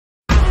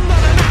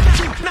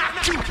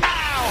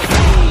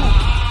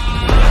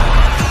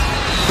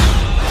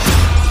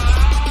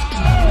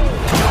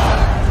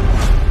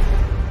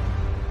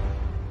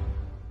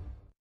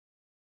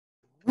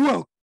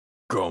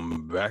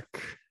back.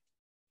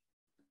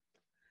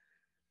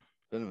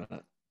 Been a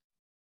minute.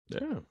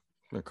 Yeah,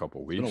 a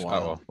couple weeks. been a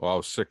while. I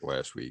was sick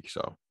last week,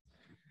 so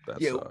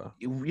that's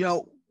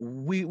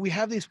we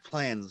have these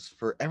plans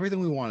for everything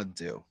we want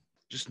to do.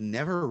 Just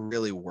never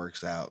really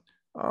works out.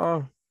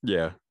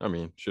 Yeah. I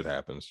mean, shit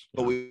happens.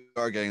 But we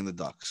are getting the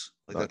Ducks.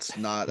 Like that's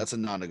a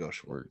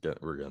non-negotiable.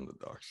 We're getting the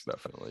Ducks.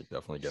 Definitely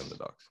getting the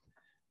Ducks.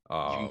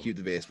 You can keep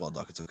the baseball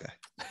duck. It's okay.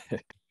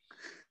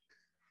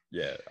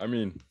 Yeah, I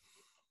mean,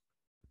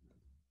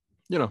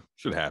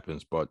 shit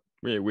happens, but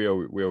we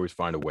always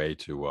find a way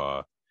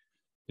to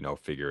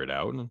figure it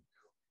out, and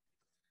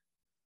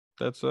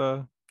that's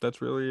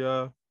really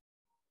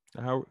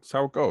how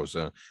it goes.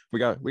 We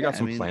got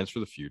some plans for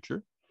the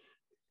future.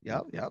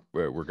 Yep.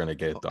 We're gonna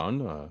get it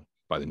done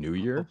by the new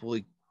year.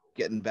 Hopefully,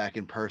 getting back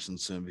in person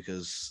soon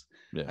because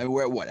yeah. I mean,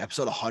 we're at what,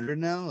 episode 100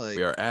 now? Like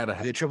we are at we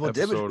hit triple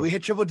digits. We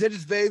hit triple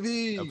digits,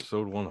 baby.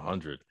 Episode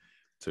 100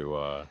 to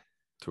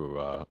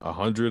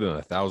 100 and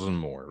 1,000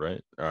 more,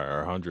 right? Or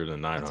 100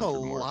 and 900 that's a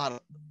more.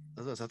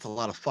 That's a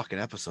lot of fucking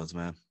episodes,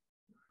 man.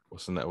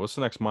 What's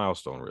the next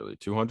milestone, really?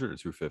 200 or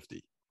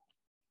 250?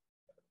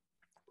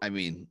 I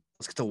mean,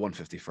 let's get to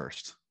 150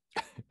 first.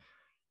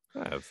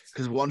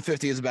 Because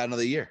 150 is about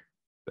another year.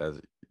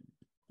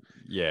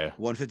 Yeah.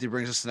 150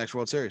 brings us to the next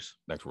World Series.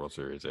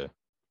 Yeah.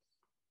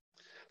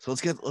 So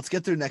let's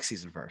get through next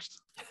season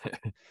first.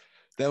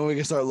 Then we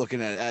can start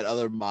looking at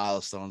other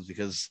milestones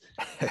because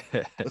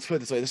let's put it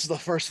this way. This is the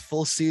first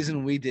full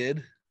season we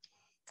did.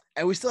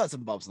 And we still had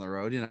some bumps on the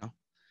road,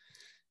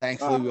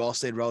 Thankfully, we all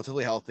stayed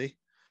relatively healthy.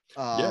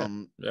 I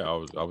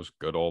was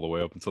good all the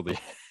way up until the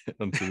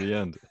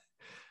end.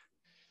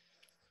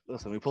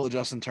 Listen, we pulled a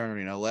Justin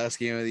Turner, last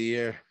game of the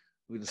year.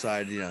 We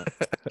decided,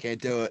 can't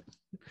do it.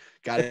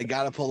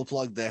 Gotta pull the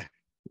plug there.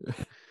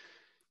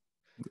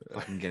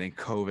 Fucking getting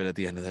COVID at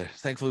the end of there.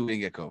 Thankfully, we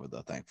didn't get COVID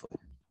though. Thankfully,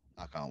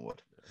 knock on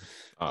wood.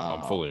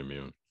 I'm fully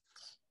immune.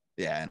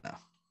 Yeah, I know.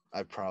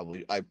 I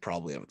probably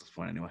am at this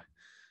point anyway.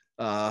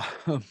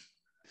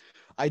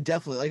 I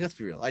definitely, let's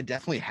be real. I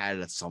definitely had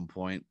it at some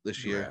point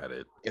this year. Had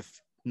it.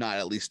 If not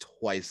at least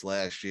twice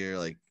last year.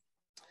 Like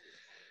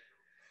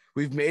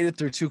we've made it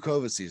through 2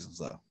 COVID seasons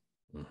though.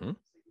 Mm-hmm.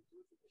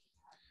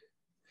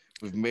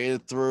 We've made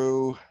it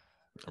through.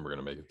 And we're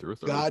gonna make it through.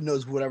 God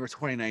knows whatever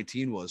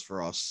 2019 was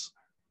for us.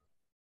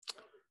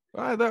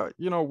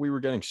 We were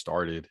getting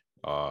started.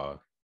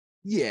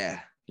 Yeah.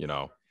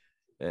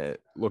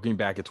 Looking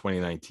back at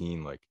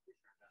 2019,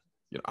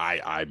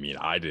 I mean,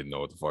 I didn't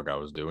know what the fuck I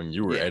was doing.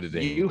 You were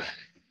editing.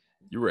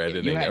 You were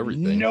editing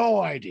everything.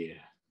 No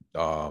idea.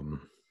 I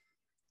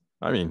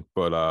mean,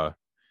 but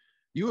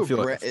you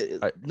were.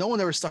 No one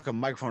ever stuck a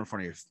microphone in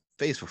front of your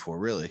face before,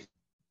 really.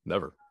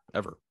 Never,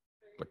 ever,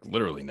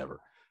 literally never.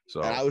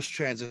 So and I was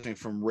transitioning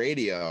from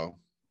radio,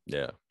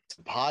 to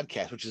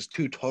podcast, which is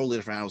 2 totally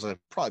different animals. I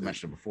probably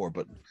mentioned it before,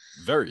 but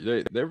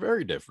they're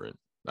very different.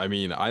 I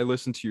mean, I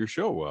listened to your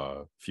show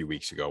a few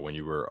weeks ago when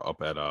you were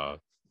up at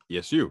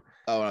ESU.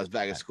 Oh, when I was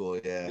back at school,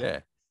 yeah. Yeah,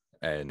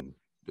 and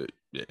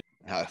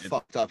how I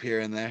fucked up here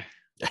and there.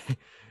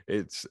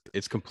 It's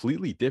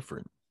completely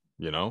different,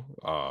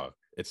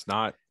 It's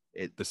not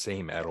the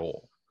same at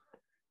all.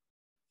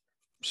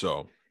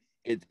 So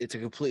it's a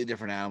completely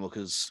different animal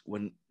because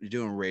when you're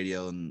doing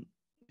radio and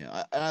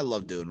I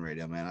love doing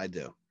radio, man. I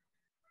do.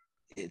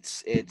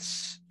 It's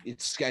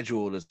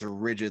scheduled. It's a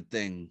rigid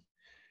thing.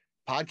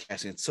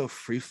 Podcasting, it's so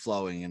free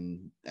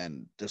flowing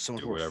and there's so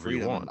much more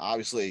freedom. And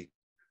obviously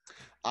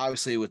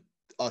with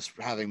us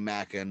having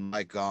Mac and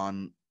Mike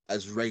on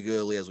as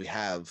regularly as we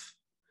have,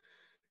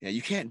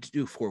 you can't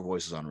do 4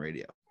 voices on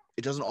radio.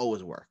 It doesn't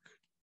always work.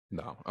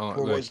 No, 4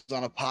 voices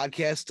on a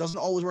podcast doesn't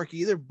always work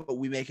either, but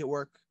we make it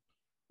work.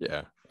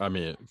 Yeah, I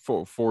mean,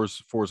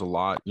 four's a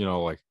lot.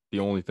 The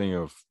only thing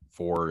of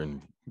 4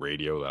 in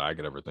radio that I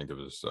could ever think of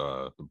is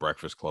the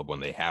Breakfast Club when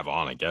they have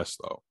on a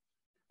guest, though.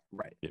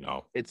 Right.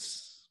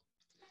 It's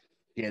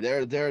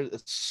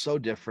it's so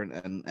different,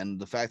 and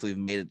the fact that we've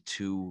made it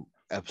to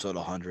episode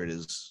 100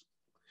 is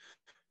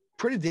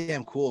pretty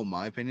damn cool in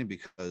my opinion.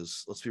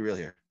 Because let's be real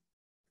here.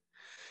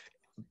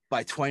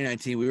 By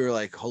 2019, we were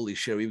like, holy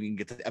shit, we can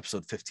get to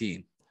episode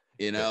 15.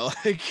 Yeah.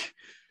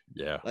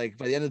 Like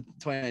by the end of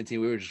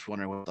 2019, we were just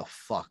wondering what the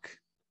fuck.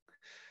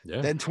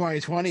 Yeah. Then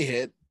 2020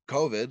 hit,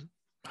 COVID.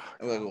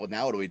 And we're like, well,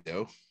 now what do we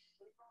do?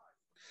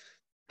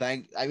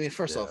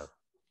 First off,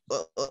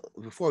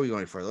 before we go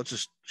any further, let's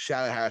just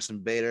shout out Harrison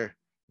Bader,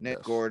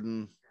 Nick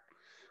Gordon,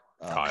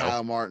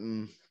 Kyle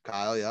Martin,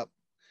 Kyle, yep.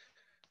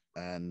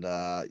 And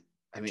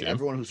Jim,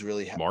 everyone who's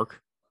really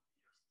Mark.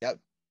 Yep.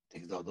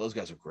 Those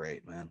guys are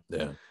great, man.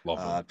 Yeah, love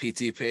them.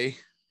 PTP.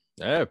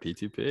 Yeah,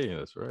 PTP,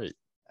 that's right.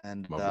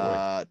 And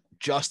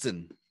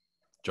Justin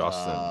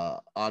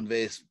on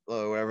base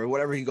or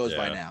whatever he goes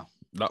by now.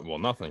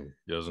 Nothing.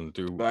 He doesn't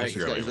do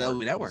Instagram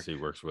anymore. Network. He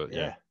works with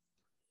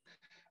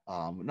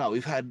no,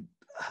 we've had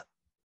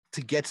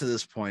to get to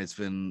this point. It's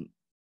been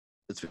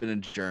a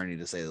journey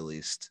to say the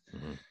least.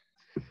 Mm-hmm.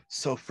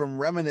 So from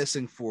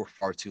reminiscing for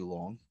far too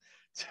long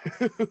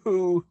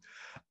to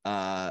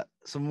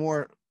some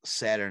more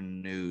sadder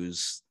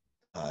news.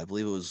 I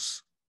believe it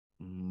was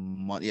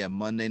Monday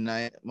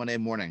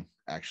morning,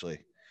 actually.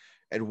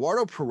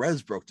 Eduardo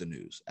Perez broke the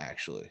news,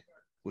 actually,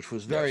 which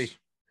was very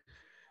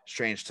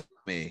strange to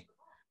me.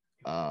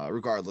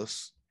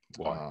 Regardless,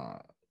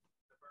 why?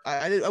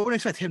 I wouldn't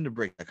expect him to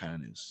break that kind of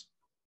news.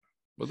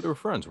 Well, they were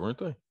friends, weren't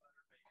they?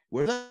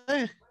 Were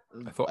they?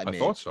 I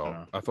thought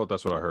so. I thought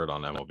that's what I heard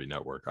on MLB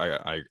Network.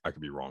 I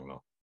could be wrong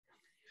though.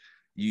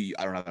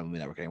 I don't have MLB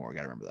Network anymore. I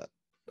gotta remember that.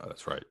 Oh,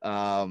 that's right.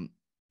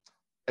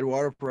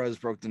 Eduardo Perez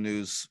broke the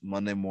news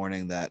Monday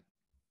morning that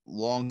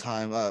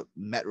longtime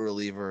Met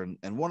reliever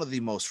and one of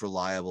the most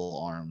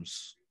reliable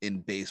arms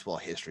in baseball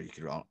history, you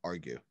could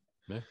argue.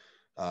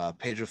 Yeah.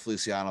 Pedro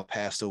Feliciano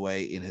passed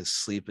away in his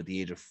sleep at the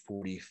age of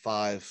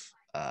 45.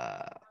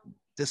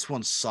 This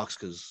one sucks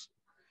because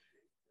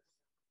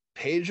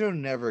Pedro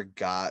never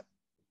got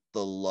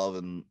the love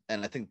and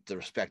I think the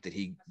respect that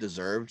he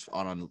deserved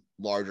on a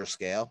larger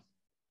scale.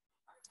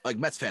 Like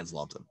Mets fans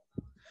loved him.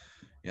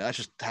 That's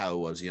just how it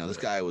was. This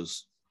guy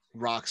was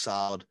rock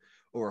solid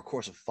over a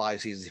course of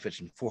 5 seasons. He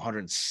pitched in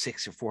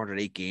 406 or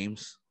 408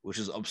 games, which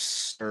is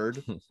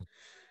absurd,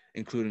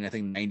 including I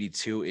think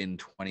 92 in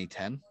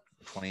 2010,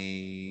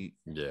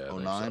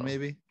 2009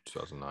 maybe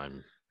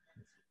 2009.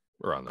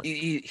 Around there.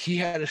 He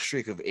had a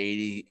streak of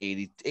 80,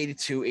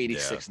 82,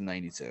 86, and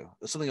 92. It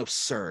was something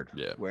absurd.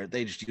 Yeah. Where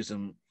they just used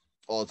him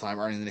all the time,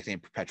 earning the nickname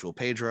Perpetual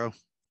Pedro.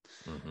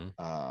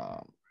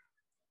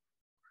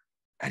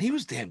 And he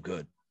was damn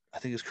good. I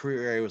think his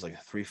career area was like a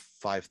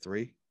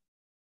 3.53.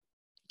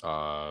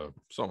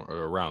 Somewhere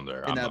around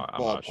there. In I'm that ballpark.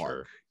 not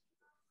sure.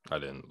 I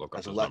didn't look up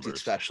as a those lefty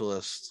numbers.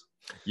 Specialist.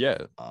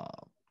 Yeah.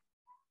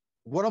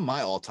 One of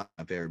my all-time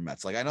favorite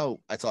Mets. Like I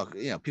know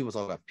people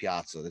talk about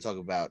Piazza. They talk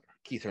about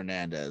Keith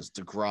Hernandez,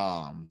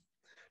 DeGrom,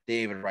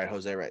 David Wright,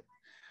 Jose Wright.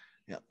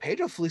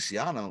 Pedro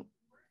Feliciano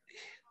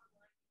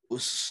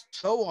was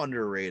so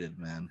underrated,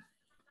 man.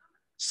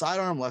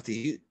 Sidearm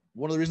lefty.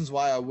 One of the reasons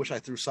why I wish I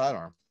threw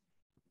sidearm.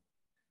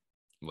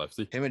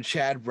 Lefty. Him and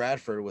Chad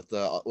Bradford with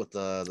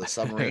the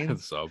submarine.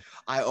 Sub.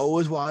 I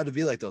always wanted to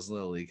be like those in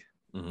Little League.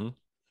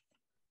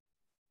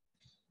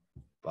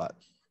 But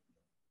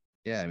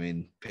yeah, I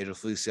mean, Pedro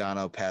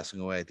Feliciano passing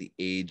away at the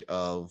age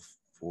of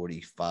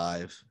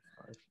 45.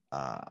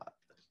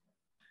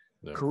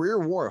 Career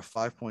WAR of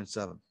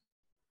 5.7.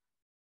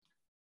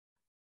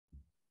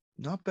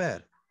 Not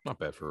bad. Not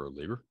bad for a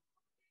reliever.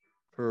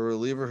 For a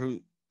reliever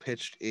who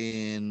pitched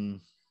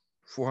in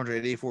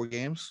 484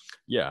 games.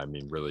 Yeah, I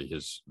mean, really,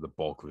 the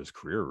bulk of his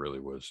career really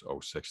was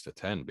 06 to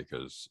 10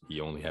 because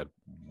he only had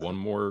one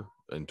more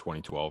in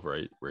 2012,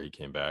 right, where he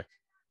came back.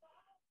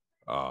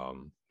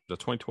 The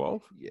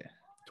 2012? Yeah.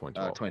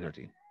 2012.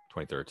 2013.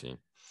 2013.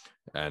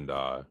 And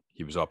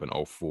he was up in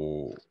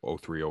 04,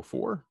 03,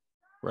 04,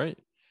 right?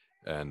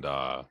 And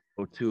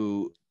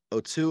 02,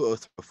 03,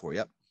 04,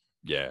 yep.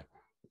 Yeah.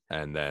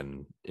 And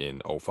then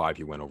in 05,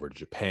 he went over to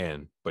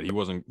Japan, but he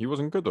wasn't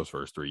good those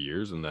first 3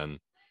 years. And then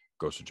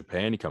goes to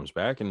Japan, he comes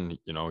back, and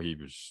he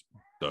was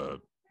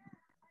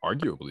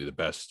arguably the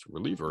best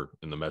reliever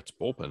in the Mets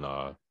bullpen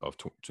of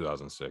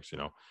 2006.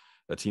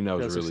 That team that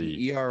was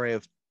really ERA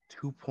of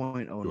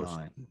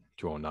 2.09.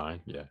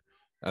 209, yeah.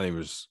 I think it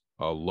was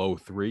a low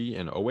 3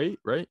 in 08,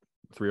 right?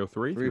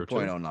 303,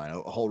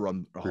 3.09, a whole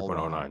run.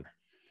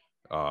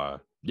 3.09.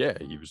 Yeah,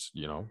 he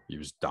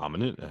was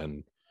dominant,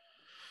 and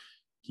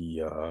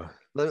he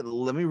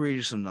let me read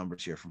you some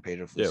numbers here from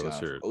Pedro Feliciano. Yeah, let's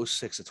hear it.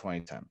 06 to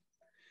 2010.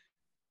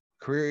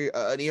 Career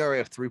an ERA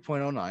of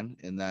 3.09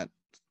 in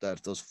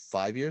those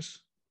 5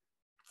 years.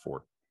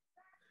 4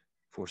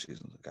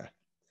 seasons. Okay.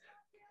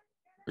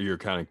 Are you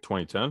counting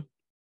 2010?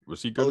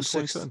 Was he good in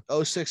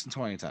 2010? 06 and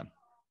 2010.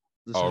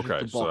 Okay.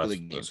 The bulk of the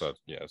games. It's 5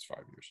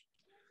 years.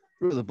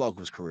 Really the bulk of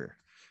his career.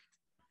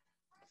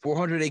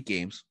 408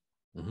 games.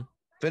 Mm-hmm.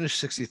 Finished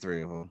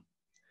 63 of them.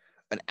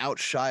 An out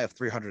shy of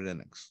 300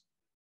 innings.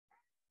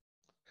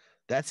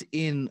 That's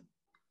in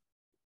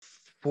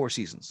 4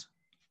 seasons.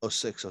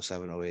 06,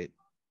 07, 08.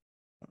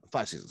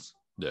 5 seasons.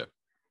 Yeah.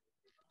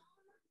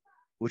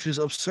 Which is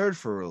absurd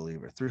for a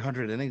reliever.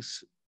 300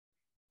 innings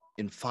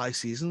in 5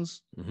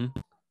 seasons. Mm-hmm.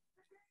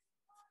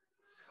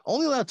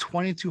 Only allowed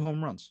 22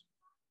 home runs.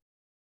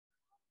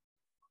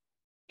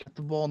 Get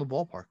the ball in the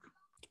ballpark.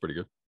 It's pretty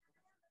good.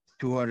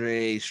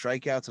 280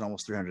 strikeouts and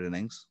almost 300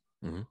 innings.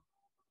 Mm-hmm.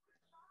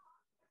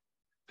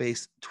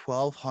 Faced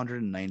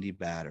 1,290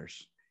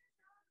 batters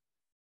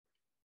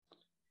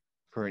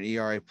for an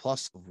ERA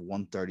plus of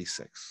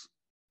 136.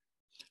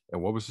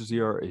 And what was his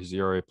ERA? His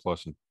ERA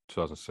plus in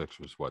 2006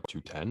 was what,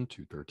 210,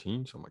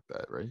 213, something like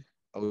that, right?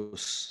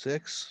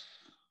 06,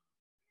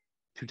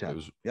 210. It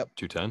was, yep.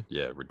 210?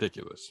 Yeah,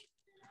 ridiculous.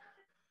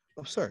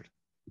 Absurd.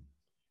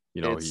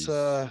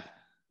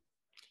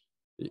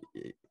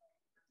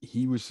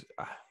 He was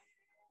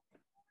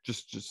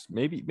just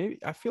maybe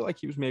I feel like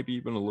he was maybe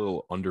even a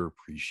little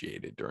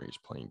underappreciated during his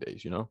playing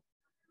days,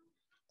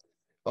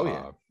 Oh,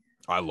 yeah.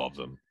 I loved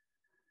him.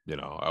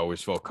 I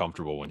always felt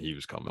comfortable when he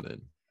was coming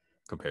in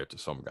compared to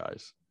some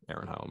guys,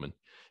 Aaron Heilman,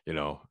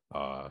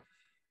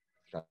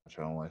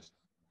 Always.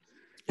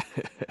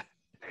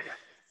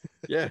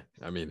 Yeah,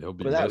 I mean, he'll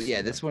be. But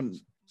this one,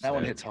 That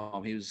one Sad. hits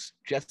home. He was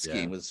jet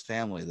skiing with his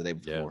family the day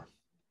before.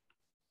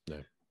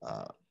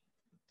 Yeah.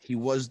 He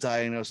was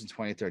diagnosed in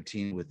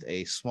 2013 with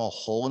a small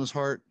hole in his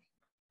heart.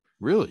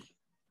 Really?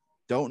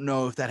 Don't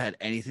know if that had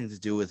anything to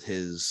do with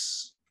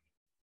his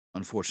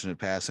unfortunate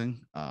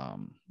passing.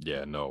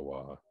 Yeah,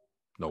 no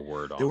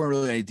word on there weren't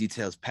really any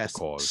details the past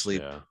cause.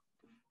 sleep. Yeah.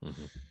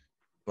 Mhm.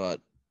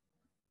 But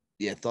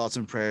yeah, thoughts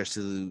and prayers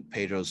to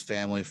Pedro's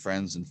family,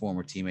 friends, and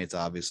former teammates,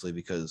 obviously,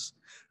 because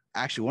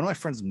actually one of my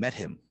friends met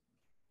him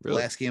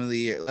Really? last game of the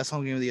year, last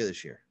home game of the year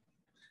this year.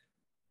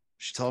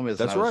 She told me this,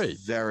 That's and I was right.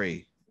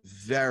 very,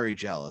 very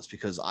jealous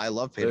because I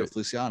love Pedro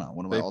Feliciano,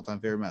 one of my all-time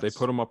favorite Mets. They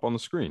put him up on the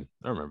screen.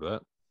 I remember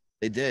that.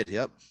 They did,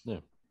 yep. Yeah.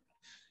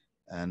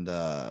 And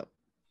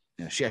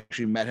she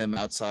actually met him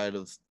outside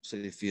of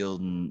Citi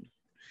Field, and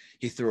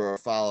he threw her a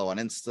follow on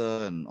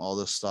Insta and all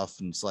this stuff.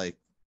 And it's like,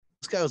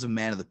 this guy was a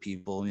man of the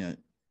people.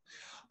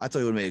 I thought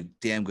he would have made a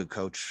damn good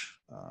coach.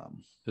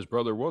 His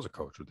brother was a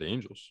coach with the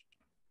Angels.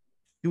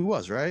 He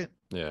was, right?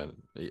 Yeah,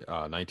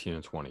 19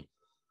 and 20.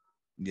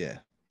 Yeah.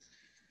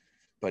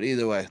 But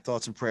either way,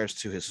 thoughts and prayers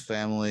to his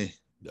family.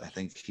 Yeah. I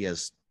think he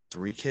has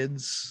 3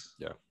 kids.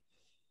 Yeah.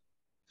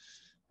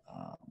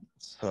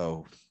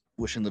 So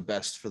wishing the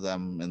best for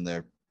them in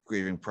their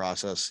grieving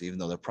process, even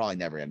though they'll probably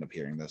never end up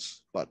hearing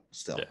this, but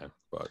still. Yeah,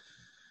 but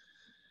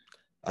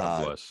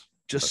God bless.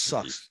 Just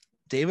sucks.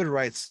 David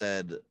Wright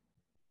said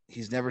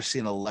he's never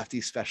seen a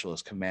lefty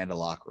specialist command a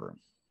locker room.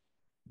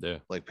 Yeah.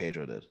 Like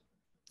Pedro did.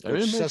 I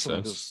mean, it makes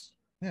sense.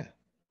 Yeah.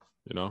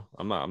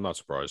 I'm not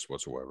surprised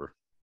whatsoever.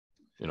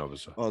 It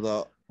was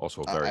although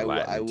also a very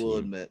Latin I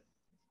will team.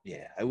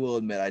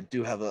 admit, I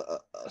do have a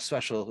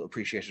special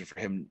appreciation for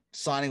him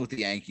signing with the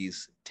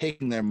Yankees,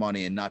 taking their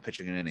money, and not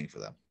pitching an inning for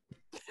them.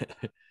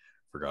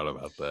 Forgot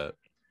about that.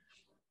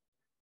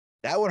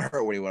 That would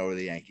hurt when he went over to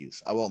the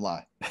Yankees. I won't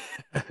lie.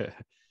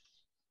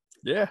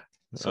 Yeah.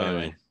 So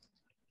anyway.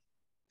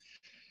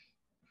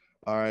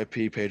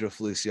 R.I.P. Pedro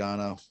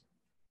Feliciano.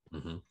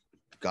 Mm-hmm.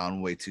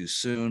 Gone way too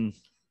soon.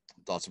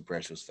 Thoughts and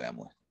prayers to his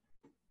family.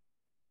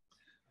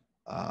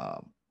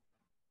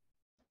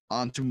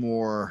 On to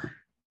more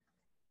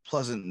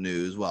pleasant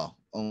news. Well,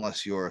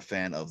 unless you're a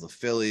fan of the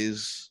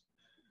Phillies,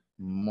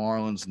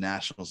 Marlins,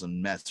 Nationals,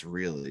 and Mets,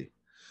 really.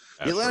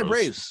 Astros. The Atlanta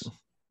Braves.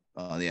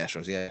 The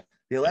Astros, yeah.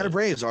 The Atlanta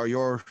Braves are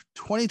your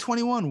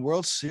 2021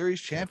 World Series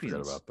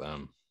champions. Forget about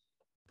them.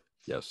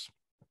 Yes.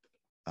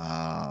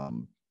 That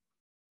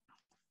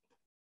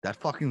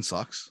fucking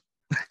sucks.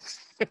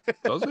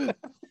 Does it?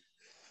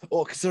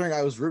 Well, considering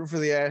I was rooting for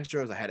the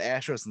Astros, I had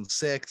Astros in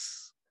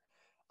 6.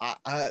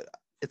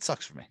 It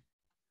sucks for me.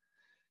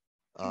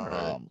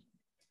 Right.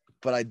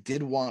 But I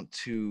did want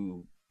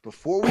to,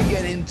 before we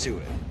get into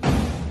it. God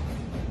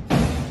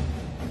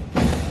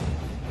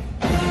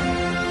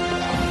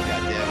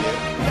damn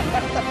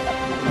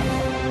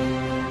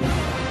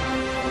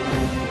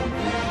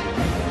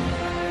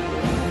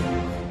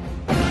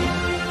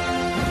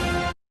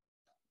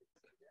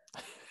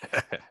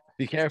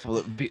Be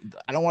careful.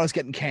 I don't want us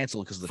getting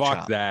canceled because of the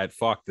chop. That.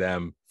 Fuck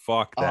them.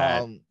 Fuck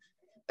that.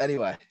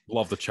 Anyway.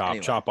 Love the chop.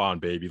 Anyway. Chop on,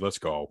 baby. Let's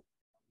go.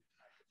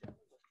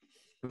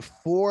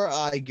 Before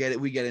we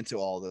get into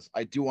all this,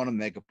 I do want to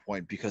make a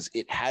point because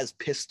it has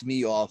pissed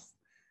me off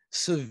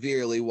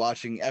severely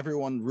watching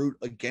everyone root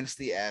against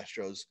the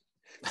Astros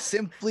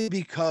simply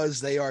because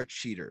they are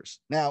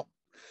cheaters. Now,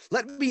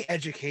 let me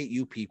educate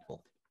you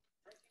people.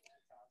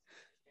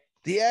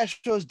 The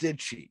Astros did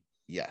cheat.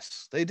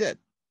 Yes, they did.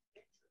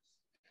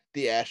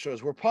 The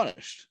Astros were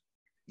punished.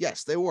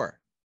 Yes, they were.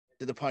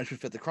 Did the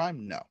punishment fit the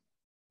crime? No.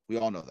 We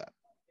all know that.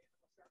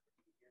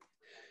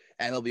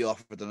 And they'll be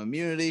offered them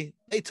immunity.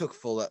 They took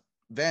full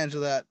advantage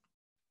of that.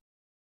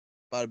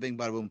 Bada bing,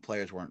 bada boom,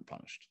 players weren't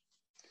punished.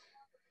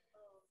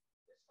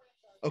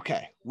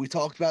 Okay, we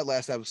talked about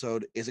last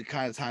episode. Is it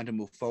kind of time to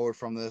move forward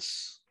from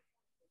this?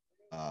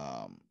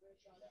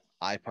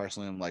 I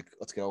personally am like,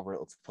 let's get over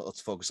it.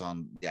 Let's focus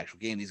on the actual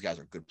game. These guys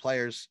are good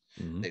players.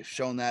 Mm-hmm. They've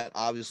shown that.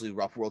 Obviously,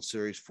 rough World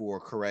Series for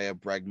Correa,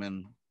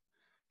 Bregman.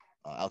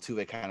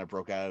 Altuve kind of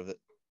broke out of it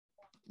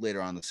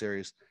later on in the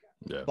series.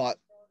 Yeah. But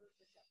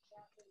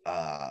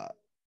a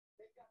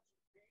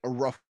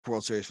rough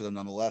World Series for them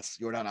nonetheless.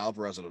 Yordan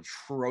Alvarez, an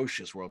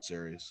atrocious World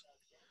Series.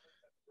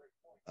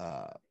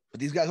 But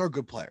these guys are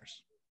good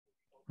players.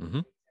 Mm-hmm.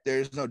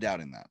 There's no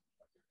doubting that.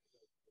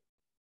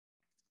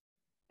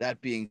 That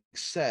being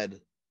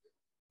said,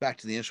 back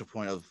to the initial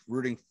point of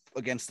rooting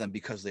against them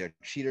because they are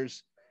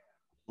cheaters,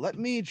 let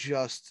me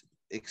just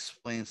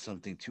explain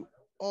something to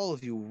all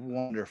of you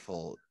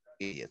wonderful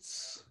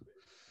idiots.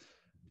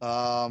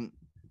 The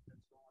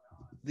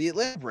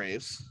Atlanta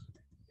Braves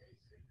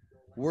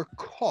were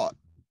caught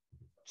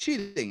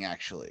cheating,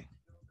 actually,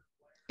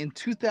 in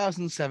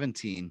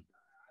 2017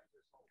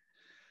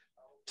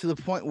 to the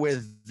point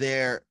where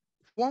their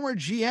former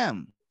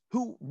GM,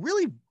 who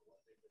really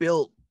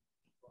built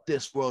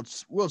this World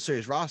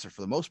Series roster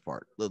for the most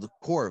part, the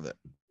core of it,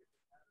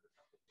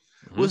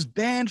 was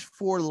banned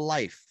for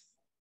life.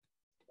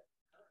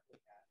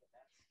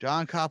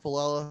 John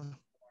Coppolella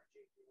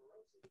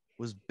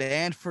was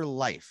banned for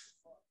life.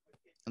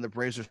 and the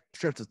Braves were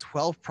stripped of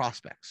 12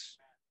 prospects.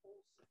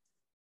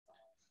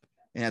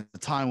 And at the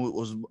time, it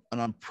was an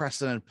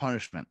unprecedented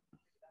punishment.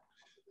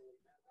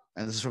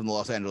 And this is from the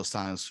Los Angeles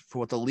Times, for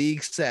what the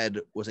league said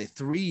was a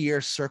 3-year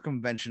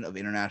circumvention of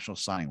international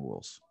signing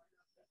rules.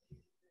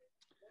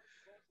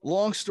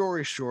 Long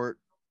story short,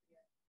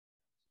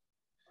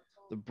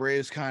 the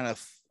Braves kind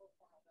of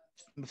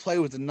play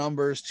with the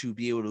numbers to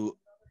be able to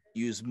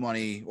use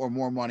money or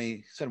more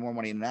money, send more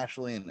money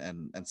internationally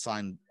and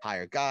sign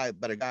better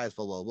guys,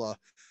 blah, blah, blah.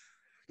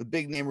 The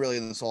big name really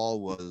in this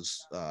all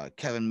was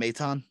Kevin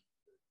Maton,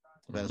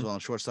 Venezuelan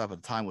shortstop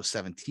at the time, was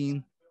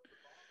 17,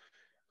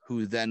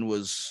 who then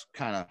was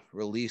kind of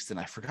released, and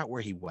I forgot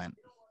where he went.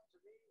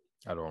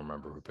 I don't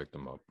remember who picked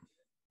him up.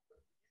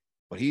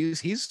 But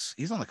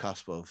he's on the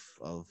cusp of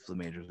the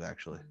majors,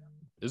 actually.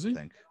 Is he?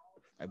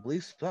 I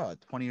believe so.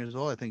 20 years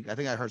old. I think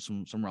I heard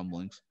some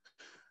rumblings.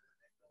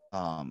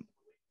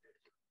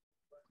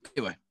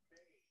 Anyway,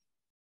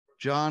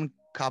 John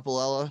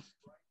Coppolella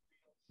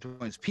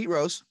joins Pete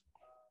Rose,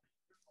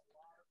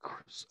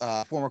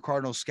 former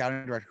Cardinals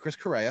scouting director Chris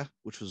Correa,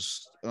 which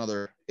was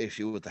another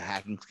issue with the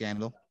hacking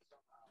scandal.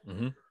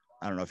 I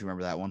don't know if you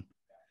remember that one.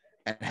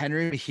 And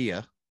Henry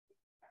Mejia,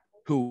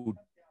 who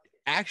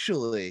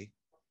actually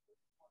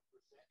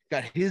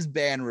got his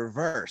ban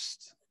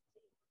reversed.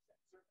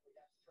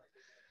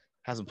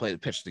 Hasn't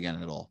pitched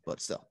again at all,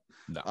 but still.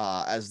 No.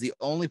 As the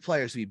only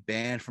players to be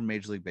banned from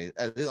Major League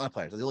Baseball,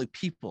 the only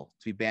people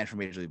to be banned from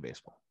Major League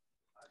Baseball.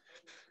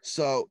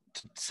 So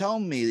to tell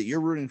me that you're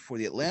rooting for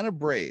the Atlanta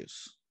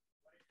Braves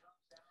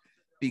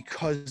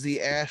because the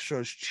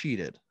Astros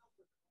cheated,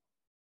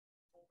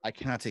 I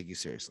cannot take you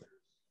seriously.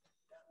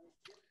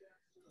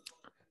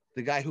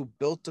 The guy who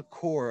built the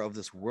core of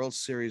this World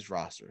Series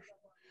roster,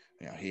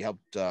 he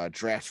helped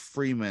draft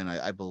Freeman,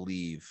 I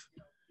believe.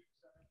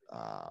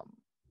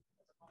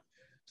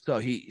 So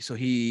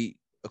he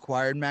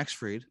acquired Max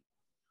Fried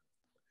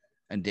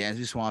and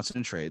Dansby Swanson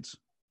in trades.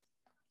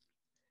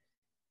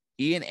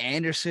 Ian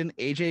Anderson,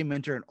 AJ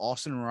Minter, and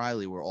Austin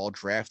Riley were all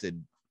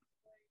drafted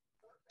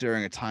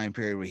during a time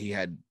period where he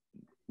had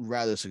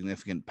rather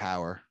significant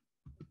power.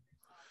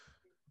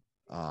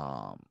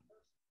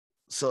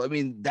 So I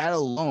mean, that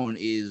alone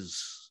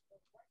is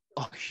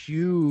a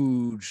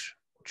huge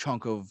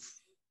chunk of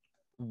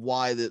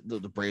why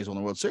the Braves won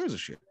the World Series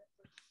this year.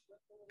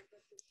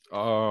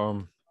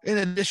 In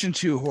addition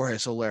to Jorge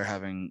Soler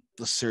having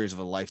the series of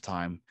a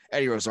lifetime,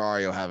 Eddie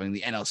Rosario having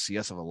the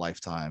NLCS of a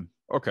lifetime.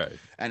 Okay.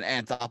 And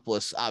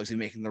Anthopoulos obviously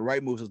making the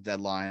right moves at the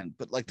deadline.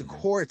 But like the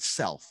core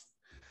itself,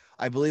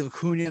 I believe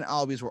Acuna and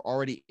Albies were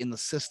already in the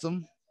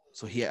system.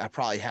 So I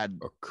probably had.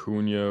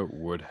 Acuna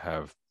would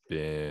have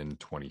been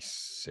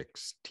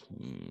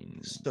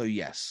 2016. So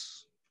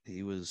yes,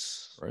 he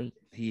was. Right.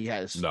 He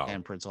had his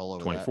handprints all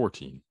over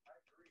 2014.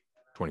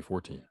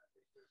 2014.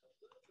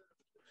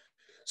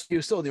 So he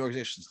was still in the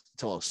organization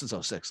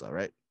since 06, though,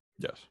 right?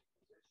 Yes.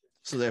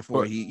 So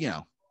therefore, he,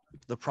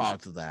 the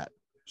product of that.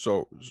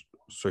 So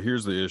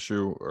here's the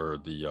issue, or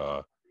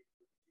the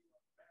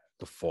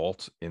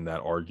fault in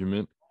that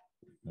argument.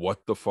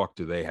 What the fuck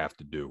do they have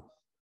to do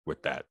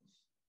with that?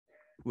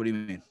 What do you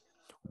mean?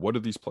 What do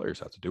these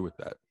players have to do with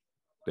that?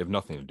 They have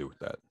nothing to do with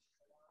that.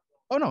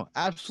 Oh no,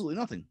 absolutely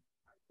nothing.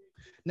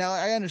 Now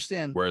I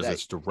understand. Whereas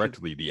it's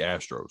directly the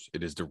Astros.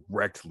 It is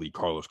directly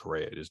Carlos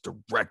Correa. It is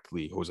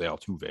directly Jose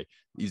Altuve.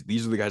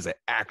 These are the guys that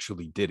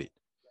actually did it.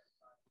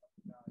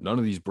 None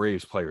of these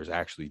Braves players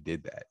actually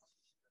did that.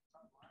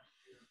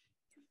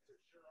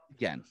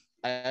 Again,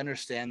 I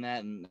understand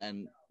that,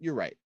 and you're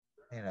right.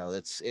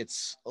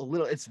 It's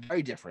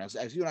very different.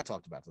 As you and I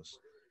talked about this,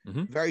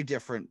 very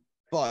different.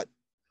 But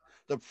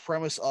the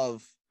premise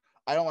of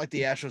I don't like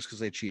the Astros because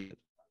they cheated.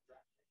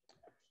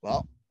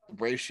 Well, the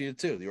Braves cheated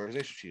too. The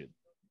organization cheated.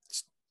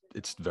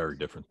 It's very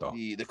different though.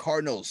 The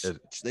Cardinals,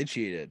 they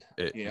cheated.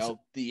 The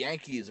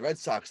Yankees, the Red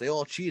Sox, they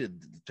all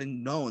cheated. It's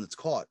been known. It's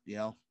caught.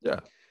 Yeah.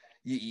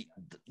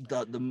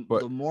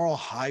 The moral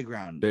high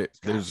ground.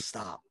 There's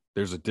stop.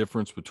 There's a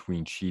difference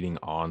between cheating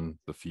on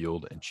the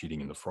field and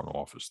cheating in the front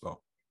office, though.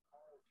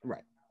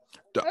 Right.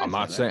 I'm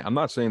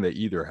not saying that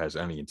either has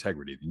any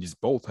integrity. These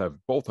both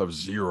have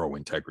zero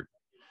integrity.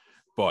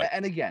 But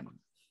and again,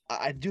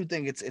 I do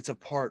think it's a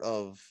part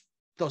of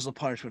does the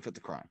punishment fit the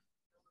crime?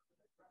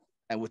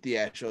 And with the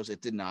Astros,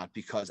 it did not,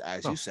 because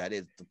as you said,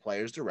 it's the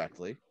players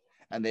directly,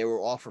 and they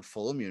were offered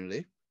full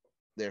immunity,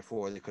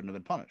 therefore they couldn't have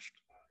been punished.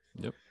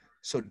 Yep.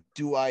 So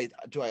do I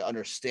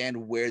understand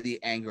where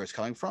the anger is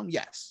coming from?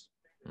 Yes.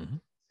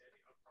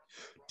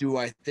 Do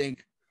I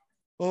think,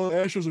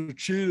 Astros are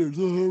cheaters?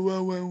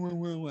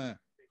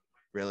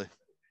 Really?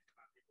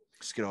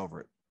 Just get over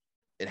it.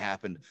 It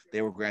happened.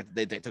 They were granted.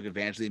 They took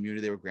advantage of the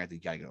immunity. They were granted.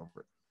 You gotta get over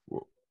it.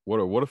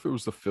 What if it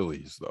was the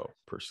Phillies though,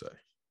 per se?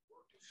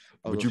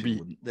 Would you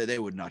be? They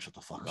would not shut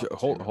the fuck up.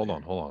 Hold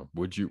on.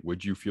 Would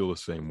you feel the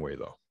same way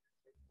though?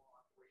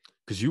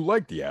 Because you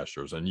like the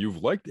Astros, and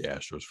you've liked the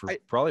Astros for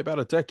probably about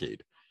a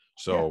decade.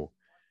 So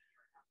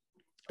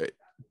the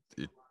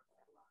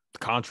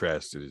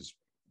contrast is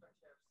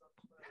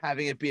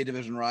having it be a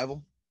division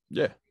rival.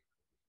 Yeah.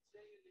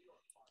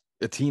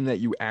 a team that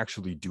you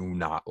actually do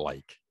not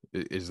like.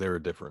 Is there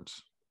a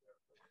difference?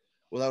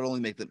 Well, that would only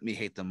make me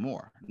hate them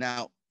more.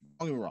 Now,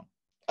 don't get me wrong.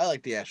 I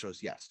like the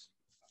Astros, yes.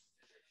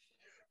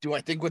 Do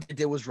I think what they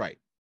did was right?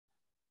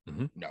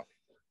 Mm-hmm. No.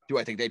 Do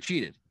I think they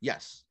cheated?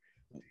 Yes.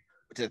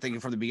 Did I think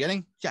it from the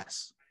beginning?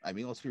 Yes. I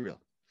mean, let's be real.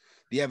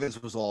 The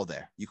evidence was all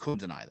there. You couldn't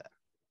deny that.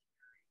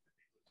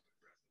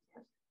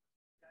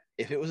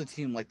 If it was a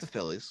team like the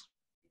Phillies,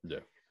 yeah,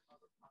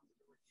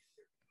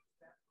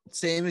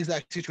 same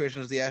exact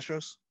situation as the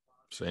Astros,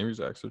 same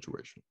exact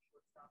situation,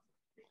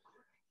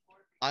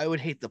 I would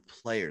hate the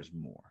players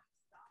more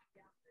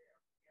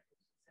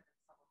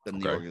than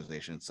the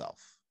organization itself.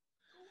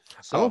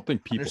 So I don't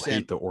think people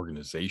hate the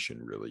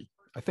organization, really.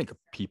 I think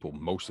people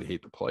mostly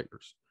hate the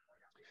players.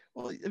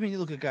 Well, I mean, you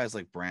look at guys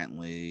like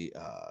Brantley,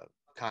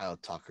 Kyle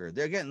Tucker.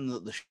 They're getting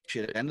the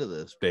shit end of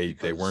this.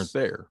 They weren't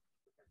there.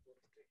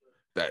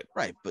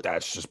 Right, but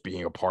that's just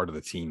being a part of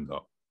the team,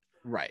 though.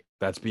 Right.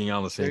 That's being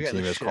on the same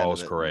team as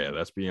Carlos Correa.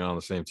 That's being on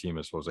the same team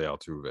as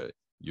𝒂𝒂𝒅𝒊𝒏𝒈,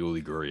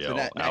 Yuli Gurriel. So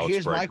now Alex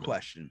here's Bregman. my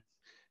question.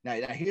 Now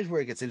here's where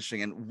it gets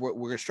interesting, and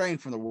we're straying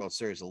from the World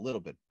Series a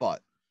little bit,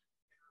 but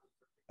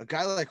a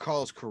guy like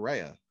Carlos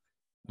Correa,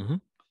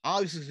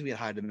 obviously is going to be in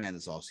high demand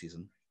this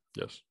offseason.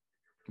 Yes,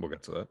 we'll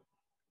get to that.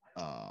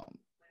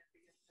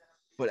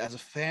 But as a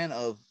fan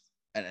of,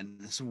 and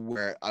this is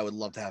where I would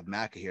love to have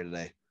𝒂𝒂𝒅 here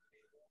today,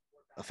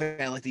 a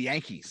fan like the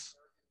Yankees,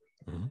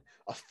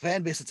 a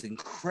fan base that's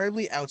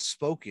incredibly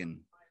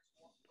outspoken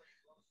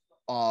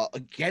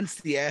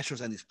against the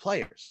Astros and these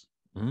players.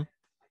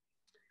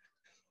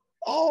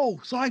 Oh,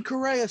 sign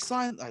Correa,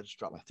 sign. I just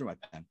threw my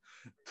pen.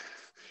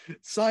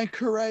 Sign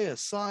Correa,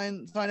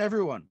 sign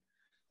everyone.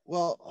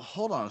 Well,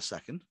 hold on a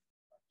second.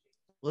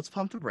 Let's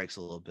pump the brakes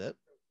a little bit.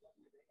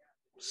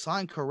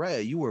 Sign Correa,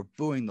 you were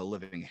booing the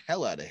living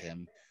hell out of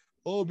him.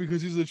 Oh,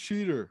 because he's a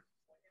cheater.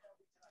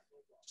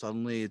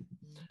 Suddenly,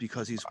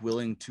 because he's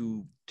willing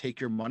to take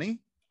your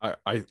money.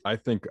 I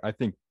think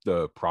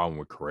the problem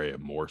with Correa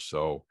more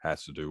so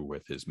has to do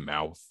with his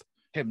mouth.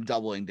 Him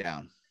doubling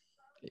down.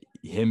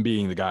 Him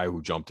being the guy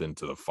who jumped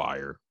into the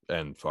fire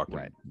and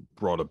fucking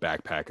brought a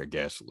backpack of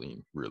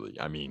gasoline, really.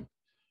 I mean,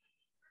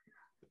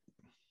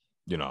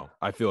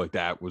 I feel like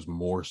that was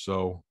more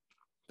so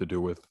to do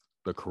with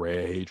the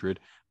Correa hatred,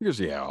 because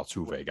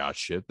Altuve got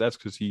shit. That's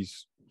because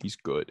he's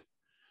good.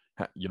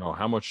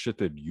 How much shit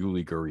did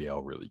Yuli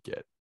Gurriel really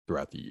get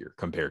throughout the year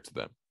compared to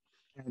them?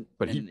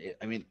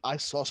 I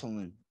saw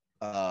something.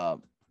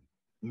 Marwin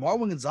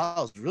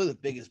Gonzalez is really the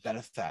biggest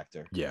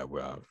benefactor. Yeah,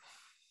 well,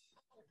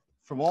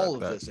 from all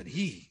of this, and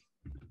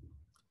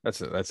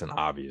that's an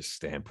obvious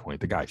standpoint.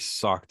 The guy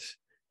sucked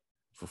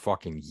for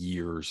fucking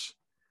years,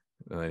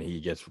 and then he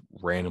gets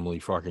randomly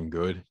fucking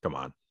good. Come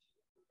on.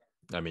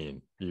 I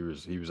mean, he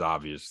was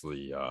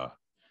obviously a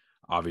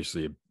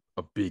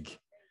big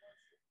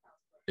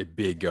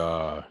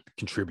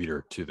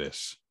contributor to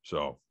this.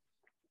 So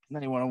and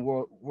then he won a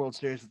World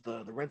Series with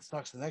the Red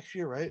Sox the next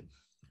year, right?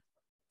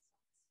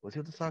 Was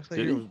he with the Sox that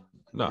year?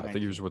 No, I think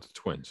he was with the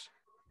Twins.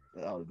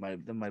 Oh, that might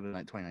have been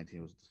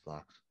 2019 was with the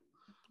Sox.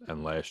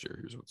 And last year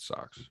he was with the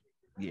Sox.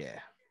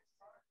 Yeah.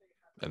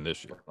 And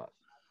this year.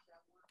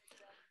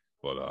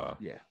 But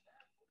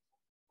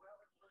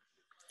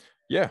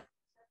yeah.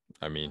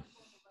 I mean,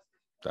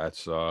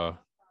 that's So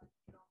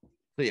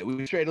yeah,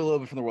 we strayed a little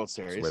bit from the World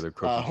Series.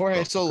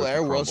 Jorge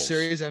Soler, World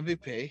Series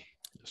MVP.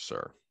 Yes,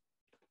 sir.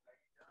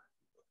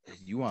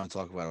 You want to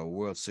talk about a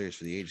World Series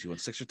for the ages? He won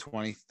 6 or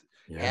 20.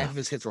 Yeah. Half of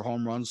his hits were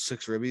home runs,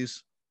 6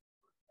 ribbies.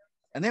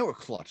 And they were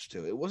clutch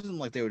too. It wasn't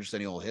like they were just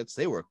any old hits.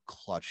 They were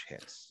clutch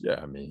hits. Yeah,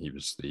 I mean, he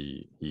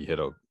hit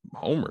a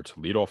homer to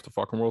lead off the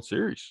fucking World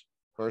Series.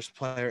 First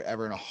player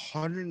ever in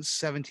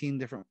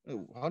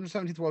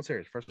 117th World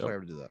Series. First player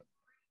ever to do that.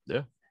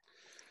 Yeah.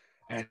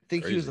 And I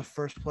think he was the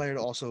first player to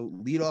also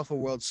lead off a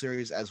World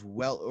Series as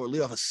well, or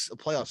lead off a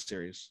playoff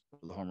series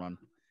with a home run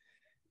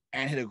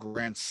and hit a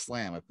grand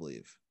slam, I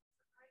believe.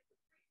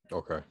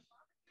 Okay.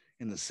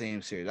 In the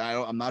same series.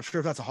 I'm not sure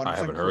if that's 100%. I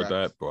haven't heard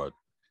that, but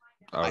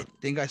I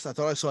thought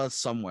I saw it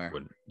somewhere.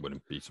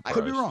 Wouldn't be surprised. I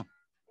could be wrong.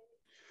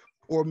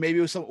 Or maybe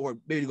it was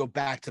maybe to go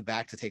back to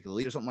take the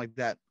lead or something like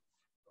that.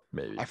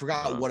 Maybe. I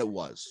forgot what it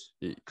was.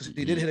 Because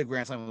he did hit a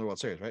grand slam in the World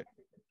Series, right?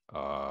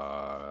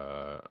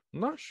 I'm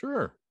not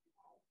sure.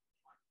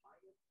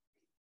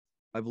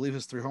 I believe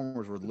his 3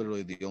 homers were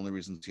literally the only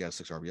reasons he has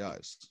 6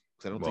 RBIs.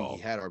 Because I don't think he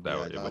had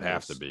RBIs. It would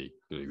have to be.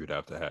 He would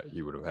have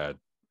had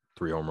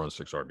 3 home runs,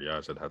 6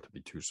 RBIs. It'd have to be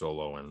 2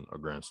 solo and a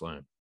grand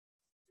slam.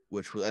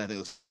 Which was, I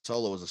think the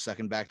solo was the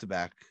second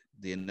back-to-back,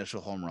 the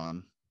initial home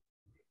run.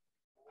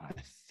 I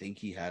think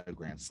he had a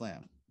grand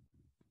slam.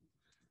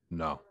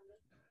 No.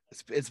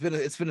 It's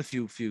been a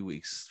few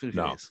weeks. It's been a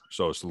few days.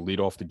 So it's the lead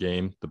off the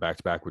game, the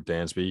back-to-back with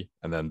Dansby,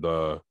 and then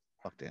the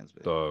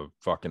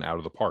fucking out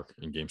of the park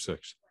in Game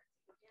 6.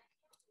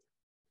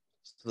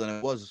 So then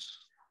it was.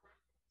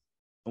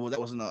 Well, that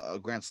wasn't a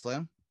grand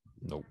slam?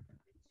 Nope.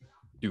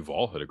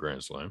 Duvall hit a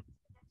grand slam.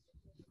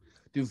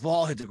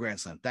 Duvall hit the grand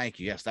slam. Thank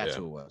you. Yes, that's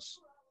who it was.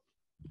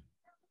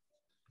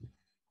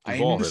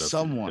 Duvall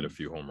hit a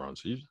few home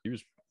runs. He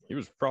he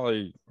was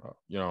probably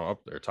up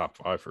there top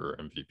 5 for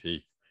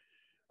MVP.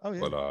 Oh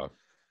yeah.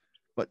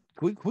 But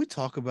can we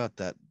talk about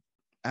that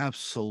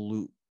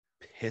absolute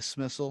piss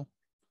missile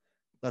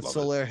that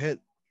Soler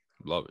hit?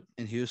 Love it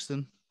in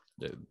Houston.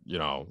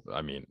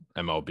 I mean,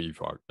 MLB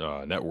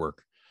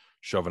network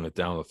shoving it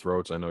down the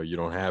throats. I know you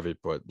don't have it,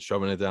 but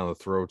shoving it down the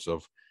throats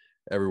of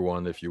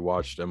everyone. If you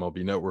watched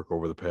MLB Network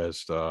over the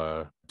past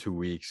 2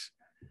 weeks,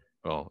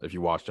 well, if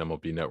you watched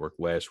MLB Network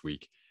last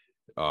week,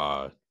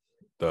 the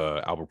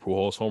Albert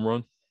Pujols home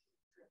run,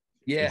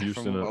 in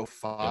Houston from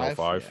 05. In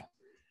 05.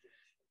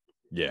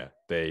 Yeah,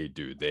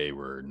 they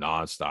were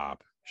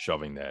nonstop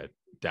shoving that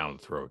down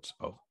the throats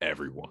of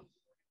everyone.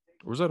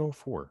 Or was that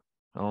 04?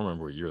 I don't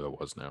remember what year that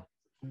was now.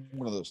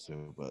 One of those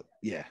two, but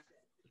yeah.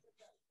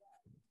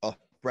 Oh,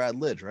 Brad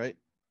Lidge, right?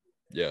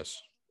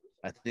 Yes.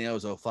 I think that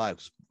was 05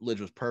 because Lidge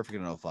was perfect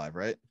in 05,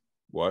 right?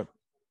 What?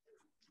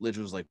 Lidge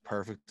was like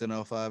perfect in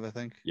 05, I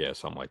think. Yeah,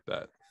 something like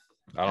that.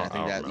 I don't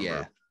remember.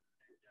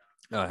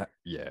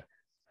 Yeah.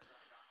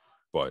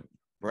 But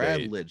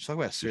Brad Lidge, talk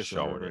about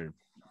seriously underrated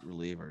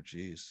reliever.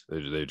 Jeez.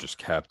 They just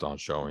kept on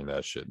showing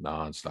that shit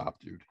nonstop,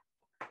 dude.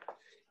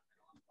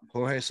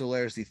 Jorge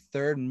Soler is the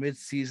third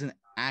midseason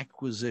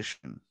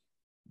acquisition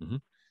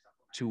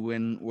to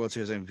win World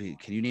Series MVP.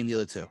 Can you name the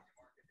other two?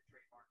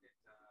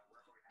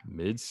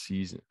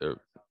 Mid-season.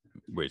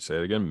 Wait, say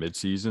it again.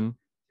 Mid-season.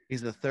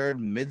 He's the third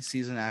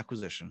mid-season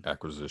acquisition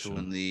to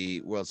win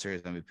the World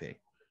Series MVP.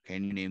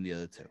 Can you name the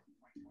other two?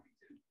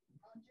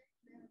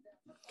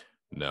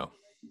 No.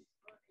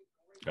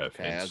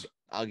 Okay,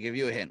 I'll give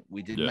you a hint.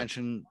 We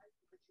mention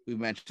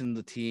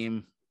the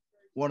team,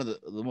 one of the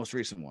most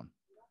recent one.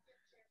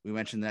 We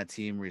mentioned that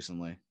team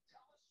recently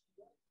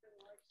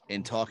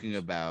in talking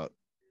about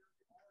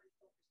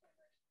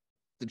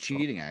the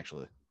cheating,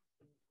 actually.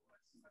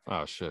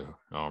 Oh, shit.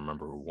 I don't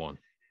remember who won,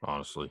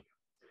 honestly.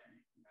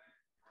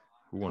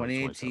 Who won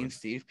 2018,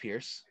 Steve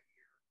Pearce.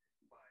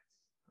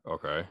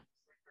 Okay.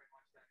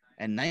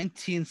 And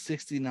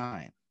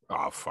 1969.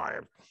 Oh,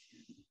 fire.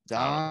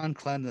 Don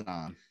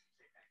Clendenon.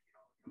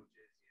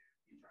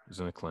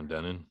 Isn't it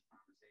Clendenon?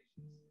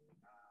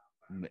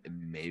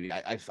 Maybe.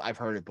 I've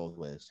heard it both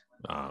ways.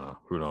 I don't know.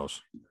 Who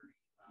knows?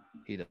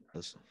 He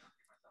does.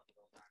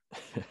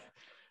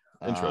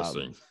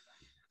 Interesting.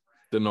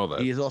 Didn't know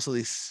that. He is also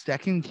the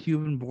second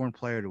Cuban-born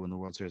player to win the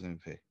World Series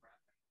MVP.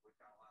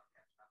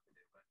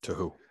 To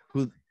who?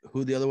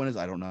 Who the other one is,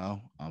 I don't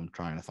know. I'm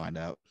trying to find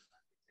out.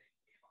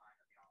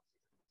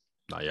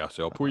 Not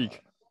Yasiel Puig.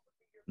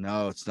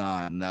 No, it's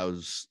not. And that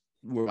was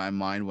where my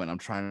mind went. I'm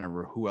trying to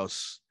remember who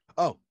else.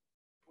 Oh,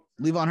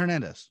 Livan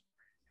Hernandez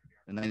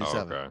in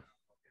 97. Oh, okay.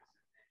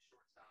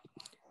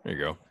 There you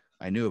go.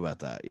 I knew about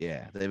that.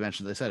 Yeah. They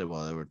said it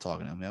while they were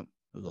talking to him. Yep.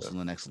 It was also in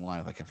the next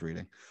line if I kept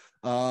reading.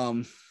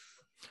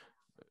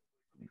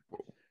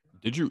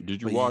 Did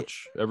you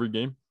watch every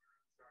game?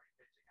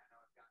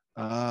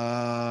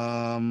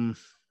 I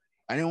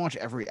didn't watch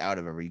every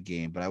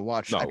game, but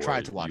I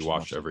tried to watch. You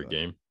watched every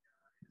game.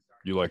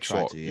 You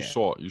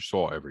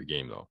saw every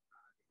game though.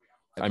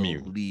 I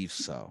believe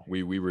so.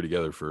 We were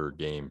together for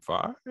game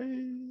 5.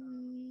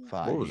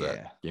 What was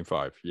that? Game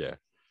 5. Yeah.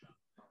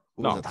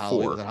 Was it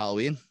Halloween? 4. Was it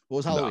Halloween? What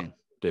was Halloween? No,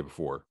 day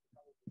before.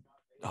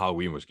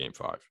 Halloween was game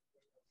 5.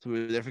 So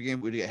we were there for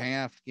we did hang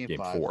out for game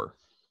 5. 4.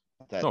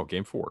 No,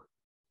 game 4.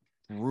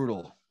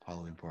 Brutal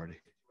Halloween party.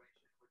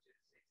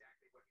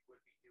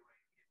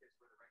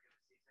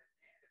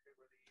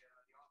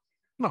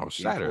 No, it was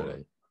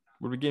Saturday.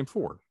 Would be game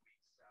 4.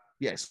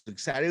 Yes,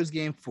 Saturday was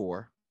game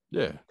 4.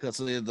 Yeah, because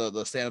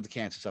the stand up the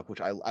cancer stuff,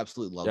 which I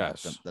absolutely love.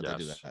 They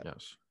do that.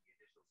 Yes.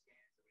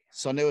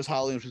 Sunday was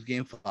Halloween, which was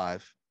game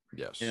 5.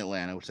 Yes. In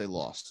Atlanta, which they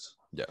lost.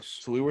 Yes.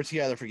 So we were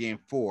together for game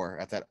 4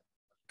 at that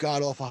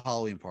god awful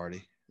Halloween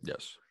party.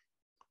 Yes.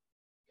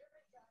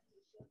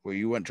 Where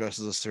you went dressed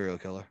as a serial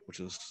killer, which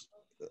was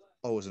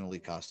always an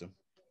elite costume.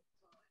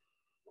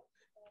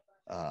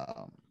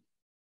 That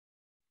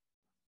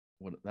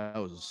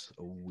was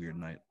a weird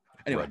night.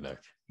 Anyway, redneck.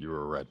 You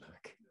were a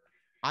redneck.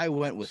 I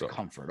went with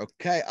comfort.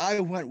 Okay, I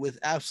went with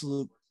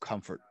absolute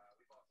comfort,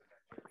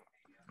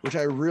 which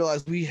I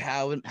realized we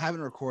haven't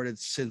recorded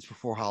since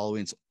before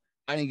Halloween. So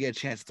I didn't get a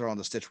chance to throw on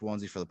the Stitch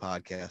onesie for the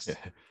podcast.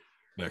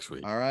 Next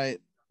week. All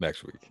right.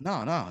 Next week. No,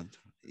 I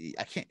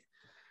can't.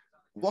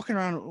 Walking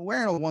around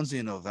wearing a onesie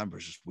in November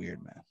is just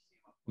weird, man.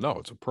 No,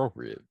 it's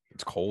appropriate.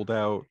 It's cold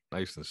out,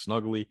 nice and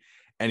snuggly.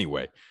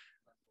 Anyway,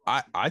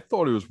 I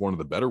thought it was one of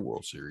the better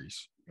World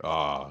Series.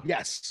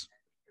 Yes.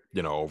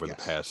 Over the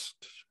past.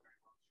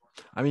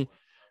 I mean,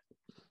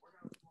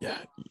 yeah.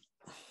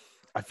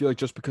 I feel like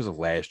just because of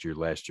last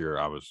year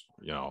I was,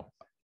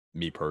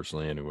 me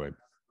personally anyway,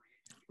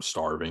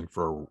 starving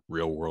for a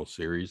real World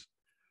Series.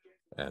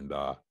 And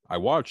I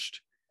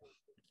watched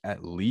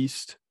at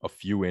least a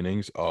few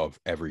innings of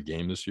every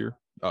game this year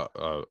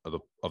of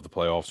the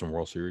playoffs and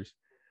World Series.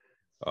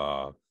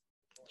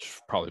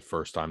 Probably the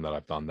first time that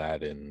I've done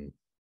that in,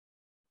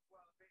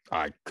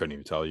 I couldn't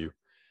even tell you.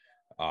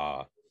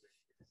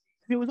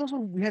 It was also,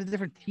 we had a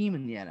different team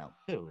in the NL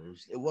too.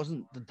 It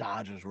wasn't the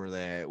Dodgers were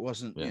there. It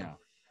wasn't, because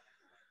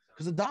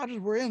the Dodgers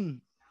were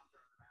in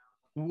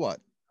What?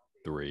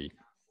 3,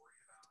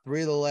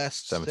 3 of the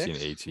last 17,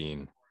 6?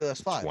 18,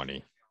 That's 5.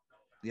 20.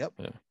 Yep.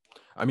 Yeah.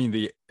 I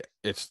mean,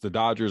 it's the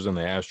Dodgers and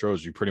the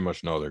Astros. You pretty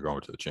much know they're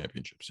going to the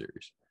championship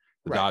series.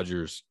 The Right.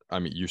 Dodgers, I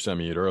mean, you sent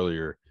me it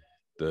earlier.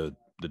 The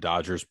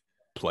Dodgers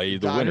play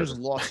the Dodgers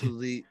winner. lost to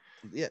the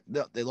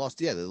they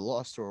lost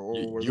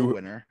or were the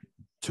winner.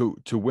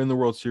 To win the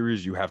World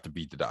Series, you have to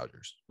beat the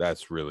Dodgers.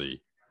 That's the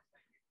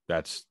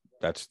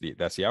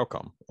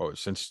outcome. Oh,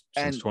 since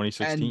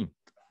 2016. And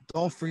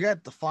don't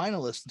forget the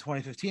finalists in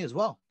 2015 as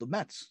well, the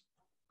Mets.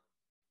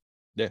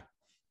 Yeah.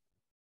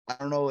 I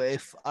don't know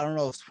if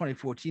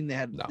 2014 they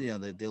had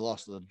they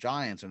lost to the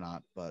Giants or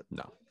not, but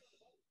no.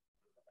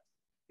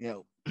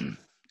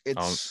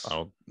 It's I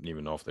don't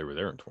even know if they were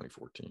there in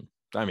 2014.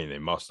 I mean, they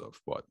must have,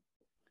 but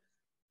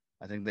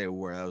I think they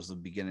were. That was the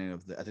beginning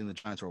of I think the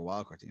Giants were a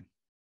wild card team.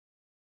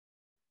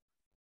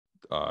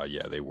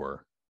 Yeah, they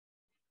were.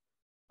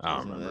 I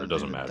don't remember. It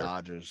doesn't matter.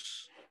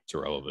 Dodgers. It's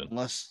irrelevant.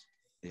 Unless,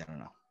 I don't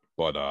know.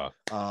 But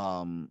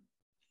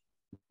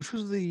which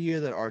was the year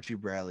that Archie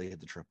Bradley hit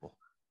the triple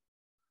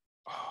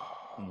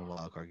in the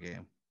wild card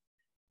game?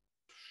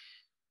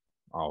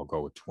 I'll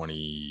go with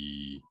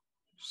 20,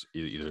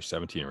 either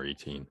 17 or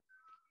 18.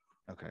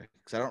 Okay,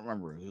 because I don't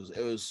remember.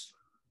 It was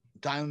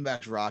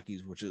Diamondbacks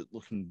Rockies, which is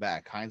looking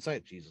back,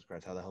 hindsight. Jesus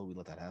Christ, how the hell did we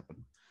let that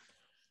happen?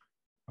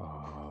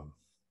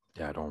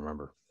 Yeah, I don't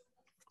remember.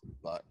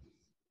 But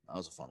that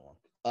was a fun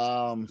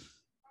one.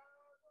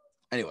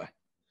 Anyway,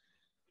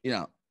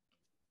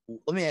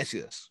 let me ask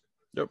you this.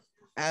 Yep.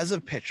 As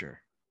a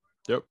pitcher,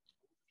 yep.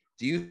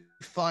 Do you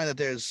find that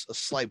there's a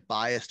slight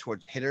bias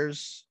towards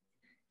hitters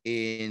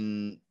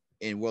in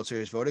World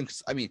Series voting?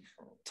 I mean,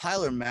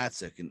 Tyler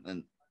Matzek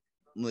and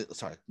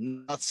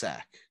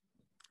Nutsack,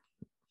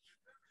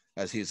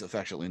 as he's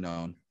affectionately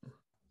known.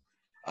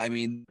 I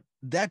mean,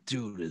 that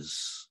dude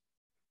is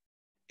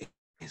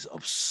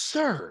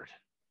absurd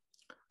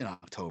in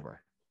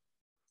October.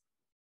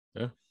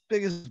 Yeah.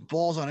 Biggest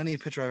balls on any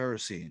pitcher I've ever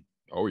seen.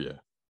 Oh, yeah.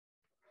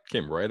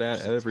 Came right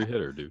at every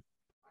hitter, dude.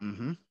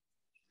 Mm-hmm.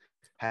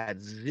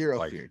 Had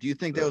zero fear. Do you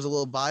think there was a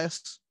little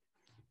bias?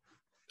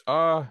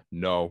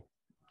 No.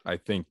 I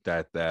think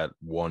that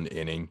one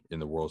inning in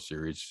the World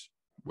Series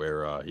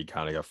where he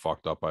kind of got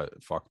fucked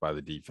by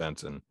the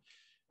defense and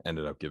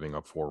ended up giving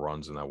up 4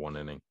 runs in that one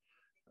inning.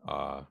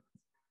 I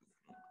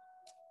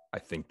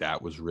think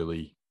that was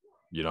really,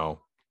 the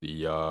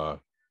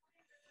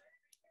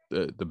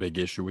big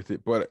issue with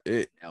it. But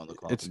it's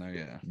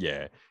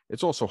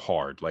also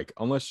hard. Like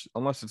unless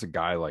it's a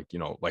guy like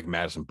like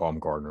Madison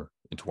Bumgarner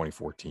in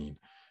 2014,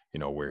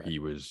 where he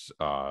was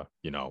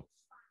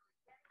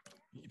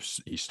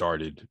he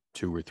started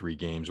 2 or 3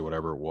 games or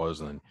whatever it was,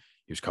 and then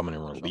he was coming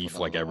in relief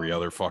like every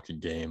other fucking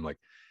game. Like,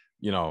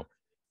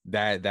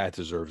 that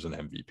deserves an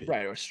MVP.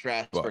 Right. Or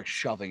Strasburg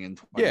shoving in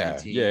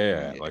 2019.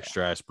 Yeah. Like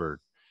Strasburg.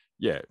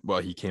 Yeah. Well,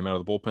 he came out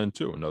of the bullpen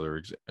too.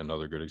 Another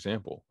good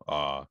example.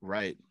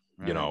 Right.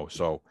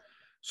 So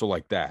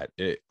like that.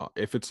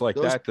 If it's like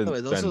those, that, then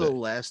those are the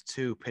last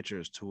 2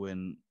 pitchers to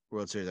win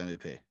World Series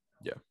MVP.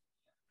 Yeah.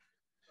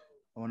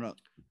 I don't know.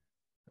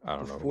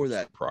 Before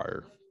that,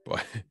 prior,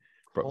 but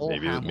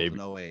maybe in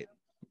 08.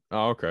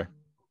 Oh, okay.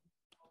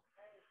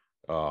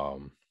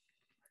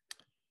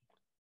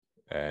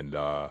 And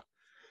but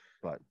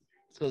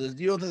so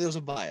you don't think there was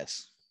a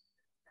bias?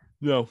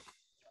 No,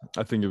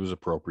 I think it was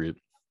appropriate.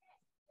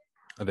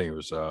 I think it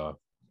was I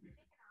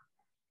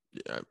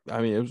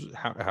mean, it was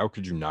how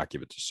could you not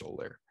give it to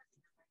Soler?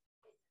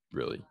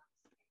 Really?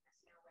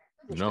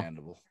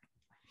 Understandable.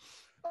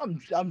 I'm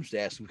just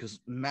asking because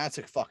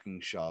Matzek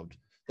fucking shoved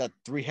that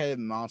 3-headed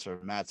monster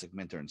of Matzek,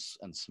 Minter,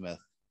 and Smith.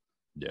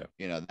 Yeah.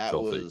 That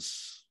filthy.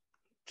 Was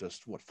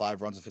just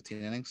 5 runs in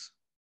 15 innings?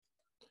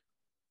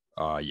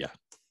 Yeah.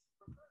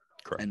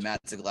 Correct. And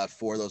Matzek allowed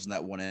 4 of those in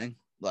that one inning.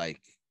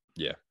 Like,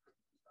 yeah.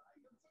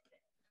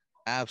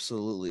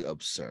 Absolutely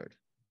absurd.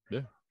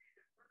 Yeah.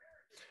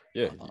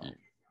 Yeah.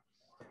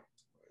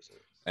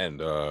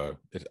 And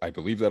I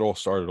believe that all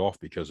started off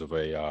because of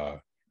a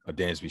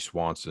Dansby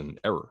Swanson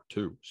error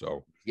too.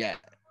 So yeah,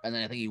 and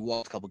then I think he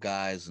walked a couple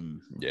guys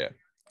and yeah.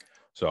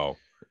 So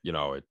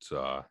it's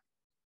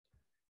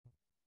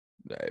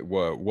it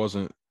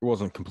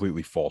wasn't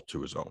completely fault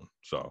to his own.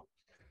 So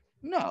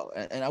no,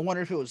 and I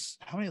wonder if it was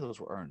how many of those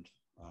were earned.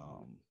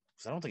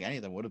 Because I don't think any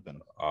of them would have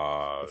been.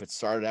 If it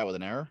started out with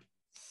an error.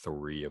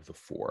 3 of the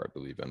 4, I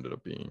believe, ended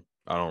up being.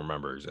 I don't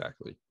remember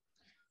exactly.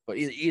 But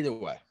either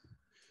way.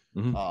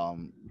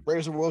 Mm-hmm.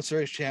 Braves are World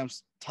Series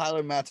champs.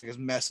 Tyler Matzek has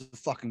massive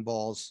fucking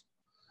balls.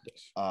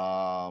 Yes.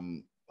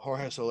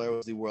 Jorge Soler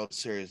was the World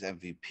Series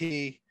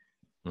MVP.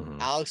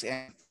 Mm-hmm. Alex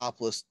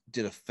Anthopoulos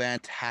did a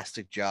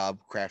fantastic job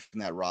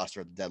crafting that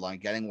roster at the deadline,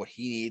 getting what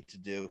he needed to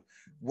do.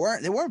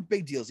 They weren't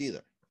big deals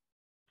either.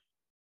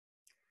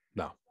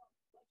 No.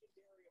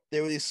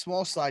 They were these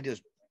small side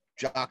deals.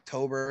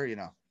 October,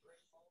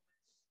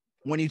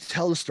 When you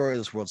tell the story of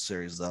this World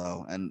Series,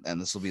 though, and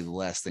this will be the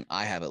last thing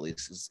I have at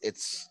least,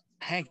 it's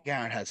Hank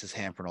Aaron has his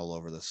handprint all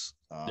over this.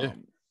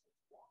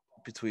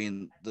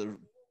 Between the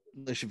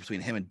relationship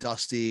between him and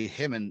Dusty,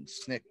 him and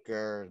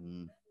Snicker,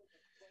 and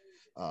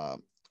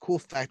Cool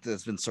fact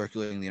that's been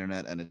circulating the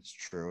internet, and it's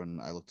true,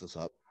 and I looked this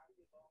up.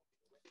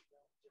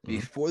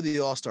 Before the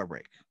All-Star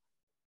break,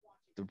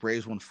 the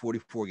Braves won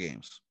 44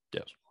 games.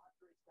 Yes.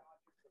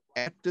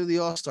 After the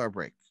All-Star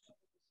break,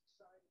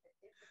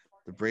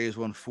 the Braves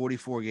won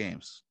 44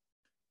 games.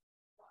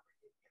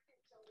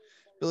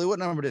 Billy, what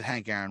number did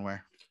Hank Aaron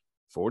wear?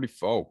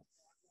 44.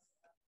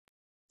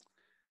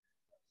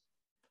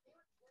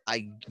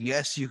 I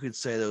guess you could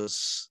say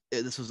this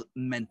was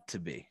meant to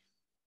be.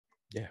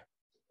 Yeah.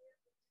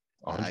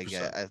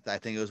 100%. I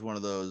think it was one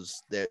of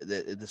those.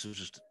 This was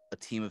just a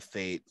team of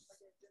fate.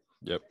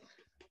 Yep.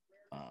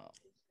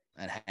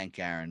 And Hank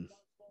Aaron.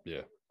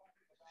 Yeah.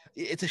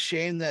 It's a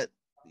shame that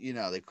he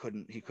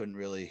couldn't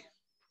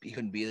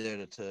be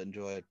there to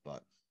enjoy it,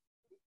 but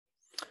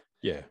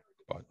yeah,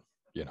 but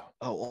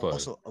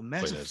also a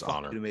massive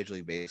fuck to Major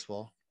League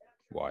Baseball.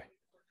 Why?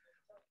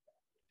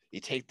 You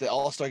take the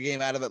All-Star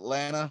game out of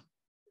Atlanta.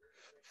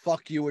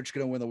 Fuck you, we're just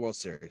gonna win the World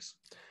Series.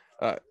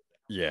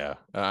 Yeah.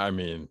 I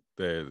mean,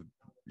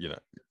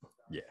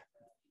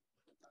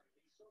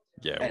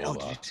 yeah. And,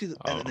 did you see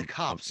the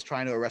cops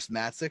trying to arrest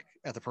𝒂𝒂𝒅𝒆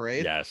at the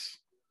parade? Yes.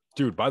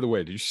 Dude, by the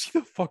way, did you see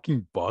the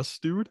fucking bus,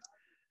 dude?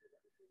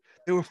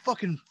 They were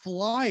fucking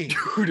flying.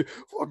 Dude,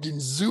 fucking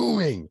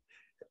zooming.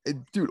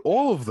 Dude,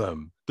 all of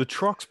them. The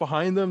trucks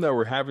behind them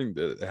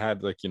that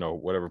had like,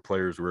 whatever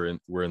players were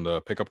in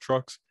the pickup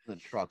trucks. The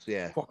trucks,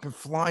 yeah. Fucking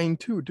flying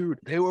too, dude.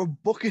 They were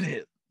booking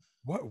it.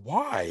 What?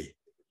 Why?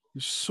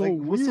 It's so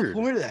weird. What's the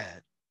point of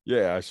that?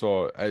 Yeah, I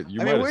saw. You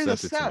might have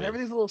sent it to me.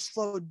 Everything's a little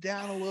slowed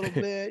down a little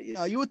bit.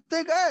 You would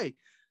think, hey,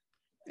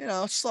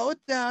 slow it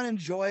down,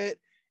 enjoy it.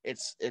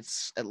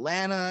 It's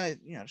Atlanta.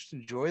 Just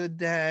enjoy the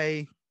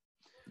day.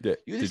 Yeah,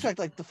 you would expect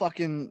like the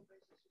fucking,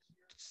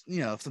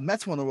 if the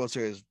Mets won the World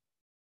Series,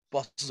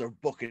 buses are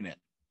booking it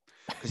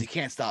because you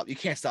can't stop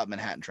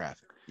Manhattan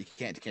traffic. You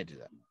can't do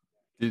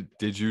that.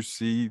 Did you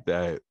see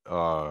that?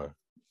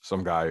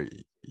 Some guy,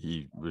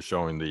 he was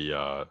showing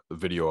the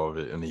video of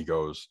it, and he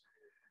goes,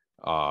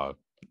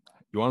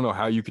 you want to know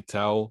how you could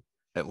tell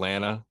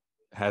Atlanta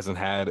hasn't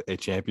had a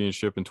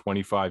championship in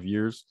 25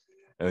 years?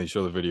 And they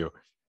show the video.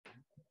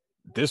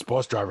 This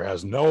bus driver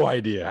has no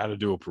idea how to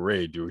do a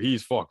parade, dude.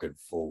 He's fucking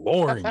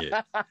flooring it.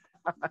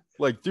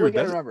 Like, dude, you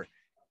gotta remember,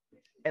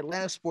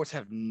 Atlanta sports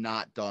have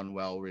not done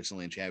well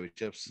recently in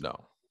championships.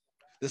 No.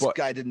 This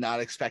guy did not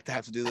expect to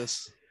have to do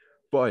this.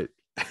 But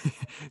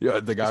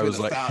the guy was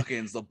like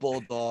Falcons, the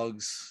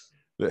Bulldogs.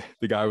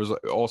 The guy was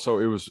also,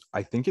 it was,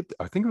 I think it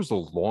was the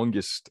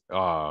longest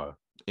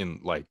in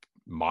like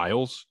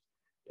miles.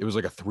 It was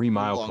like a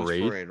 3-mile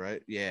parade,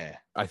 right? Yeah.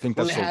 I think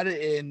they had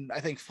it in, I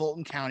think,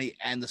 Fulton County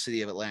and the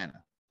city of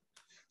Atlanta.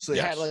 So they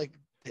had like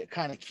to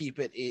kind of keep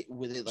it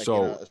within like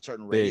a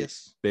certain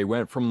radius. They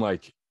went from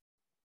like,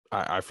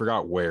 I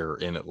forgot where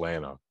in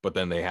Atlanta, but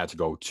then they had to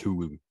go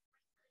to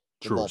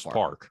Truist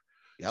Park.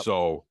 Yep.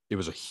 So it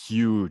was a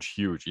huge,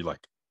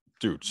 like,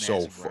 dude,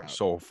 so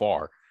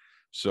far.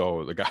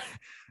 So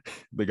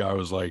the guy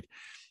was like,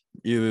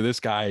 either this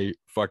guy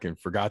fucking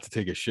forgot to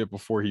take a shit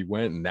before he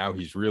went and now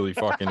he's really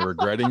fucking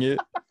regretting it,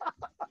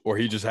 or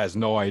he just has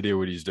no idea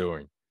what he's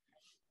doing.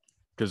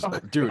 Because,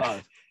 dude,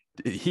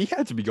 he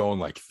had to be going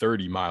like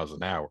 30 miles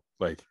an hour.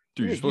 Like,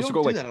 dude, you're supposed to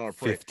go like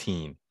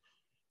 15.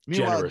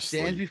 Meanwhile,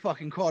 Dansby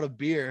fucking caught a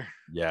beer.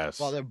 Yes.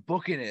 While they're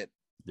booking it.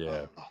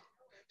 Yeah.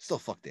 Still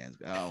fuck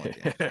Dansby. I don't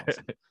like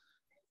Dansby.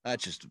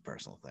 That's just a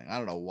personal thing. I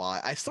don't know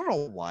why. I still don't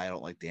know why I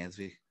don't like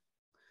Dansby.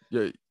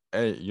 Yeah.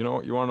 Hey, you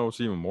want to know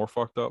what's even more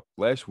fucked up?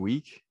 Last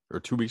week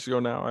or 2 weeks ago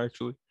now,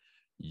 actually,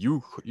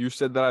 you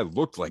said that I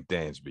looked like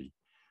Dansby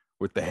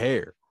with the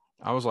hair.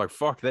 I was like,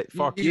 fuck that,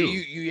 fuck you.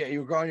 You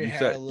were growing your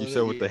hair a little bit. You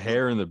said with the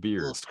hair and the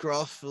beard. A little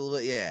scruff, a little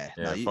bit, yeah.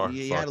 No,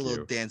 you had a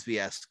little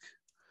Dansby-esque.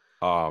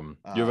 You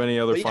have any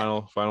other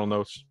final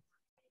notes?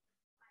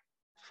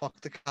 Fuck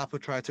the cop who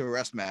tried to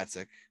arrest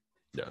𝒂𝒂𝒅𝒆.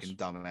 Yes. Fucking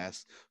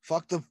dumbass.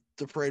 Fuck the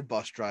parade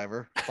bus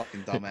driver.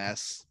 Fucking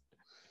dumbass.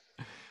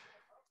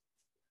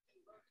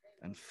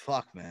 And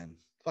fuck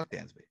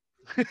Dansby.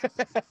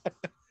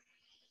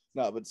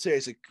 No, but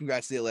seriously,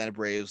 congrats to the Atlanta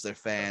Braves, their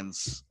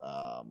fans.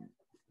 And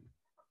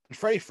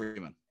Freddie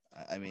Freeman.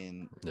 I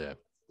mean, yeah,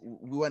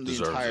 we went the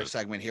entire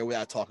segment here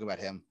without talking about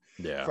him.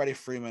 Yeah, Freddie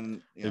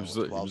Freeman. It was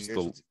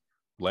the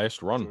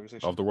last run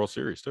of the World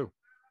Series too.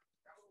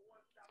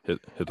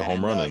 Hit the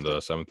home run in the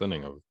 7th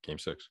inning of Game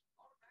 6.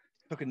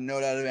 Took a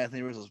note out of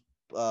Anthony Rizzo's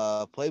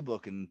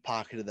playbook and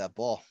pocketed that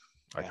ball.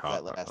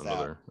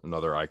 Another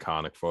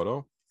iconic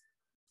photo.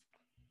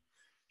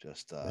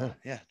 Just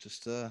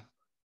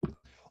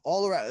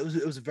all around.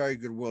 It was a very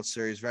good World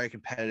Series, very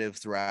competitive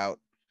throughout.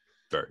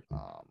 Very.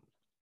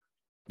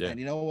 Yeah. And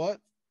you know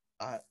what?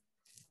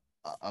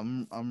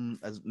 I'm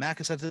as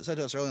Mac said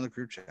to us earlier in the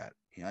group chat.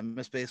 I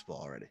miss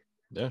baseball already.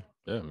 Yeah,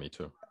 me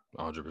too.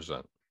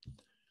 100%.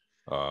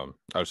 I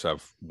just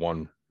have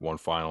one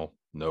final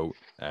note,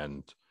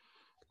 and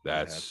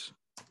that's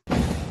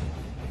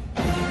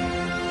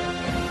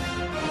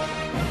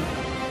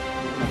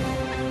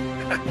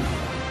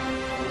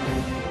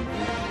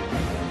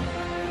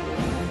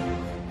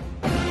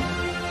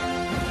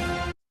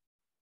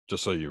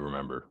just so you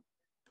remember,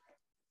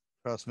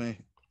 Trust me.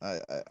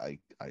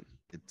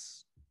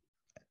 It's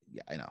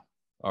yeah, I know.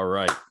 All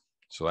right.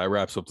 So that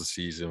wraps up the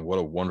season. What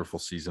a wonderful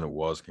season it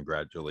was.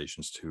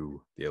 Congratulations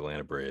to the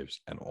Atlanta Braves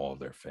and all of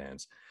their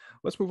fans.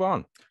 Let's move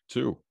on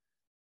to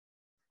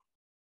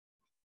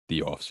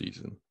the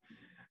offseason.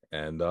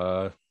 And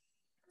a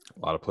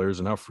lot of players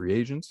are now free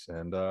agents.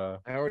 And I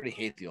already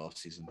hate the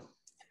offseason.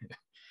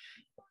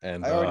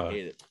 And I already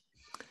hate it.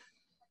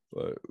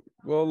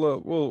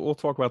 We'll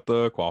talk about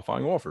the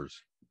qualifying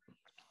offers.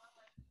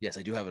 Yes,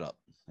 I do have it up.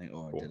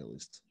 Cool. I did at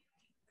least.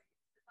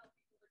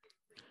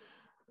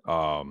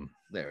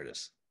 There it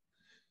is.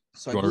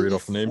 So you want to read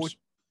off the names?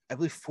 I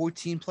believe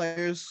 14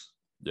 players.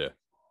 Yeah.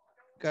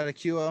 Got a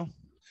QO.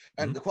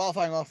 And the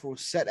qualifying offer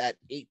was set at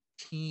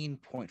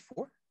 18.4,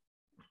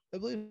 I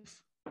believe.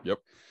 Yep.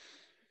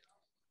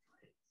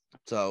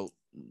 So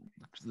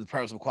the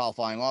purpose of a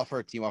qualifying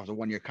offer, team offers a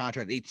 1-year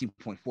contract,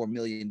 $18.4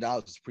 million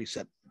is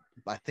preset,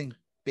 I think,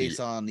 based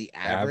on the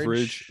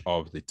average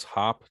of the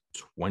top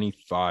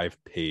 25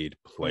 paid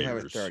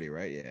players. 30,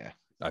 right? Yeah.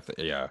 I think,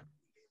 yeah.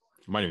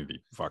 It might even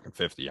be fucking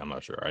 50. I'm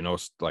not sure. I know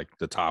it's like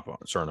the top a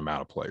certain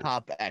amount of players.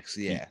 Top X,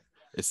 yeah.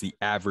 It's the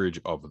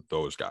average of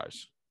those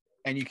guys.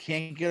 And you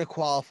can't get a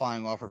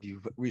qualifying offer if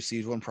you've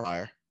received one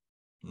prior,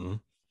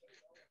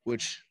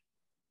 which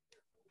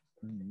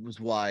was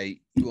why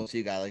you won't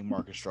see a guy like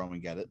Marcus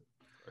Stroman get it.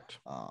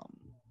 Right.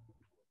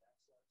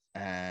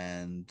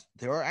 And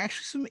there are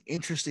actually some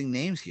interesting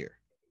names here.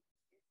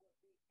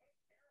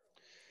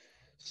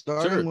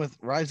 Starting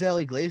with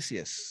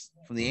𝒂𝒂𝒂𝒂𝒂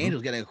from the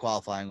Angels getting a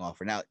qualifying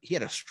offer. Now, he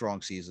had a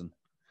strong season.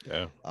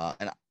 Yeah.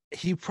 And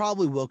he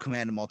probably will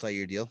command a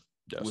multi-year deal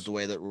with the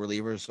way that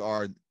relievers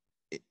are,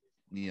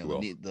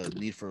 the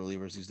need for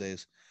relievers these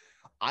days.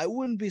 I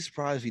wouldn't be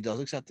surprised if he does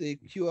accept the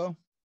QO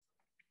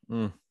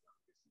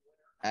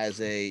as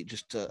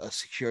just a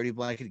security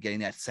blanket, getting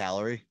that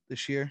salary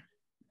this year.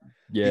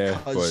 Yeah,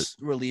 because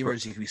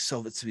relievers you can be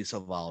so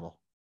volatile.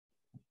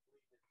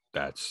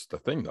 That's the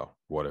thing, though.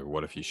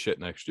 What if he's shit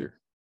next year?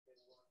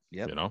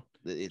 Yep. You know,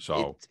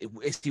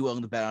 is he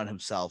willing to bet on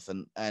himself?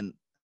 And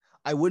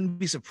I wouldn't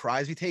be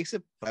surprised if he takes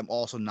it, but I'm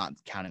also not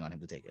counting on him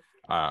to take it.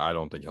 I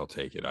don't think he'll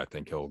take it. I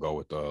think he'll go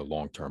with the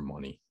long-term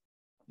money.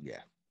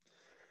 Yeah.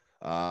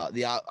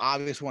 The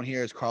obvious one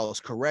here is Carlos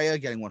Correa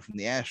getting one from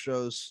the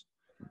Astros.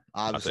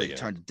 Obviously, he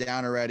turned it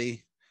down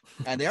already,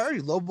 and they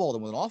already lowballed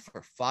him with an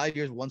offer: 5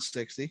 years,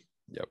 160.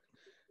 Yep.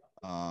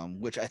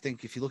 Which I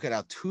think if you look at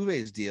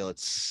𝒂𝒂𝒂𝒂𝒂's deal,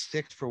 it's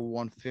 6 for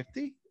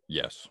 150.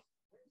 Yes,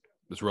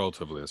 it's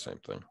relatively the same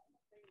thing.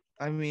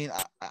 I mean,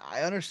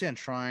 I understand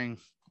trying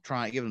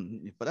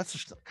given, but that's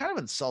just kind of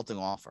an insulting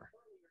offer.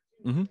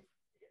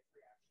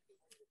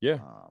 Yeah.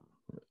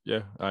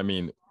 Yeah. I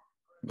mean,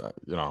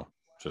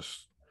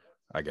 just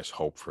I guess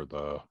hope for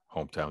the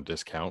hometown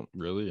discount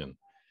really, and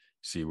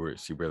see where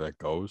that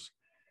goes.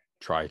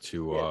 Try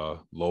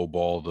to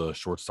lowball the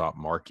shortstop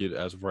market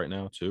as of right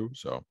now too.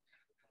 So.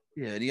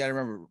 Yeah, and you got to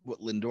remember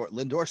what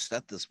Lindor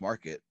set this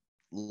market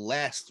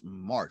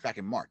back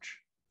in March,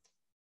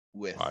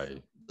 with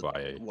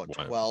by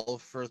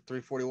 12 for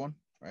 341,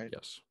 right?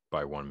 Yes,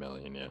 by 1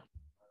 million, yeah.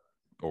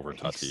 Over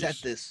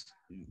Tatis.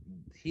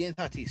 He and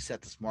Tatis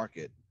set this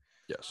market.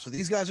 Yes. So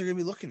these guys are going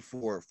to be looking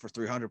for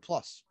 300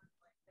 plus.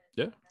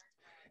 Yeah.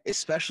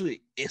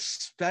 Especially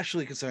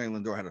considering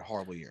Lindor had a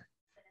horrible year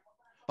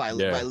by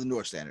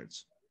Lindor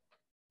standards.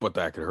 But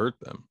that could hurt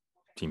them.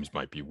 Teams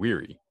might be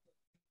weary.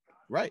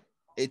 Right.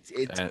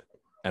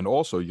 And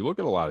also you look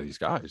at a lot of these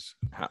guys.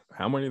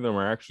 How many of them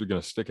are actually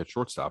going to stick at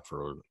shortstop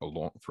for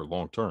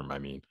long term? I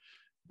mean,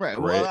 right.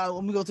 Well,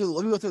 let me go through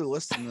the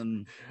list and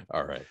then.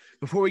 All right.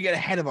 Before we get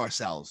ahead of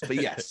ourselves, but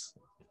yes.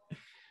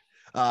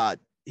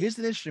 Here's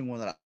an interesting one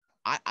that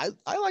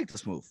I like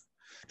this move.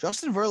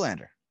 Justin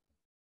Verlander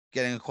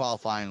getting a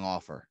qualifying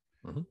offer.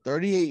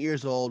 38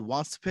 years old,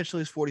 wants to pitch till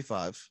he's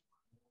 45.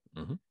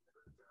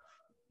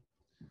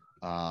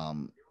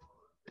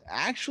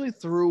 Actually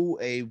threw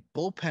a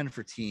bullpen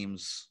for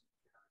teams.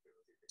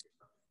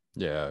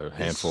 Yeah, a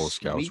handful of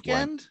scouts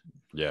weekend.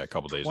 Yeah, a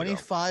couple days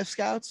 25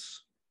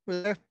 scouts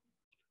were there.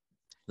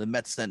 The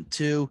Mets sent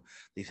 2.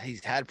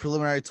 He's had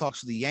preliminary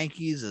talks with the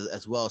Yankees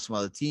as well as some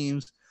other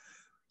teams.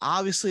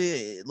 Obviously,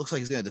 it looks like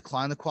he's going to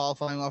decline the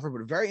qualifying offer,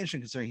 but very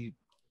interesting considering he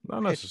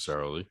not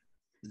necessarily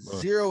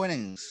 0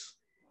 innings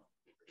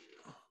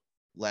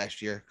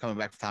last year, coming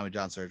back from Tommy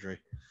John surgery.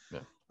 Yeah.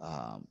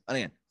 And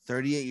again,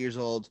 38 years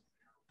old.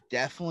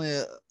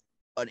 Definitely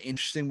an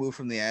interesting move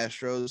from the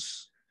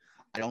Astros.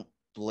 I don't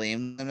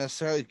blame them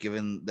necessarily,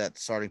 given that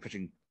starting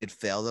pitching did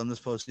fail them this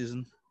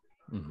postseason.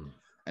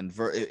 And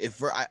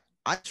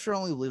I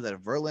strongly believe that if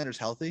Verlander's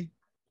healthy,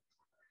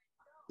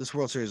 this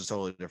World Series is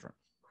totally different.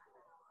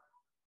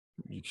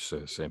 You could say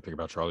the same thing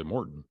about Charlie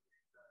Morton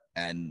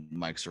and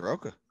Mike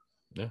Soroka.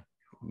 Yeah,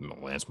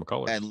 Lance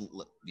McCullers. And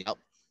yep,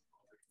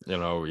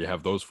 you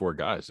have those 4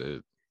 guys.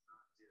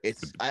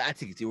 I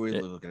think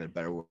we're looking at a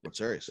better World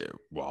Series.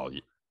 Well,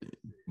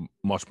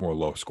 much more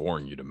low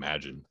scoring, you'd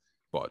imagine.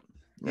 But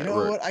you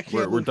know what? I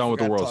can't. We're done with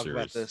the World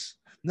Series. This.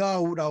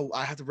 No,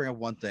 I have to bring up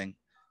one thing.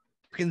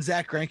 Can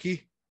Zack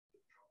Greinke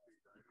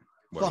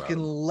What about fucking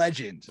him?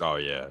 legend. Oh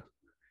yeah,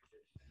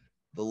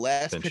 The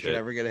last Pinch pitcher hit. to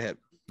ever get a hit,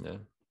 Yeah.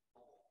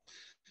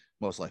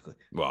 most likely.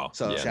 Well,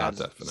 So yeah, shout not out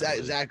to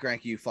definitely. Zach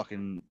Greinke, you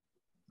fucking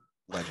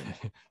legend.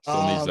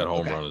 Still needs that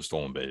home Okay. run and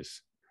stolen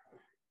base.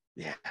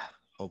 Yeah,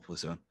 hopefully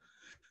soon.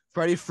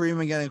 Freddie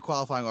Freeman getting a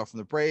qualifying offer from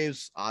the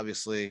Braves.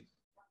 Obviously,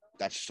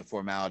 that's just a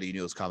formality. You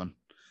knew it was coming.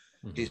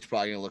 Mhm. He's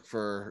probably going to look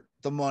for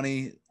the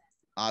money.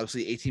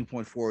 Obviously,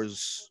 18.4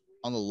 is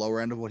on the lower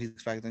end of what he's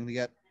expecting to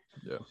get.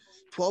 Yeah.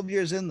 12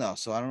 years in, though.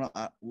 So I don't know.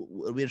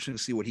 It'll be interesting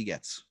to see what he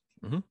gets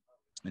Mhm.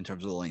 in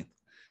terms of the length.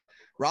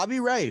 Robbie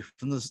Ray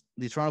from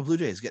the Toronto Blue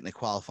Jays getting a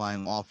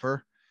qualifying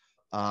offer.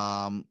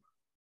 Cy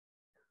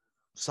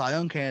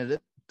Young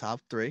candidate,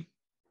 top 3.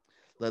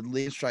 Led the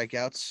league in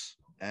strikeouts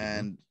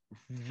and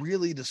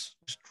really just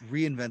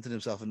reinvented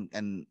himself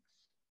and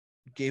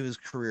gave his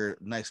career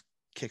a nice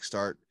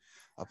kickstart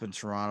up in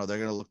Toronto. They're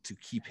going to look to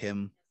keep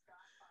him.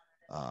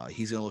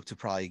 He's going to look to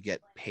probably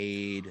get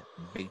paid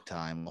big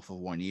time off of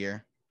 1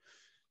 year.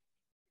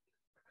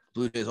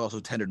 Blue Jays also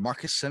tendered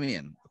Marcus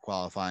Semien a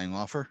qualifying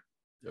offer.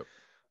 Yep.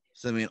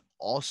 Semien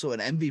also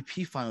an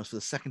MVP finalist for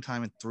the second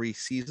time in 3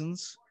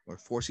 seasons or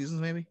 4 seasons,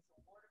 maybe.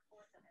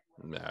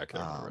 Yeah, I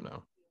can't remember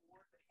now.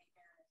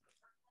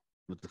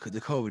 With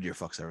the COVID year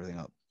fucks everything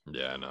up.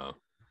 Yeah, I know.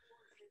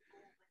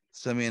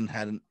 Semien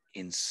had an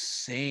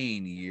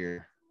insane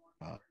year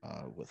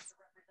with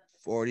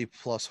 40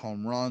 plus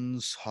home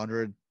runs,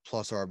 100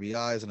 plus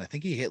RBIs, and I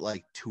think he hit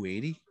like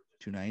 280,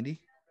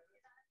 290.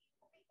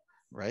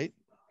 Right?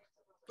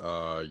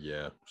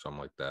 Yeah,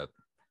 something like that.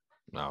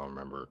 I don't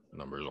remember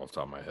numbers off the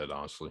top of my head,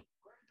 honestly.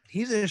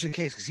 He's an interesting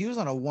case because he was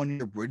on a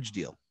 1-year bridge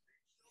deal.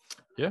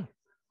 Yeah.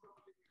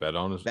 Betting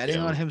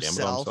on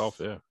himself,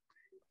 yeah.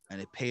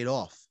 And it paid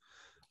off.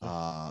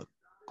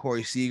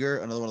 Corey Seager,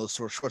 another one of those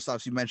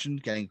shortstops you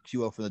mentioned, getting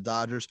QO from the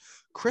Dodgers.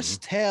 Chris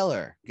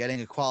Taylor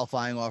getting a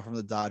qualifying offer from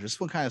the Dodgers. This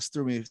one kind of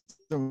threw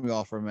me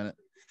off for a minute.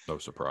 No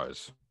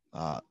surprise.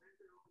 A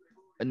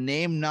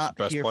name not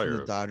here player. from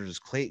the Dodgers is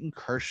Clayton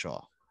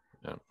Kershaw.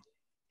 Yeah.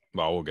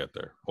 Well, we'll get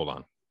there. Hold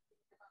on.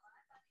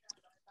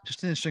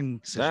 Just an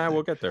interesting.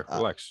 We'll get there.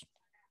 Relax.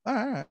 All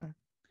right.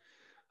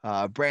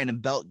 Brandon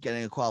Belt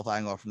getting a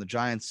qualifying offer from the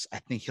Giants. I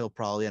think he'll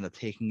probably end up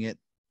taking it.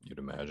 You'd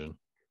imagine.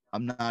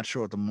 I'm not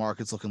sure what the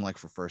market's looking like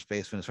for first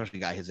baseman, especially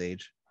a guy his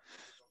age.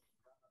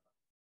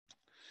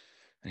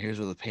 And here's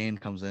where the pain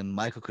comes in.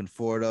 Michael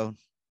Conforto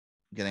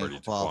getting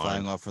a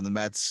qualifying offer from the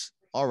Mets.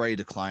 Already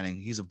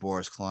declining. He's a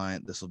Boris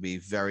client. This will be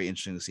very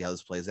interesting to see how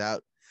this plays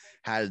out.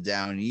 Had a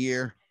down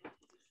year.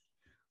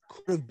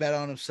 Could have bet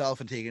on himself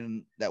and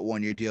taken that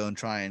 1-year deal and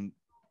try and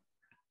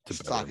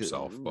stock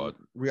himself, but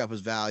re-up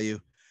his value.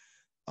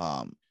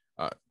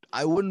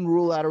 I wouldn't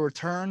rule out a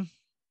return,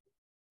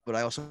 but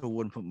I also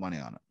wouldn't put money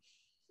on it.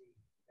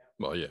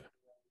 Well, yeah.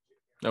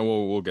 And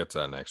we'll get to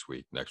that next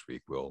week. Next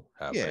week we'll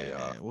have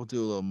we'll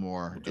do a little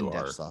more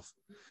in-depth stuff.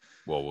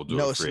 Well, we'll do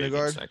Noah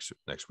Syndergaard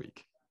next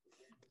week.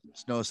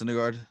 Noah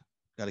Syndergaard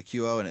got a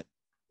QO, and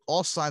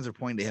all signs are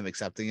pointing to him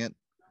accepting it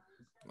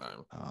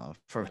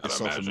for his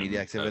social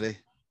media activity.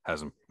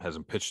 Hasn't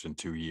pitched in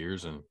 2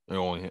 years, and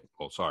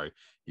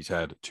he's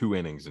had 2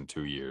 innings in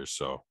 2 years.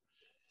 So,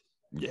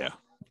 yeah.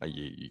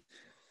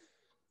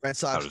 Red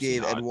Sox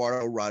gave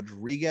Eduardo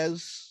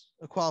Rodriguez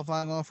a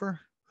qualifying offer,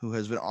 who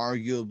has been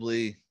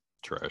arguably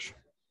trash,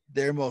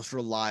 their most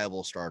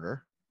reliable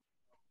starter.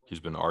 He's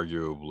been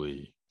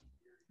arguably,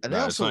 and they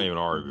also not even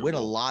arguable. Win a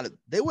lot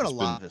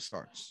of his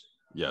starts.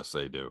 Yes,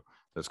 they do.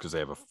 That's because they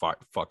have a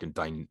fucking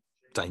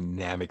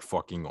dynamic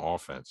fucking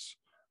offense,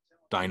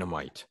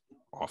 dynamite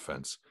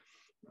offense,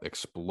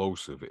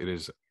 explosive. It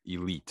is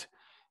elite.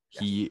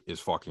 He is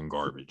fucking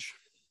garbage.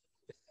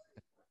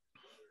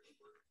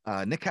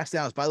 Nick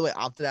Castellanos, by the way,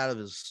 opted out of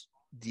his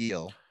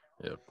deal.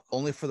 Yep.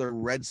 Only for the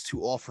Reds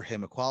to offer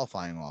him a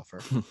qualifying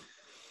offer,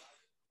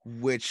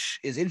 which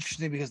is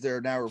interesting because there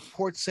are now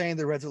reports saying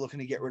the Reds are looking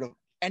to get rid of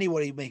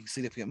anybody making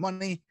significant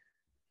money.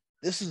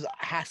 This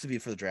has to be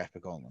for the draft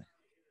pick only.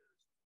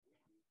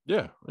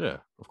 Yeah,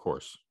 of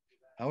course.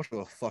 How much of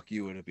a fuck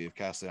you would it be if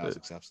Castellanos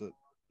accepts it?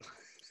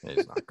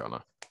 He's not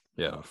gonna.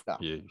 Yeah, no.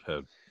 He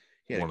had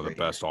one of the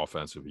best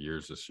offensive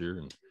years this year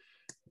and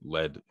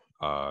led.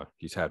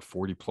 He's had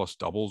 40 plus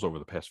doubles over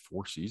the past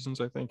 4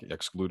 seasons, I think,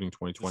 excluding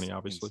 2020,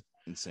 obviously.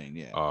 Insane,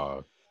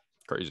 yeah.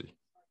 Crazy.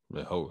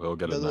 He'll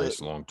get a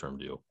nice long-term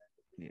deal.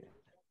 Yeah.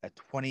 At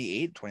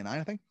 28, 29,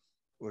 I think?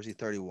 Or is he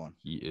 31?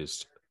 He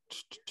is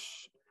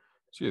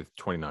either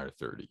 29 or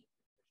 30.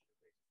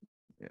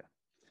 Yeah.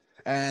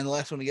 And the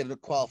last one to get a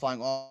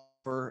qualifying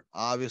offer,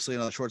 obviously,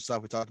 another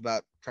shortstop we talked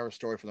about, Trevor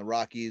Story from the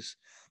Rockies.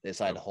 They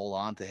decided to hold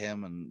on to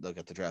him, and they'll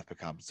get the draft pick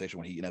compensation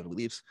when he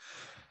inevitably leaves.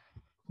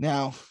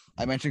 Now,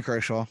 I mentioned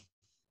Kershaw.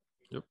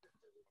 Yep.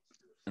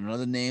 And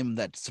another name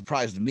that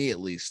surprised me, at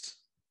least,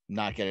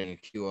 not getting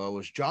a QO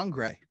was John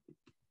Gray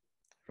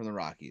from the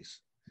Rockies.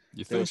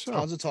 There was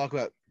tons of talk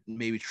about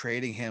maybe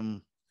trading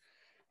him,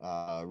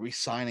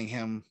 re-signing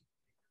him.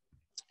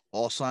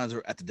 All signs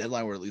were at the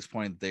deadline were at least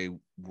pointing they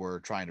were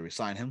trying to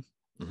re-sign him.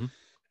 Mm-hmm.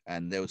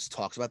 And there was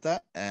talks about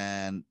that.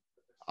 And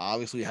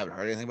obviously, you haven't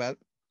heard anything about it.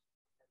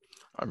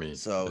 I mean,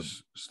 So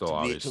it's still to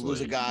obviously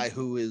lose a guy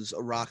who is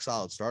a rock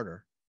solid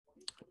starter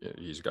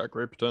he's got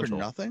great for potential.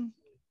 nothing,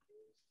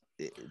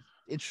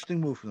 interesting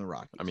move from the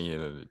Rockies. I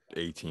mean,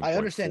 I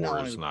understand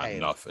 18.4 is not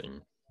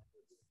nothing.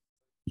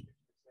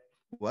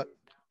 What?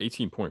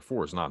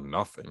 18.4 is not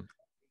nothing.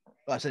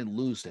 I said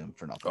lose him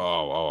for nothing.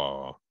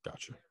 Oh,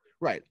 gotcha.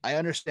 Right. I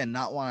understand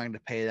not wanting to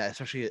pay that,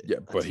 especially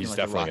but he's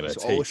definitely going to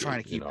take always it,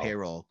 trying to keep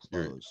payroll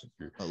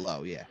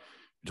low. Yeah.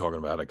 You're talking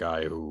about a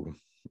guy who,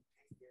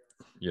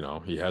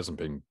 he hasn't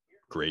been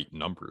great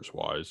numbers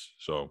wise.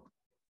 So,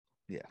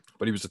 yeah.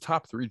 But he was a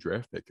top 3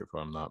 draft pick, if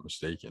I'm not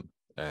mistaken.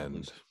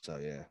 And so,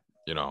 yeah.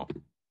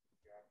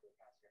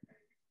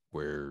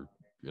 Where,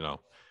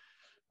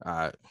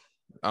 I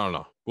don't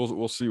know.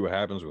 We'll see what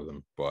happens with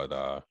him,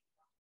 but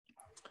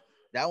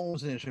that one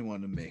was an interesting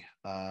one to me.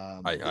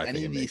 I think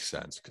it makes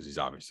sense because he's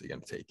obviously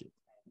going to take it.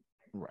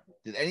 Right.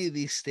 Did any of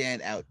these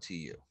stand out to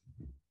you?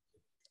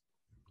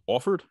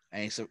 Offered?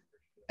 Any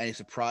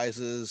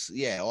surprises?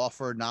 Yeah,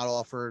 offered, not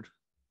offered.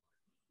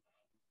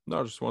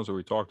 No, just ones that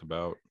we talked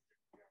about.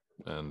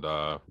 And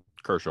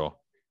Kershaw.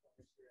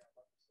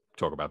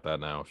 Talk about that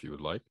now if you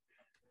would like.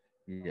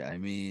 Yeah, I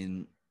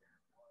mean,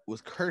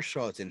 with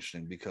Kershaw, it's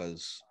interesting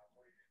because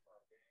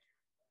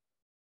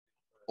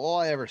all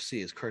I ever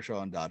see is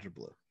Kershaw and Dodger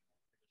Blue.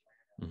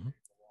 Mm-hmm.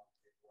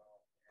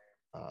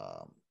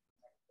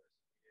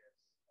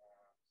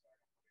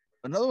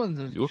 Another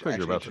one. You look like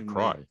you're about to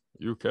cry.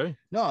 You okay?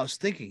 No, I was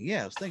thinking.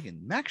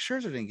 Max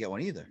Scherzer didn't get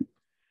one either.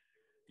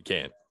 You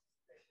can't.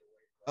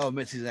 Oh,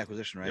 midseason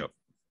acquisition, right? Yep.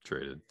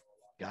 Traded.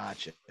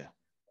 Gotcha. Yeah.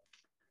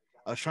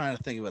 I was trying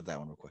to think about that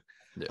one real quick.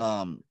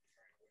 Yeah.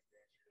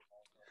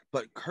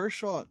 But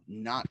Kershaw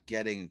not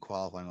getting a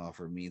qualifying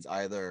offer means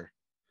either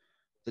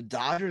the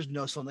Dodgers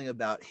know something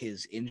about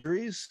his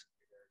injuries,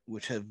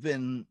 which have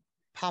been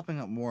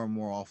popping up more and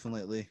more often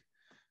lately,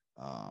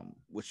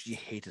 which you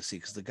hate to see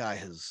because the guy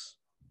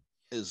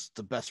is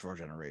the best of our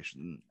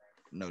generation,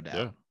 no doubt.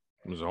 Yeah,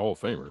 he was a Hall of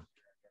Famer.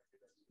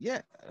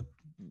 Yeah,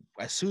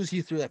 as soon as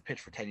he threw that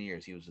pitch for 10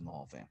 years, he was in the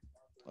Hall of Fame.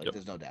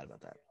 There's no doubt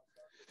about that.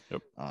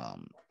 Yep.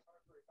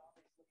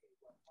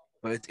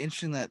 But it's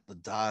interesting that the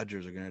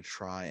Dodgers are going to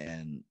try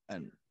and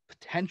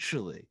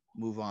potentially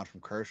move on from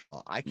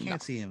Kershaw. I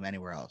can't see him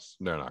anywhere else.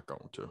 They're not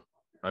going to.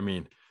 I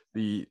mean,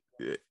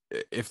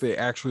 if they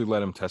actually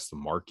let him test the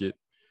market,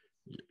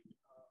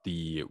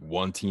 the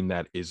one team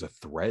that is a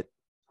threat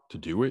to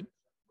do it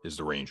is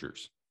the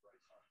Rangers.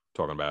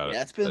 Talking about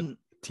that's been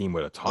a team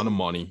with a ton of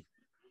money.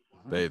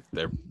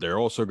 They're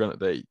also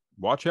gonna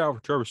watch out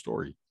for Trevor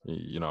Story.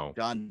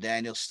 John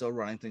Daniels still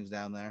running things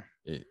down there.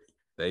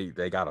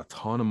 They got a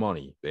ton of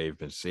money. They've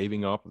been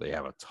saving up. They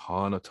have a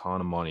ton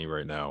of money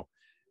right now,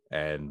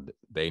 and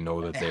they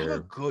know that they're have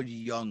a good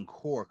young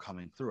core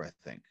coming through. I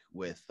think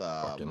with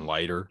fucking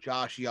Leiter,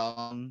 Josh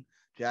Young,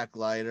 Jack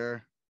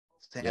Leiter,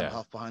 Sam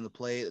Huff behind the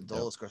plate,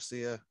 Adolis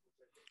Garcia.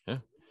 Yeah,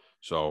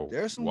 so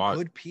there's some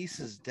good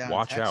pieces down.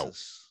 Watch in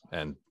Texas. out,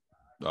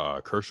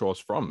 and Kershaw's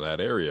from that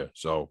area,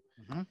 so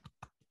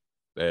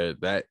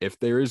that if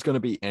there is going to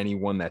be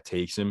anyone that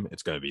takes him,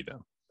 it's going to be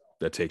them.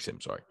 That takes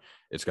him. Sorry,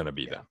 it's going to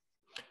be them.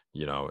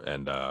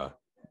 And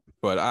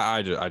but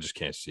I just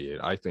can't see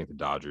it. I think the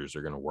Dodgers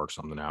are going to work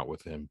something out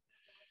with him.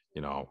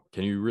 Do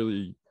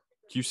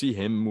you see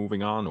him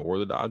moving on or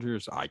the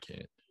Dodgers? I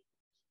can't.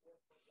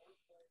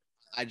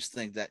 I just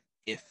think that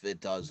if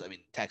it does, I mean,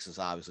 Texas,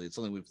 obviously, it's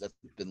something that's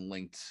been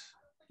linked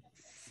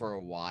for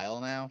a while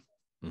now.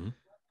 Mm-hmm.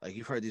 Like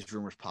you've heard these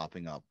rumors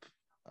popping up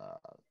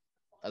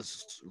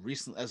as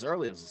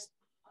early as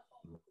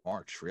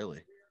March,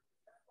 really.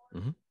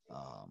 Mm-hmm.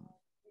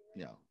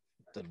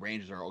 The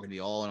Rangers are going to be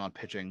all in on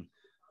pitching.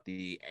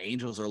 The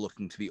Angels are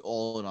looking to be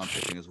all in on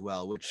pitching as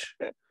well, which,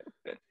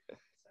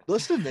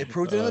 listen, they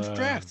proved it in the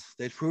draft.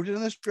 They proved it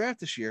in this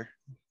draft this year.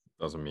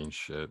 Doesn't mean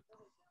shit.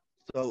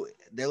 So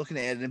they're looking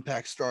to add an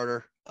impact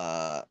starter.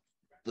 The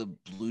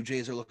Blue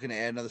Jays are looking to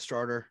add another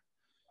starter.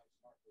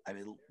 I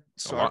mean,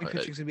 starting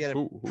pitching is going to be at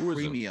a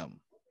premium.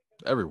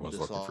 Everyone's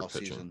looking for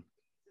pitching. Season.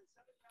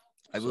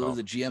 I believe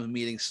the GM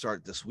meetings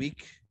start this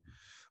week,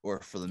 or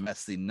for the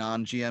Mets, the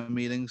non-GM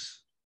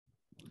meetings.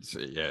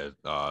 So,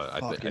 I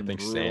think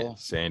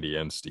Sandy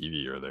and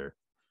Stevie are there.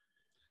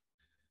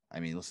 I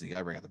mean, listen, you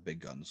gotta bring out the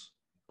big guns.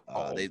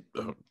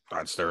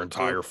 That's their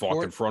entire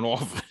fucking front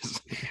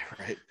office.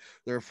 Right.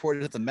 They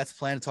reported that the Mets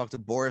plan to talk to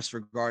Boris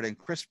regarding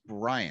Chris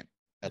Bryant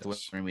at the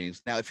winter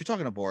meetings. Now, if you're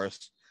talking to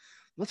Boris,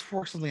 let's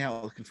work something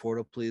out with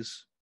Conforto,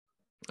 please.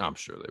 I'm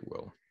sure they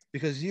will.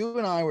 Because you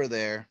and I were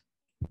there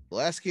the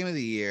last game of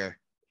the year,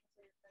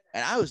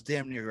 and I was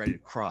damn near ready to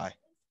cry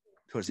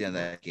towards the end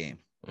of that game.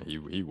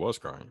 He was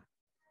crying.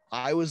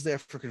 I was there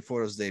for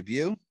Conforto's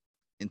debut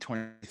in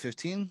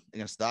 2015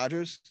 against the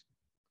Dodgers.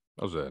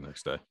 I was there the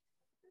next day.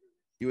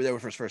 You were there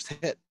with his first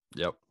hit.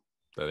 Yep,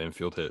 that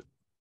infield hit.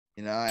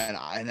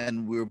 And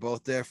then we were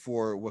both there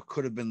for what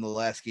could have been the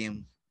last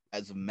game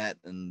as a Met,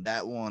 and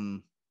that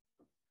one,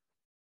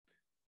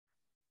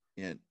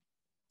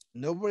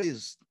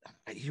 nobody's.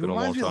 He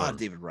reminds me a lot of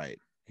David Wright.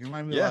 He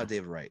reminds me a lot of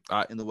David Wright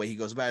in the way he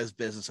goes about his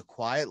business, a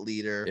quiet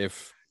leader.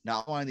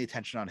 not wanting the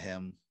attention on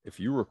him. If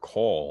you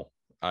recall,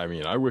 I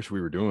mean, I wish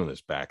we were doing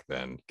this back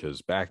then,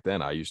 because back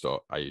then I used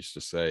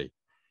to say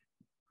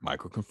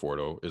Michael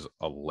Conforto is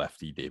a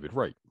lefty David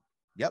Wright.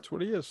 Yep. That's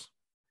what he is.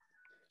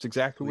 It's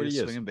exactly what he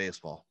is. Swinging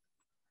baseball.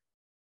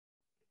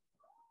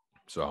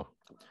 So,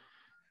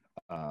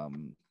 all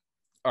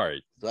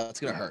right. That's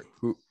gonna hurt.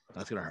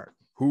 That's gonna hurt.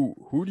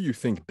 Who do you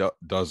think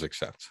does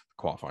accept the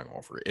qualifying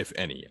offer, if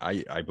any?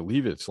 I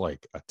believe it's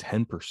like a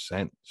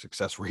 10%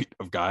 success rate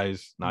of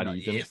guys, not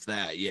even. If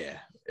that, yeah.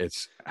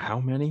 It's how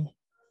many?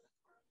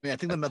 I mean, I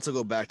think the Mets will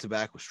go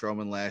back-to-back with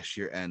Stroman last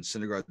year and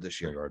Syndergaard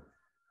this year. Syndergaard.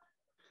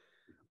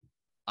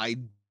 I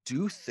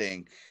do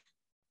think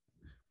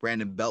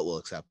Brandon Belt will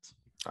accept.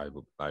 I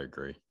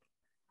agree.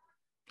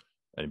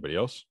 Anybody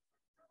else?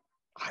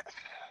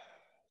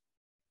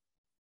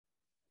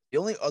 The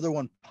only other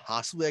one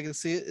possibly I can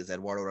see it is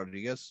Eduardo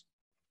Rodriguez.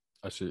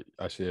 I see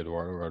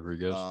Eduardo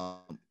Rodriguez.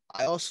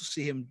 I also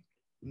see him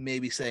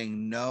maybe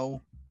saying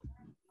no,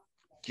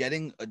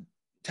 testing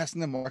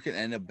the market and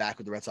end up back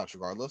with the Red Sox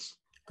regardless.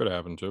 Could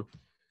happen too.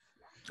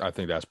 I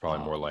think that's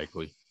probably more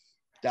likely.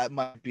 That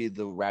might be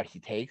the route he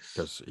takes,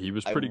 because he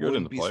was pretty good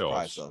in the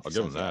playoffs. I'll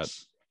give him that.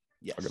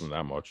 Yes. I'll give him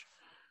that much.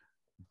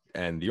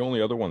 And the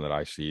only other one that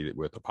I see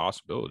with a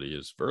possibility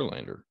is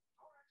Verlander.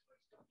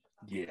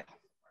 Yeah,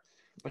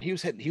 but he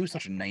was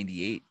such a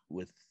 98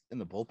 in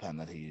the bullpen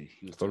that he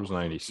was. I thought it was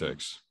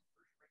 96.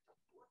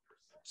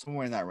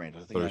 Somewhere in that range. I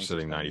think he was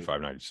sitting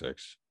 95,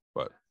 96.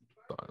 But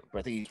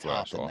I think he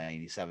topped at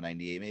 97,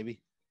 98 maybe.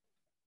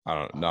 I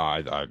don't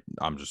know.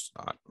 I'm just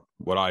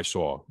what I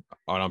saw.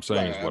 What I'm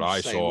saying is what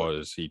I saw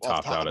is he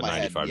topped out at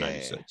 95,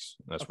 96.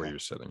 That's where he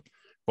was sitting.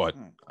 But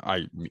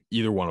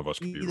either one of us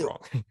could be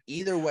wrong.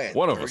 Either way,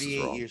 one of us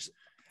is wrong.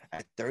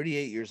 At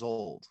 38 years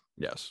old.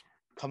 Yes.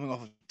 Coming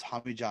off of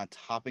Tommy John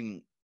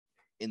topping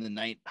in the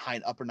mid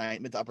to upper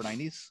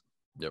 90s.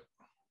 Yep.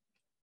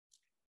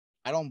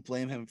 I don't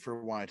blame him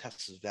for wanting to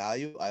test his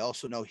value. I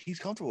also know he's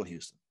comfortable in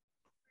Houston.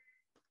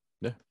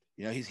 Yeah.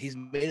 You know, he's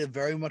made it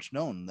very much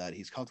known that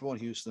he's comfortable in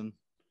Houston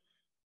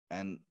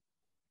and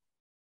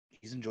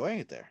he's enjoying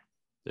it there.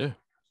 Yeah.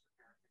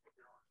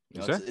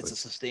 Exactly. It's a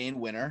sustained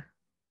winner,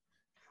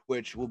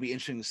 which will be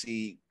interesting to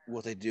see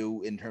what they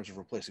do in terms of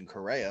replacing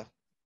Correa.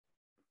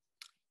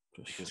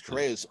 Because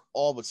Correa is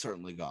all but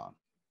certainly gone.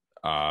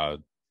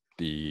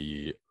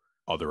 The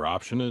other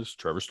option is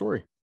Trevor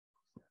Story.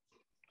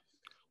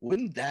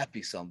 Wouldn't that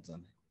be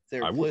something? If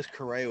they replace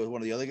Correa with one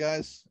of the other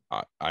guys?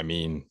 I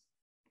mean,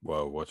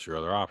 well, what's your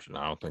other option?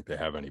 I don't think they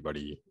have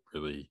anybody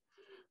really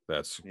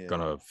that's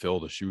gonna fill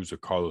the shoes of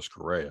Carlos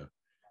Correa.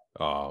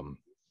 I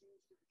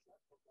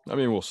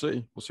mean, we'll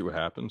see. We'll see what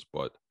happens,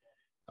 but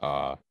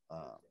I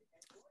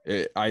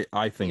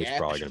think it's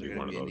probably gonna be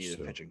one of those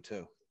two. Pitching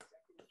too.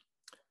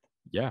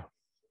 Yeah,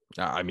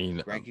 I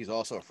mean, Greinke's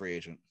also a free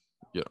agent.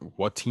 Yeah,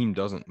 what team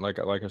doesn't like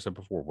I said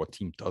before? What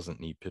team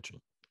doesn't need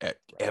pitching?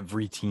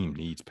 Every team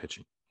needs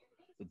pitching.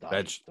 The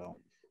Dodgers don't.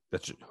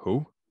 That's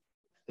who?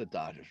 The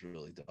Dodgers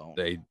really don't.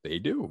 They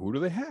do. Who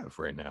do they have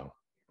right now?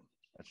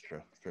 That's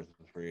true.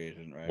 Free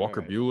agent, right?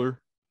 Walker Buehler.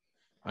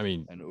 I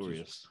mean, and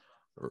Urias.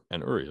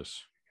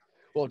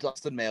 Well,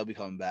 Dustin May will be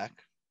coming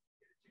back.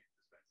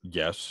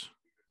 Yes,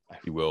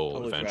 he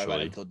will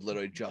eventually. Until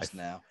literally just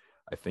now.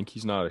 I think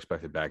he's not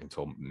expected back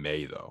until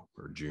May though,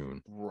 or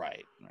June.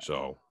 Right.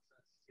 So,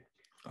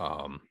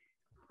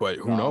 but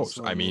who knows?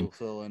 I mean,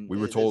 we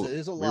were told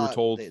the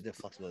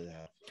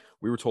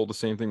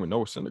same thing with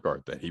Noah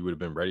Syndergaard, that he would have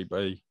been ready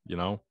by,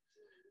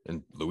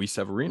 and Luis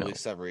Severino.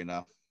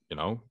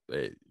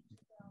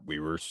 We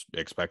were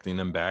expecting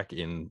them back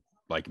in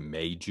like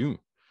May, June.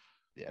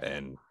 Yeah.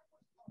 And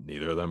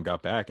neither of them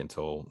got back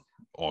until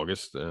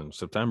August and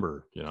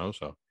September,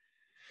 so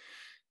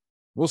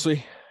we'll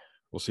see.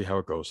 We'll see how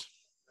it goes.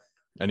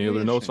 Any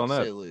other notes on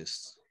that? At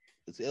least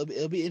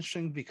it'll be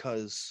interesting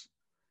because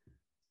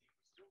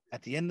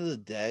at the end of the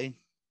day,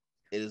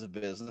 it is a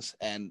business,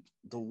 and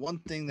the one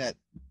thing that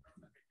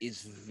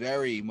is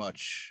very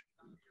much,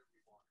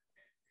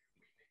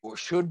 or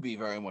should be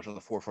very much, on the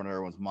forefront of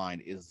everyone's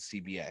mind is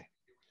the CBA.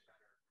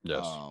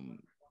 Yes.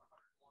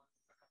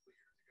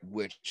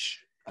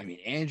 Which, I mean,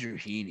 Andrew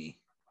Heaney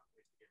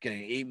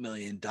getting $8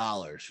 million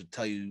should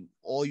tell you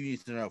all you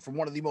need to know from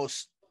one of the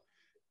most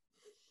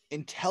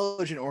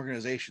intelligent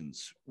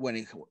organizations when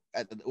you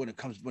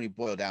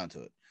boil down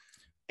to it.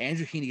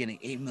 Andrew Heaney getting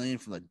 $8 million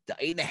from the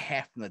 $8.5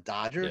 million from the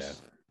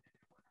Dodgers. Yeah.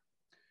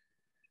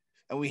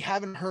 And we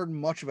haven't heard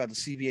much about the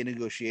CBA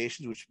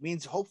negotiations, which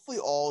means hopefully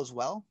all is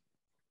well,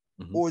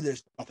 or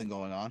there's nothing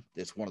going on.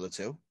 It's one of the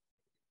two.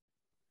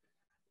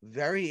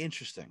 Very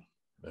interesting.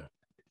 Yeah.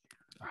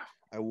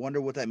 I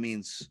wonder what that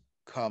means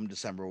come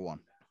December 1.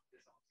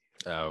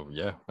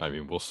 Yeah. I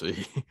mean, we'll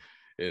see.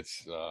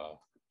 It's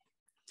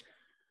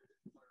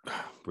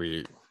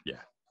we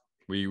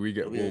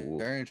get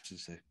very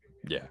interesting.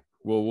 Yeah.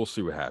 We'll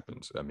see what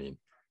happens. I mean,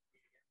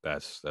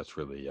 that's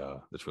really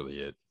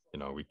it.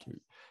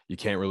 You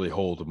can't really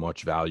hold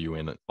much value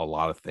in a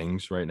lot of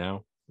things right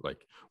now.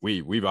 Like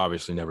we've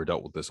obviously never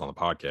dealt with this on the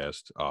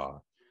podcast.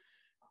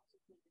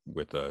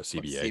 with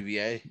CBA.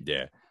 CBA?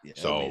 Yeah. Yeah, that'll be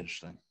So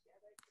interesting.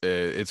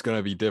 it's going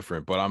to be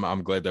different, but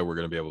I'm glad that we're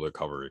going to be able to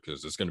cover it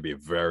because it's going to be a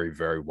very,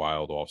 very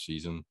wild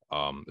offseason,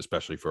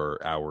 especially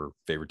for our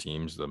favorite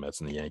teams, the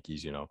Mets and the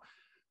Yankees, you know.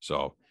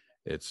 So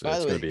it's By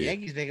the going way, to the be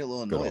Yankees make a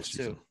little good noise offseason.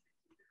 too.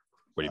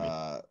 What do you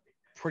mean?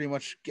 Pretty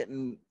much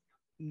getting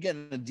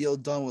a deal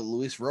done with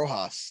Luis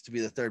Rojas to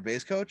be the third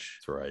base coach.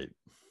 That's right.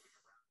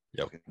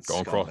 Yep.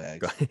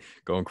 Fucking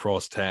Going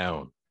cross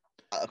town.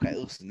 Okay,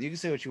 listen, you can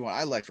say what you want.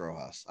 I liked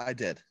Rojas. I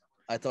did.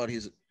 I thought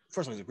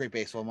first of all, he's a great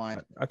baseball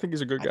mind. I think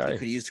he's a good guy. He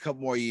could use a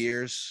couple more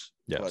years.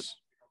 Yes. But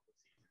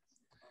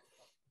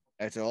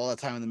after all that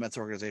time in the Mets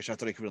organization, I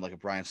thought he could be like a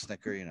Brian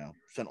Snicker, you know,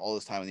 spend all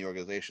this time in the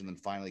organization, then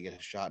finally get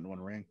his shot in one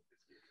ring.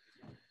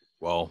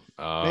 Well,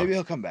 maybe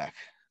he'll come back.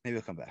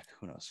 Who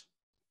knows?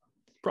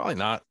 Probably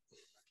not.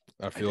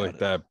 I feel like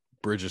that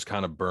bridge is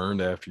kind of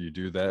burned after you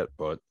do that,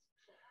 but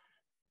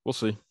we'll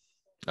see.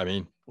 I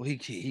mean, well,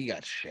 he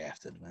got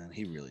shafted, man.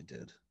 He really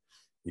did.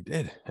 He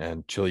did.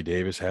 And Chili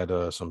Davis had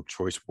some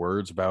choice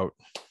words about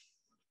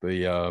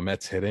the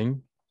Mets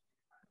hitting.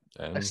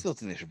 And I still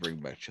think they should bring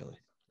back Chili.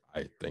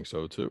 I think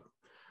so too.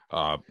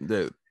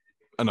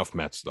 Enough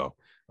Mets though.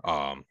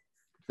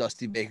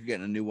 Dusty Baker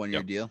getting a new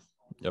 1-year deal.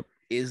 Yep.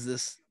 Is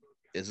this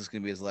going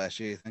to be his last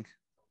year, you think?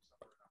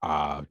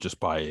 Just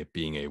by it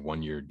being a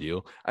 1-year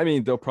deal. I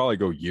mean, they'll probably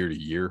go year to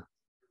year.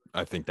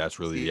 I think that's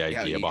really the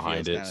idea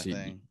behind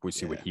it. We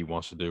see what he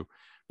wants to do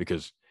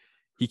because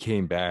he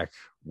came back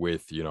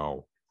with, you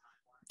know,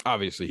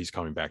 obviously he's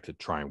coming back to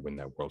try and win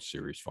that World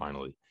Series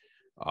finally.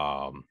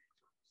 I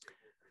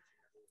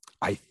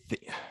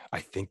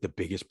think the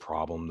biggest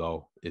problem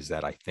though is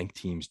that I think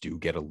teams do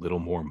get a little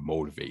more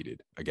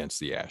motivated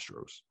against the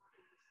Astros.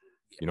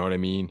 You know what I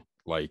mean?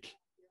 Like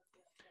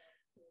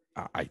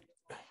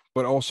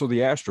but also the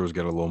Astros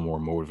get a little more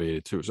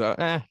motivated too. So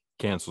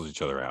cancels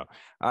each other out.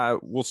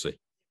 We'll see.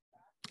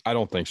 I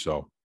don't think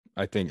so.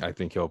 I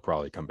think he'll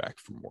probably come back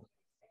for more.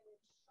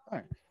 All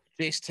right.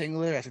 Jace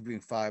Tingler, after being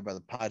fired by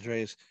the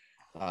Padres,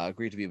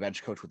 agreed to be a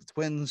bench coach with the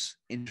Twins.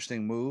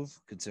 Interesting move,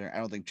 considering I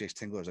don't think Jace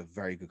Tingler is a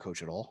very good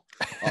coach at all.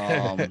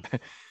 I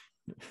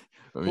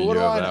mean, what do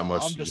I know?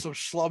 I'm just some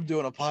schlub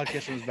doing a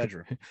podcast from his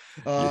bedroom.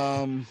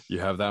 You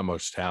have that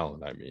much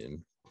talent. I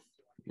mean,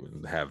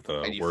 have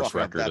the worst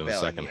record in the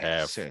second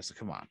half. Seriously,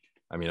 come on.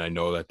 I mean, I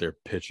know that they're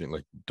pitching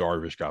like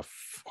Darvish got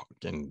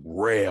fucking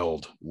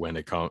railed when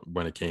it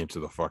came to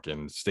the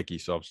fucking sticky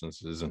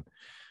substances,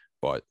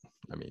 but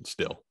I mean,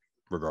 still,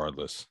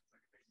 regardless,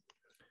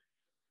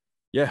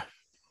 yeah.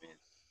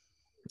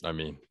 I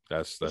mean,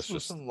 that's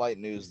just some light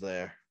news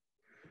there.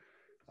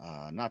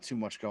 Not too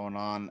much going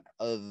on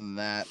other than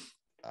that.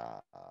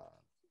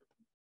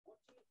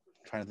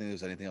 Trying to think if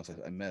there's anything else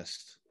I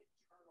missed.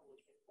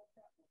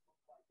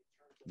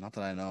 Not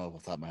that I know of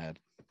off the top of my head.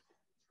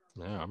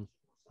 Yeah,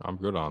 I'm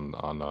good on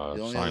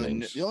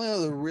signings. The only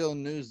other real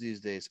news these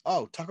days.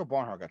 Oh, Tucker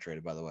Barnhart got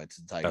traded, by the way,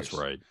 to the Tigers. That's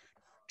right.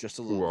 Just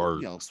a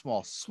little,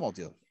 small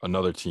deal.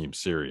 Another team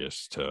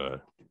serious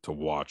to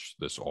watch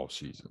this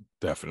offseason.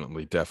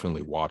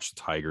 Definitely watch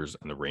the Tigers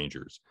and the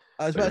Rangers.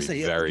 I was about to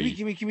say,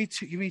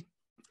 give me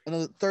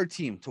another third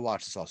team to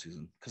watch this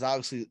offseason because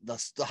obviously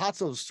the hot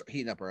stove's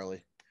heating up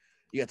early.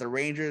 You got the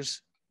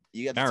Rangers,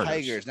 you got the Mariners.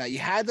 Tigers. Now you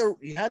had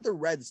the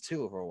Reds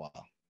too for a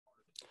while.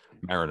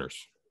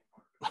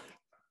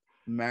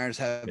 Mariners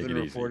have been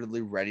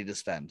reportedly ready to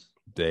spend.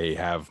 They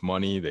have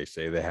money. They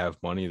say they have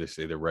money. They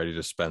say they're ready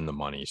to spend the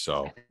money.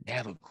 So they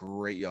have a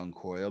great young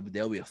core.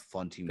 They'll be a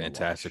fun team.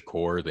 Fantastic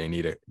core. They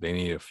need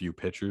a few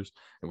pitchers,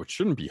 which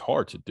shouldn't be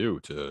hard to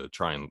do to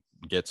try and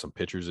get some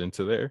pitchers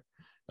into there.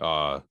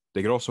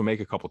 They could also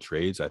make a couple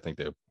trades. I think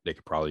they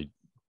could probably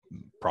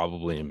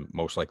and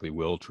most likely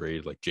will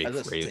trade like Jake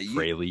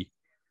Fraley.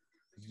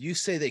 You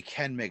say they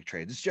can make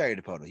trades. It's Jerry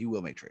Dipoto. He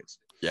will make trades.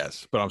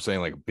 Yes, but I'm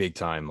saying like big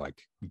time, like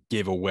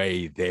give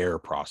away their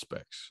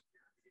prospects.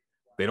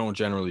 They don't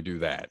generally do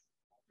that.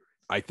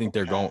 I think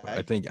they're going.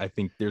 I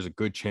think there's a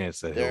good chance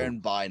that they're in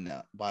buy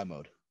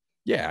mode.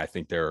 Yeah, I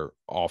think their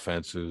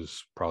offense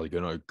is probably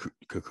going to.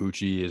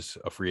 Kikuchi is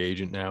a free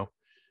agent now,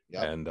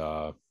 and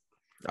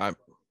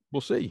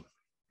we'll see.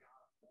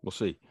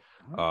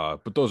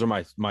 But those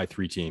are my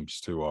three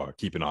teams to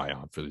keep an eye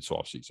on for this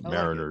offseason.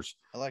 Mariners.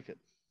 I like it.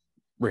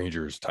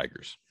 Rangers,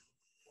 Tigers.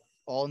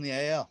 All in the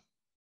AL.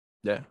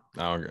 Yeah.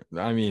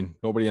 I mean,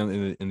 nobody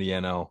in the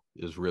NL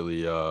is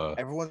really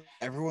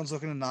everyone's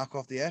looking to knock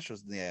off the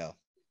Astros in the AL.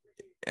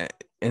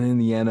 And in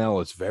the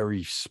NL, it's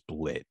very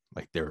split.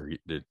 Like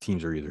the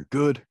teams are either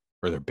good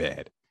or they're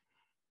bad.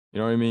 You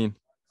know what I mean?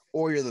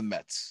 Or you're the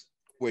Mets,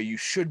 where you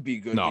should be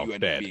good, but you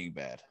end up being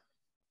bad.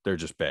 They're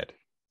just bad.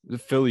 The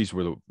Phillies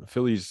were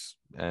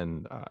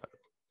and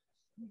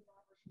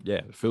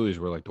the Phillies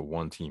were like the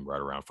one team right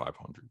around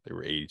 500. They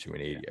were 82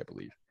 and 80, I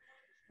believe.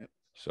 Yep.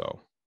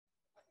 So,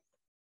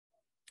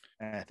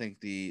 and I think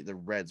the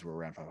Reds were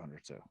around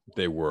 500 too.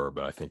 They were,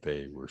 but I think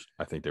they were.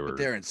 But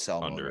they're in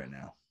sell mode right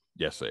now.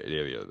 Yes,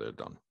 they're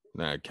done.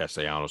 Now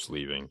Castellanos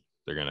leaving.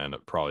 They're gonna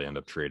probably end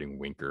up trading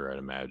Winker. I'd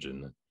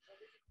imagine.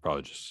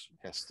 Probably just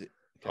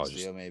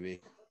Castillo maybe.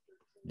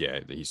 Yeah,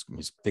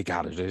 they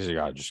gotta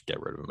just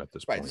get rid of him at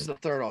this Right. point. This is the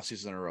third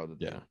offseason in a row.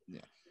 Yeah.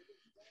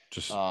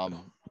 Just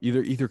Um,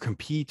 either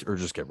compete or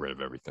just get rid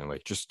of everything.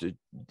 Like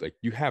like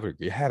you had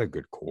a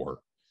good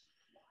core.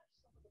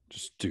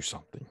 Just do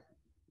something.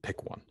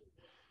 Pick one.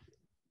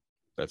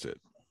 That's it.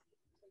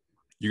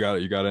 You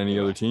got any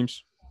other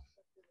teams?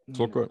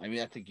 Look good. I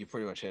mean, I think you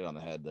pretty much hit it on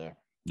the head there.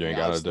 You ain't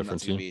got a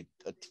different team.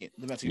 The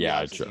Mets are gonna be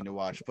obviously a team to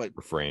watch, but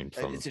refrain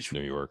from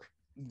New York.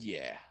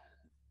 Yeah.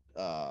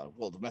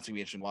 Well, the Mets are gonna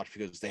be interesting to watch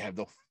because they have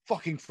the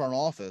fucking front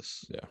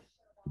office. Yeah.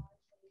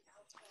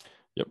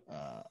 Yep.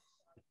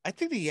 I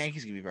think the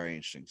Yankees are gonna be very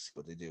interesting to see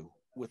what they do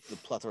with the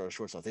plethora of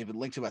shortstops. They've been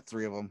linked to about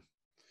 3 of them.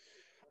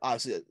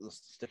 Obviously,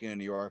 sticking in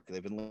New York,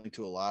 they've been linked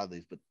to a lot of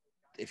these. But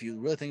if you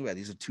really think about it,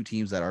 these are 2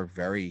 teams that are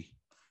very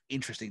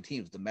interesting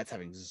teams. The Mets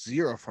having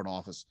 0 front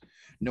office,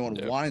 no one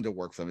wanting to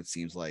work for them, it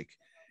seems like,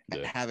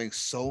 and having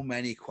so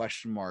many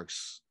question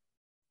marks.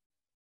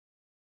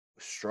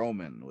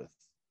 Stroman with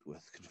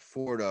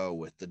Conforto,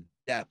 with the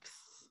depth,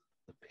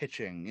 the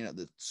pitching,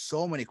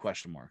 so many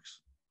question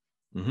marks,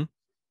 and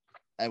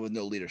with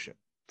no leadership.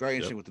 Very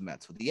interesting with the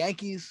Mets. With the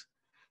Yankees,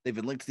 they've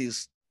been linked to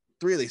these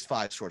 3 of these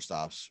 5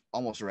 shortstops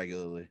almost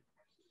regularly.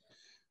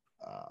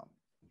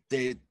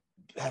 They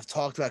have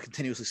talked about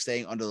continuously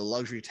staying under the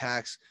luxury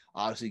tax.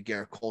 Obviously,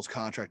 Garrett Cole's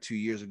contract 2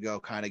 years ago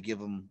kind of give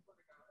them.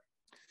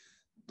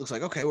 Looks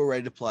like, okay, we're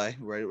ready to play.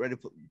 We're ready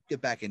to get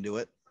back into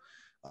it.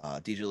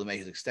 DJ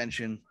LeMahieu's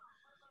extension.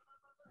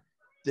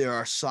 There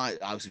are signs,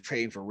 obviously,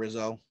 trading for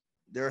Rizzo.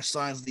 There are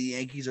signs the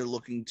Yankees are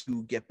looking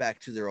to get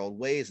back to their old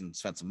ways and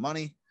spend some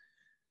money.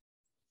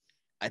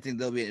 I think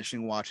they'll be an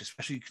interesting watch,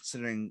 especially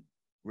considering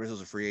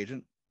Rizzo's a free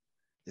agent.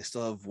 They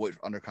still have Voit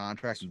under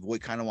contract, and Voit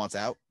kind of wants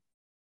out.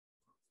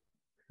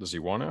 Does he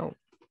want out?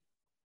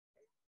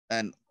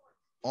 And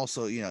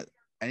also, the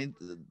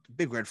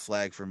big red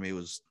flag for me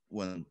was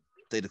when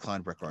they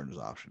declined Brett Gardner's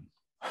option.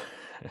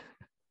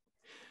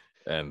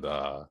 and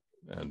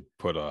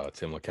put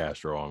Tim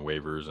LeCastro on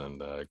waivers,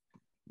 and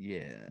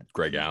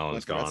Greg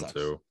Allen's gone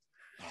too.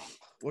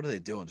 What are they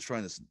doing?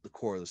 Destroying the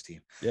core of this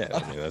team. Yeah,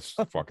 I mean that's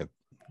fucking.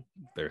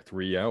 They're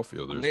 3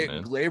 outfielders.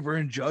 Glaber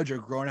and Judge are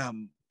growing out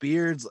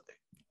beards.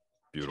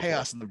 Beautiful.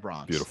 Chaos in the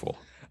Bronx. Beautiful.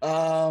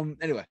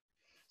 Anyway,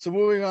 so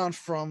moving on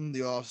from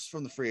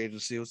the free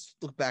agency, let's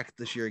look back at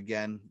this year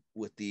again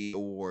with the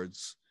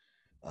awards.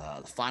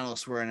 The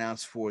finalists were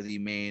announced for the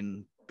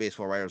main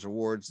Baseball Writers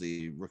Awards,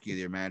 the Rookie of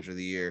the Year, Manager of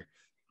the Year,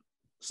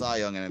 Cy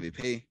Young, and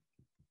MVP.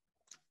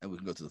 And we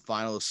can go to the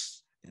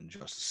finalists in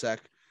just a sec.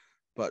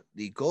 But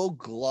the Gold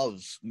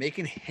Gloves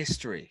making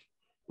history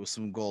with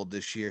some gold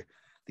this year.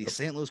 The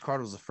St. Louis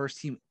Cardinals was the first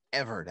team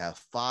ever to have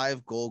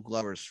 5 Gold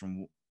Glovers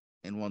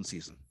in one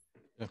season.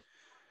 Yeah.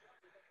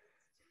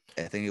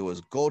 I think it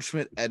was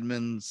Goldschmidt,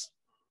 Edman,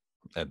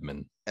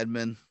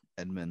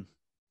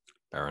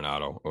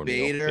 Arenado, O'Neill,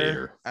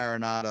 Bader,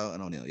 Arenado,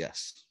 and O'Neill.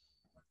 Yes.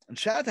 And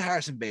shout out to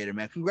Harrison Bader,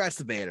 man. Congrats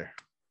to Bader.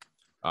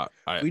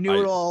 We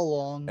knew it all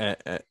along.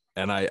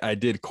 And I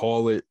did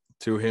call it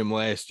to him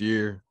last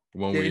year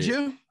when Did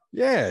you?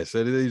 Yeah, I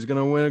said he's going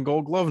to win a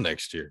Gold Glove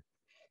next year.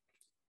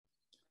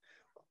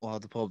 We'll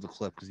have to pull up the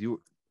clip because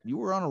you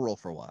were on a roll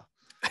for a while.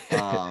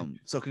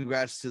 So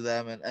congrats to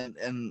them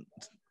and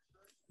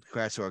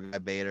congrats to our guy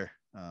Bader.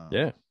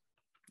 Yeah,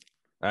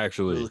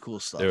 actually, really cool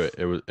stuff.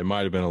 It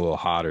might have been a little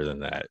hotter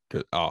than that.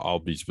 Cause I'll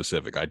be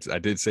specific. I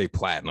did say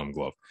platinum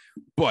glove,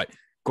 but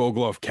Gold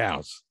Glove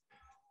counts.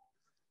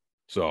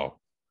 So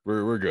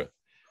we're good.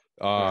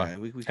 Right,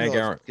 we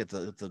can get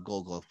the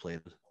Gold Glove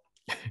plated.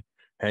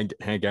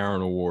 Hank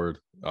Aaron Award.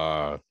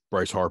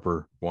 Bryce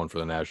Harper won for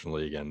the National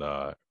League, and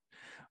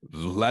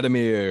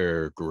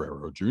Vladimir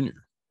Guerrero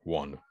Jr.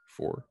 won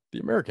for the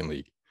American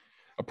League.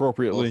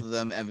 Appropriately, both of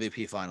them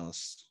MVP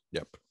finalists.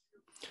 Yep,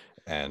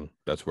 and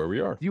that's where we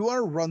are. Do you want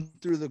to run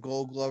through the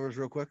Gold Glovers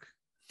real quick?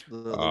 The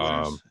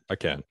winners? I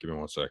can. Give me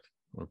 1 sec.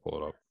 I'm gonna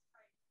pull it up.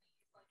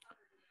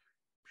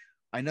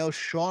 I know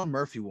Sean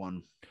Murphy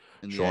won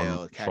in the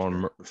AL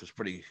catcher, which was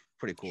pretty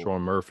cool.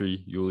 Sean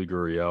Murphy, Yuli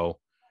Gurriel,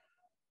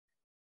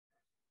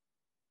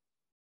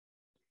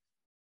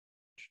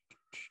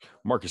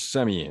 Marcus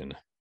Semien,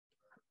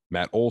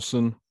 Matt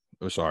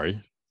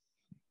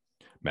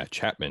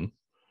Chapman,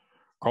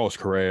 Carlos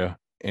Correa,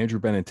 Andrew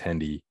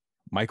Benintendi,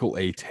 Michael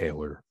A.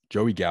 Taylor,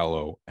 Joey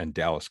Gallo, and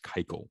Dallas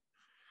Keuchel.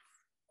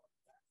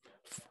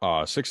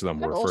 6 of them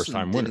were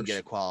first-time winners. Didn't get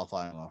a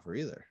qualifying offer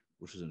either,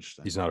 which is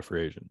interesting. He's not a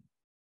free agent.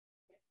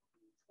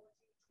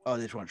 Oh,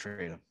 they just want to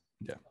trade him.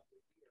 Yeah,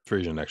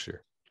 free agent next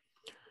year.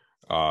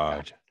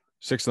 Gotcha.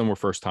 6 of them were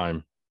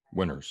first-time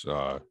winners.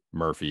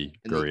 Murphy,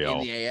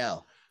 Gurriel, in the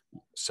AL.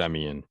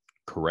 Semien,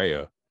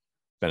 Correa,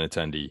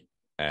 Benintendi,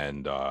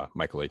 and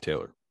Michael A.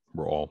 Taylor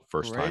were all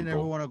first-time. Correa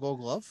never won a Gold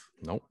Glove?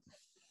 Nope.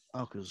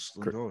 Oh, because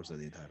Lindor was there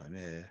the entire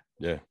time.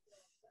 Yeah.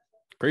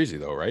 Crazy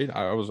though, right?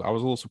 I was a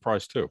little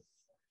surprised too.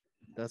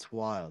 That's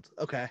wild.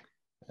 Okay.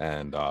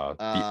 And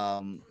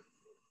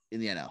in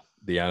the NL.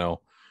 The NL,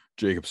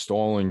 Jacob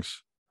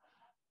Stallings,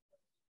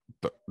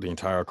 the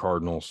entire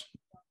Cardinals,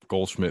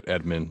 Goldschmidt,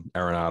 Edman,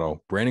 Arenado,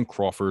 Brandon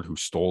Crawford, who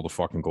stole the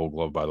fucking Gold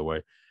Glove, by the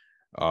way,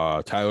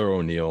 Tyler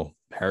O'Neill,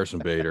 Harrison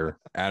Bader,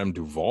 Adam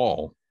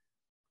Duvall,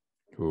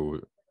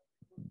 who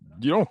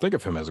you don't think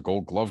of him as a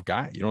Gold Glove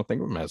guy. You don't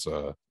think of him as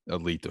a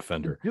elite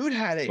defender. Dude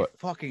had a but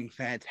fucking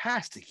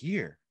fantastic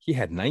year. He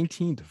had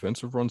 19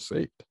 defensive runs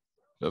saved.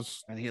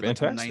 That's and he had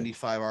fantastic. Like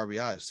 95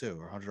 RBIs too,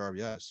 or 100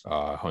 RBIs.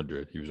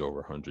 100. He was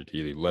over 100.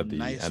 He led the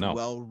nice, NL.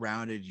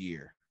 well-rounded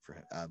year for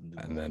him.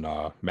 And then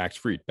Max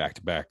Fried,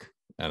 back-to-back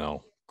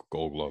NL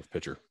Gold Glove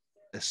pitcher.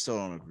 I still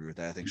don't agree with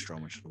that. I think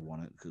Stroman should have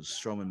won it because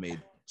Stroman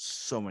made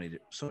so many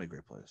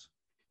great plays.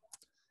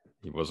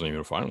 He wasn't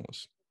even a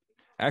finalist.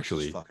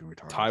 Actually,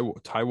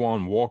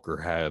 Taijuan Walker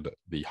had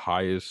the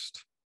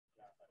highest.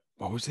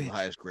 What was it? The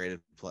highest graded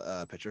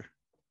pitcher.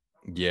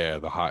 Yeah,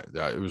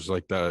 it was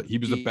like he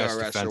was the best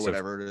defensive, or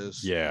whatever it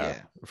is.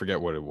 Yeah, I forget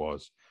what it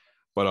was,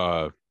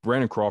 but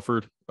Brandon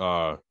Crawford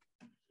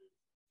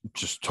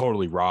just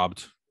totally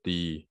robbed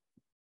the.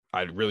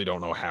 I really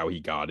don't know how he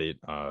got it.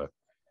 I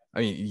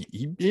mean,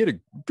 he had a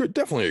good,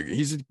 definitely.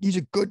 He's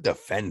a good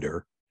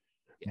defender,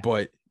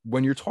 but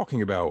when you're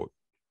talking about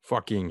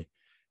fucking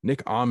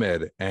Nick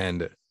Ahmed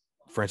and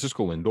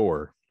Francisco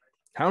Lindor,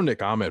 how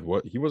Nick Ahmed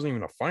he wasn't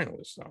even a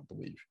finalist, I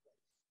believe.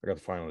 I got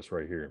the finalists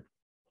right here.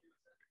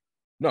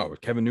 No,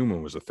 Kevin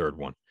Newman was the third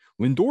one.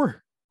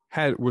 Lindor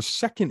was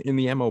second in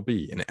the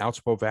MLB in outs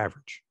above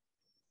average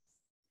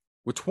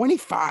with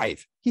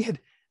 25. He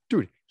had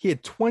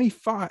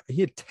 25.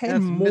 He had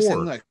 10 more.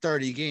 Missing like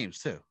 30 games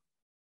too.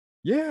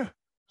 Yeah,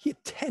 he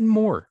had 10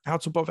 more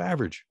outs above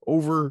average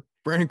over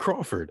Brandon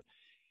Crawford.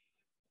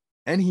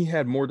 And he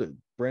had more.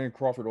 Brandon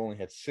Crawford only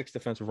had 6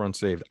 defensive runs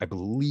saved. I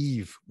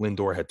believe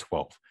Lindor had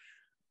 12.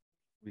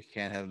 We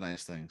can't have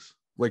nice things.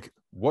 Like,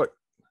 what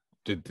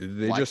did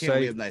they Why just can't say?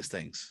 We have nice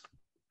things.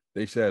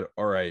 They said,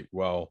 all right,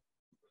 well,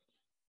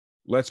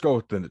 let's go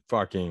with the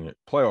fucking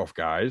playoff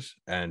guys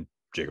and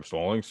Jacob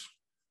Stallings.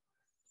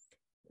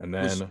 And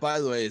then, which, by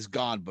the way, is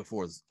gone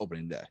before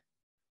opening day.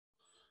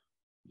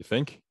 You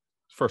think?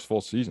 First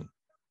full season.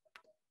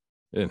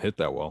 It didn't hit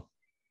that well.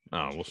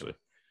 Oh, we'll see.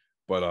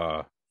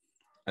 But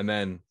and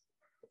then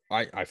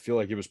I feel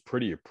like it was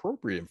pretty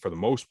appropriate for the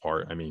most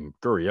part. I mean,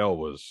 Gurriel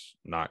was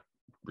not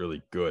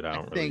really good.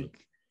 I think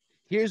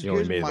he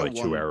only made like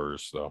 2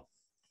 errors though.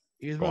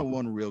 Here's my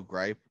one real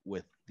gripe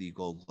with the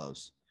Gold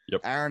Gloves.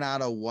 Yep.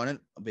 Arenado won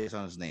it based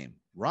on his name.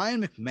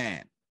 Ryan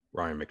McMahon.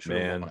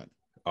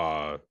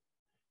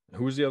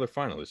 Who was the other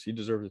finalist? He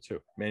deserved it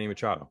too. Manny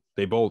Machado.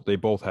 They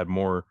both had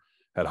more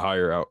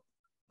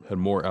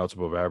outs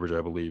above average,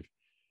 I believe.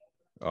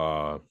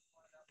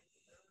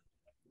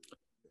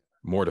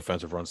 More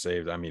defensive runs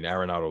saved. I mean,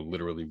 Arenado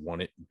literally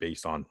won it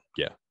based on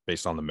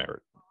the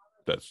merit.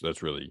 That's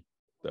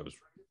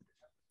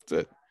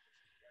it.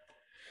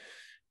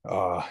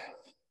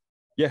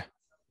 Yeah.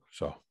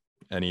 So,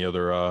 any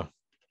other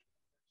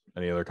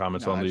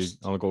comments on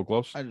the Gold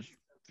Gloves? I just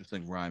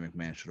think Ryan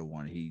McMahon should have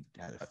won. He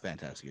had a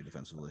fantastic year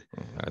defensively.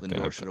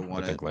 Lindor should have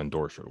won it. I think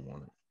Lindor should have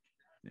won it.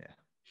 Yeah.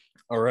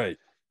 All right.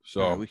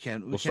 So we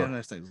can't have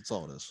nice things. That's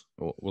all it is.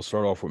 We'll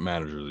start off with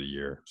manager of the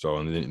year. So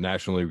in the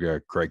National League, we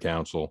got Craig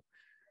Counsell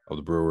of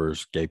the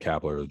Brewers, Gabe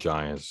Kapler of the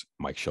Giants,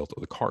 Mike Shildt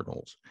of the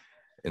Cardinals.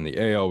 In the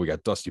AL, we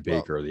got Dusty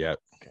Baker of the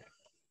Okay.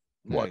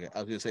 What? I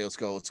was gonna say let's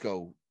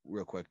go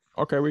real quick.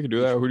 Okay, we can do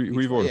that. Who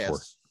you voting for?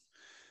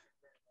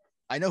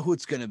 I know who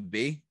it's gonna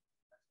be.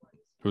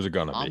 Who's it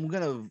gonna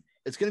be?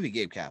 It's gonna be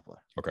Gabe Kapler.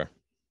 Okay.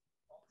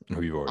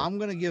 Who you voting? I'm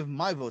gonna give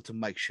my vote to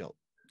Mike Shildt.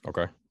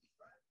 Okay.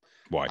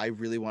 Why? I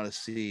really want to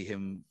see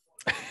him.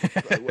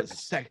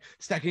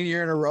 Second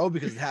year in a row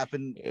because it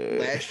happened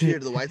last year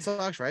to the White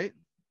Sox, right?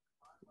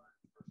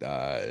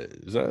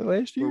 Is that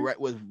last year? Where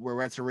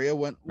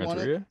𝒍𝒅𝒂𝒅𝒂 won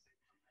it?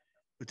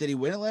 But did he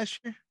win it last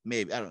year?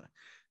 Maybe, I don't know.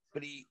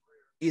 But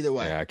either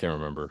way. Yeah, I can't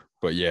remember.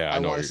 But yeah, I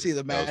want to see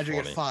the manager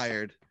get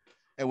fired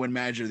and win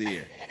manager of the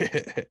year.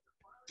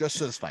 Just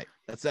for this fight.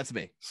 That's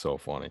me. So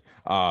funny.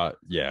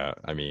 Yeah.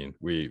 I mean,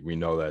 we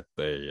know that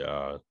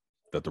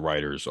that the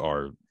writers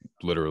are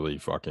literally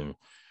fucking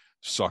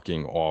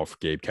sucking off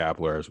Gabe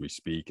Kapler as we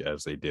speak,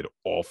 as they did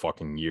all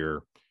fucking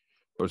year.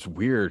 But it's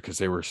weird because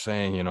they were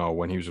saying,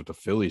 when he was with the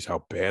Phillies,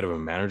 how bad of a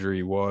manager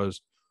he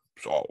was.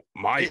 So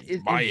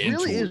it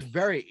really is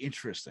very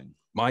interesting.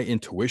 My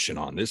intuition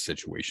on this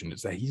situation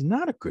is that he's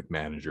not a good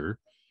manager.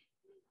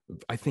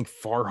 I think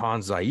Farhan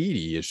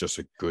Zaidi is just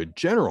a good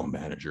general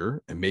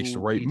manager and makes the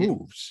right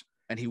moves.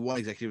 And he won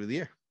Executive of the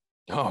Year.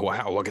 Oh,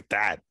 wow. Look at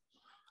that.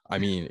 I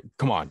mean,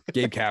 come on.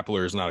 Gabe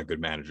Kapler is not a good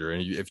manager.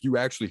 And if you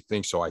actually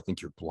think so, I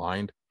think you're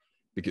blind.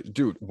 Because,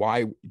 dude,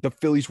 why? The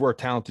Phillies were a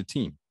talented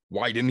team.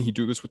 Why didn't he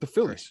do this with the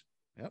Phillies?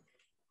 Yep.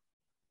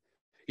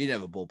 He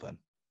didn't have a bullpen.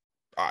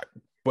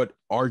 But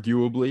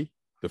arguably,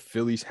 the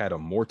Phillies had a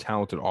more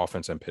talented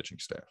offense and pitching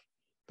staff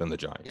than the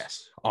Giants.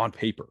 Yes. On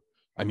paper.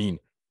 I mean,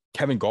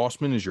 Kevin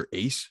Gausman is your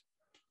ace.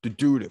 The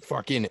dude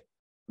fucking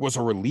was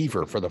a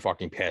reliever for the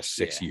fucking past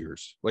 6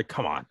 years. Like,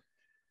 come on.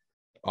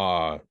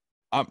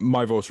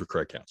 My vote's for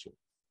Craig Counsell.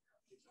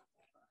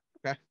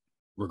 Okay.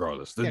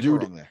 Regardless, the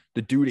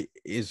dude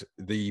is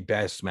the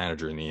best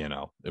manager in the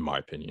NL, in my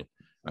opinion.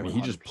 I mean,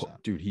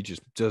 he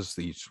just does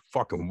these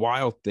fucking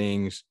wild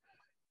things.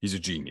 He's a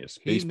genius.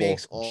 He Baseball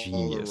makes all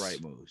genius. the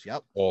right moves.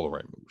 Yep. All the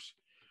right moves.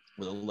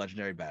 With a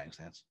legendary batting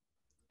stance.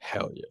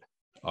 Hell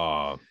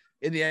yeah.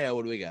 In the AL,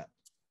 what do we got?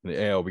 In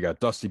the AL, we got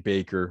Dusty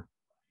Baker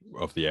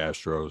of the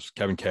Astros,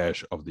 Kevin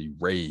Cash of the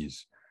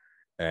Rays,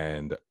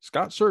 and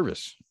Scott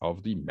Service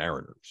of the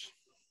Mariners.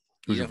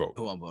 Who's your vote?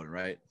 Who I'm voting,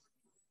 right?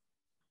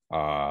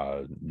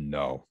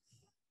 No.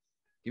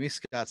 Give me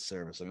Scott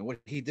Service. I mean, what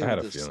he did I had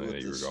with a this, feeling with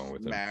that you were this going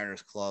with him.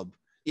 Mariners club.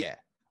 Yeah.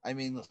 I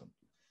mean, listen,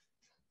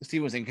 this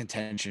team was in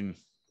contention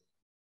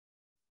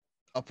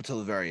up until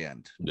the very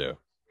end. Yeah.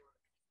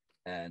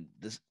 And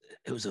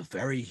it was a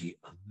very,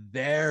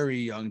 very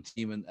young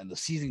team, and the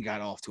season got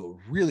off to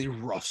a really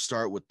rough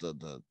start with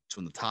the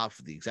from the top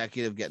for the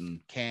executive getting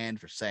canned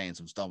for saying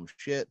some dumb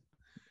shit.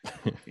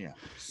 Yeah,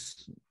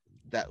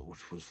 that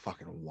was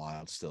fucking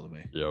wild still to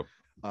me. Yep.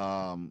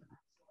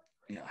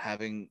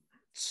 Having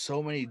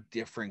so many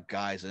different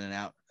guys in and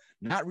out,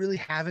 not really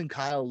having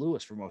Kyle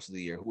Lewis for most of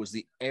the year, who was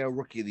the AL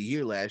Rookie of the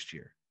Year last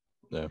year.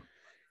 Yeah,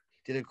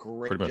 he did a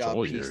great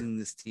job piecing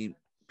this team,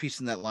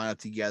 piecing that lineup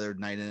together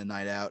night in and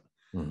night out.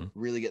 Mm-hmm.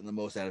 Really getting the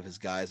most out of his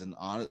guys and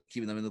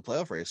keeping them in the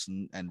playoff race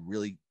and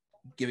really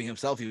giving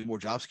himself even more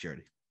job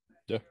security.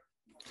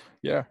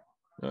 Yeah.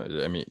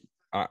 I mean,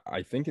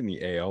 I think in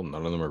the AL,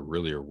 none of them are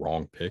really a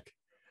wrong pick.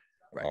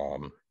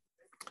 Right.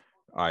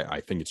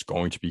 I think it's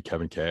going to be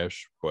Kevin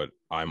Cash, but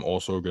I'm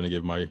also going to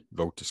give my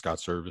vote to Scott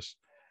Service.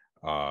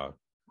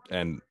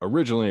 And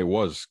originally it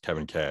was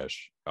Kevin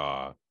Cash,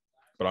 but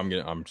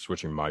I'm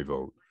switching my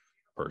vote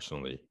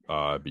personally,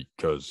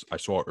 because I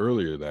saw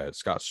earlier that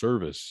Scott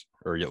Service,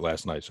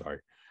 last night,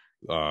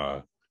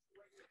 the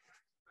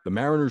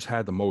Mariners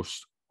had the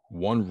most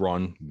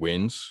one-run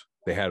wins.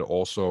 They had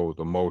also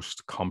the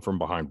most come from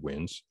behind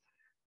wins,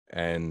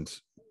 and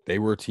they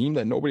were a team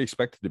that nobody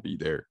expected to be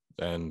there,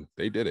 and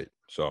they did it.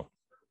 So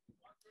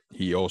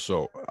he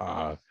also,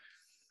 I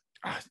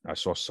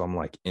saw some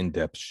like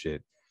in-depth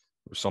shit,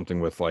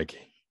 something with like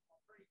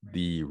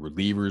the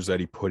relievers that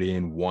he put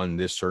in won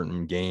this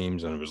certain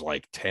games, and it was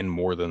like 10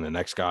 more than the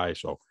next guy.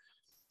 So,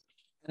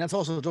 and that's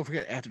also, don't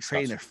forget, after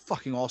trading their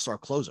fucking all-star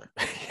closer.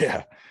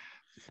 Yeah.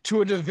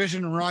 To a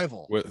division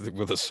rival.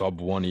 With a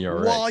sub-1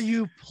 ERA. While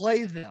you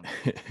play them.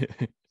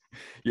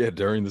 Yeah,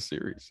 during the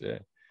series. Yeah.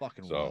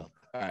 Fucking wild.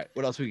 All right,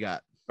 what else we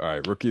got? All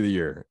right, Rookie of the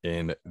Year.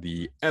 In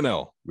the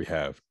NL, we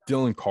have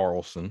Dylan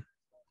Carlson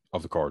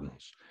of the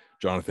Cardinals,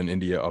 Jonathan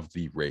India of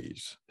the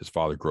Rays. His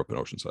father grew up in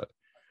Oceanside.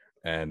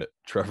 And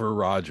Trevor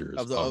Rogers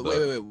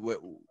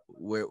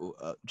wait,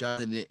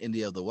 Jonathan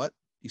India of the what?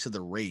 You said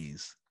the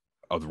Rays.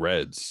 Of the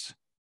Reds.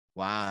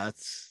 Wow,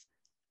 that's...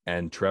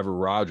 And Trevor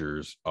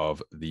Rogers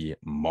of the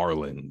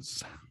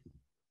Marlins.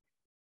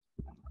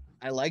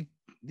 I like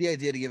the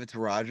idea to give it to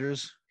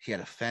Rogers. He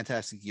had a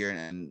fantastic year,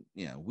 and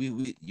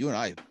you and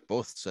I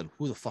both said,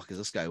 "Who the fuck is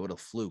this guy? What a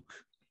fluke!"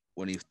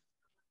 When he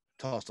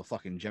tossed a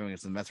fucking gem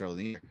against the Mets early in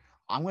the year.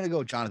 I'm gonna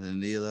go Jonathan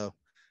India though.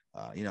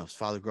 His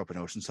father grew up in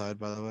Oceanside,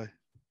 by the way.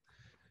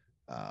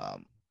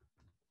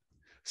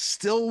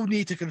 Still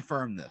need to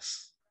confirm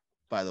this,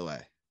 by the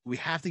way. We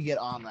have to get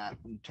on that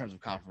in terms of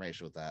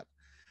confirmation with that.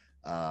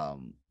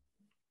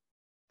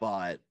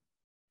 But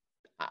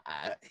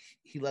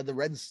he led the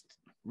Reds,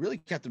 really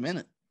kept them in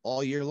it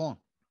all year long.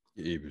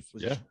 He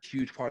was a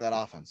huge part of that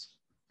offense.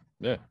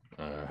 Yeah,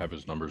 I have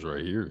his numbers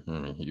right here. I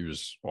mean, he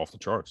was off the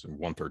charts.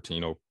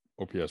 113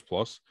 OPS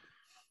plus,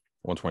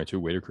 122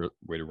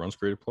 weighted runs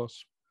created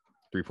plus,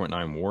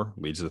 3.9 WAR,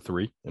 leads the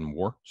 3 in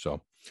WAR.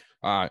 So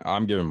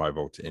I'm giving my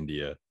vote to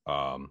India.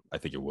 I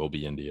think it will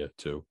be India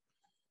too.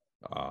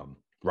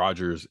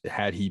 Rogers,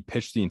 had he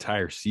pitched the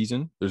entire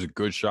season, there's a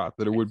good shot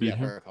that it would be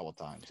him. A couple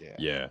times, yeah.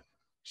 Yeah.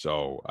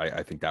 So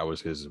I think that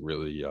was his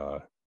really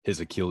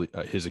his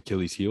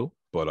Achilles heel,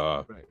 but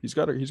right. he's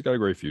got a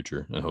great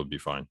future and he'll be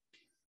fine.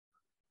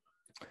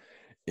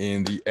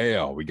 In the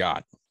AL, we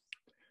got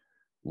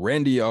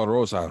Randy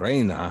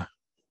Arozarena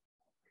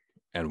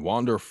and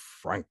Wander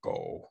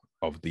Franco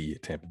of the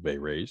Tampa Bay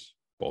Rays,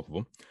 both of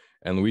them,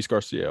 and Luis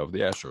Garcia of the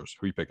Astros.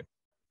 Who are you picking?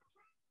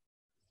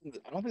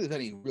 I don't think there's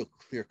any real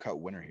clear-cut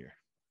winner here.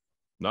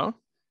 No?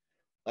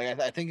 Like,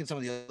 I think in some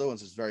of the other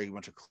ones, it's very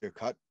much a clear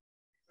cut.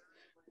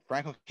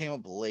 Franco came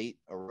up late.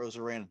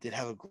 Arozarena did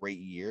have a great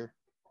year.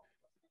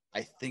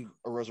 I think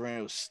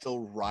Arozarena was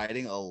still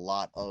riding a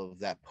lot of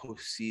that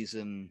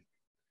postseason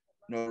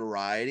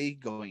notoriety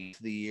going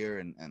into the year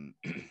and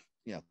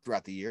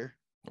throughout the year.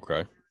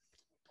 Okay.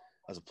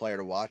 As a player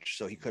to watch.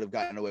 So he could have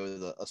gotten away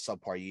with a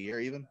subpar year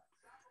even.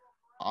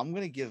 I'm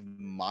going to give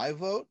my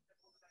vote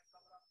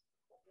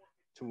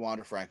to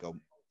Wander Franco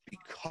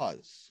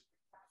because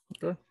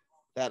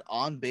that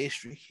on-base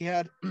streak he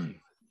had,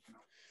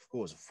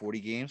 what was it, 40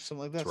 games,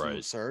 something like that? That's right.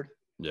 Absurd.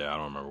 Yeah, I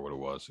don't remember what it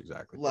was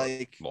exactly.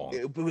 Like,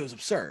 it was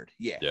absurd.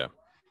 Yeah. Yeah.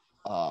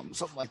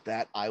 Something like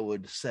that, I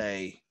would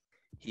say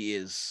he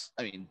is,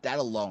 I mean, that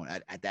alone,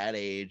 at that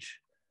age,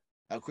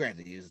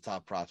 granted, he's a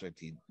top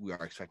prospect. We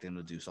are expecting him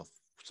to do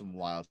some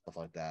wild stuff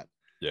like that.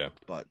 Yeah.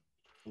 But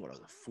what was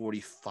it,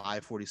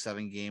 45,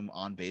 47 game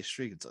on-base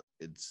streak?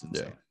 It's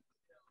insane.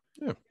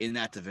 Yeah. In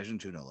that division,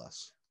 too, no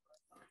less.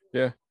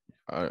 Yeah.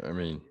 I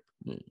mean,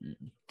 you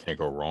can't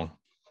go wrong.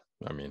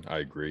 I mean, I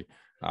agree.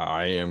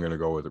 I am going to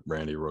go with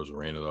Randy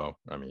Arozarena, though.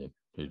 I mean,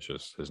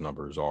 his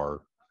numbers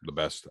are the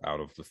best out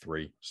of the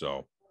three.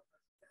 So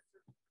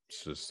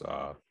it's just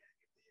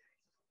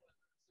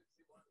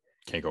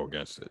can't go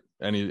against it.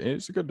 And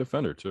he's a good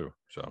defender, too.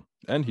 So,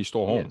 and he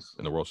stole home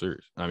in the World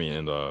Series. I mean,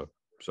 in the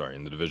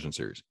Division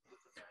Series.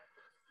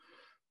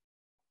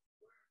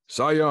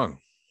 Cy Young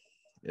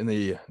in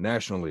the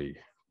National League.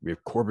 We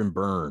have Corbin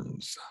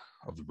Burnes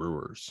of the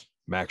Brewers,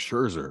 Max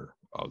Scherzer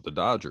of the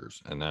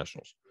Dodgers and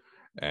Nationals,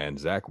 and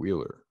Zach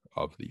Wheeler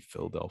of the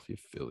Philadelphia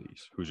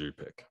Phillies. Who's your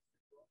pick?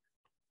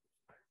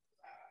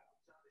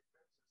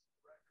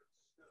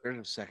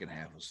 The second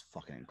half was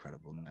fucking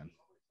incredible, man.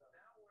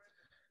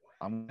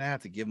 I'm gonna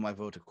have to give my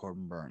vote to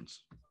Corbin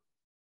Burnes.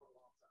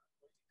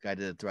 Guy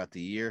did it throughout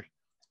the year.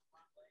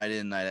 I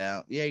did night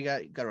out. Yeah, he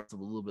got off a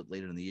little bit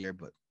later in the year,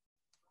 but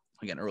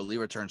again, early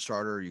return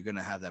starter. You're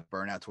gonna have that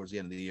burnout towards the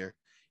end of the year.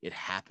 It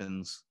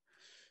happens.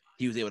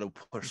 He was able to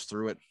push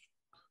through it.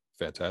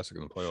 Fantastic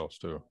in the playoffs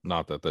too.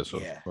 Not that this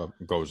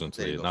goes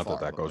into the not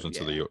that goes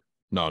into the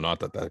not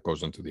that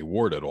goes into the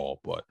award at all,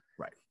 but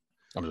right.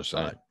 I'm just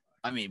saying.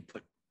 I mean,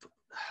 but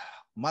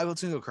my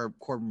vote's gonna go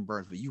Corbin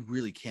Burnes, but you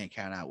really can't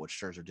count out what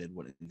Scherzer did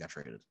when he got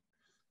traded.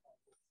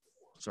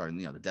 Sorry,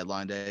 the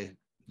deadline day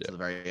to the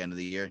very end of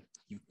the year.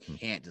 You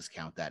can't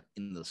discount that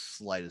in the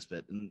slightest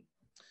bit. And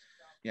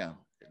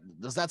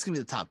that's gonna be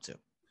the top two.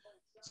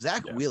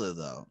 Zach Wheeler,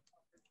 though,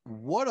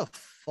 what a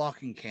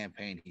fucking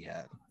campaign he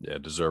had. Yeah,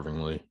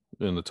 deservingly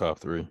in the top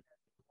three.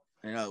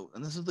 And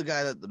this is the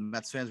guy that the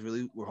Mets fans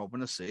really were hoping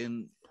to see,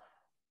 and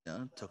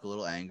took a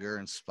little anger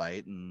and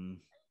spite and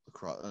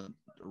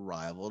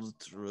rival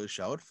to really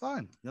show it.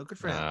 Fine, good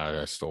for him.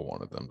 I still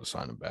wanted them to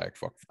sign him back.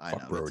 Fuck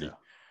Brody. Me too.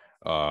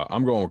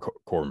 I'm going with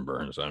Corbin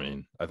Burnes. I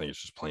mean, I think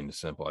it's just plain and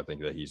simple. I think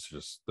that he's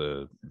just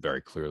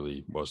very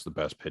clearly was the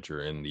best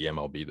pitcher in the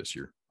MLB this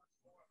year.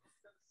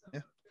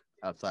 Yeah,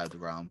 outside of the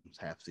ground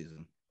half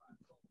season.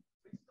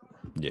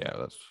 Yeah,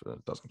 that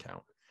doesn't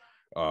count.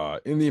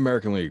 In the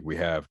American League, we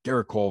have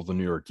Garrett Cole of the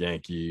New York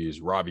Yankees,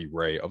 Robbie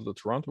Ray of the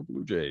Toronto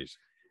Blue Jays,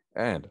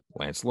 and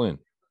Lance Lynn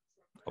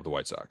of the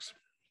White Sox.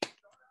 I'm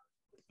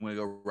gonna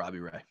go Robbie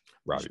Ray.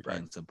 Robbie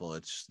Ray. Simple.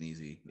 It's just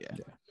easy. Yeah.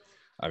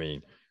 I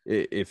mean,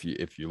 if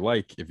you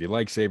like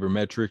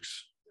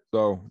sabermetrics,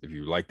 though, if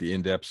you like the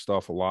in-depth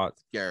stuff a lot,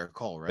 Garrett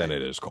Cole, right? Then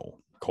it is Cole.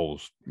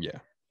 Cole's Cole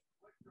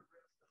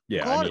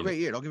had a great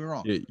year. Don't get me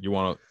wrong. You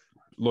want to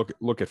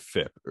look at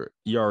FIP or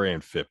ERA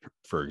and FIP,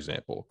 for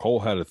example. Cole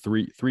had a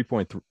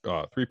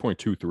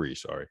 3.23,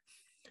 sorry,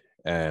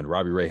 and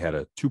Robbie Ray had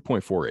a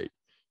 2.48.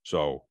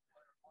 So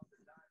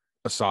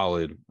a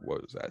solid,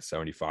 what was that,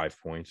 75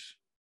 points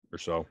or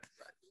so.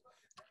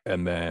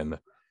 And then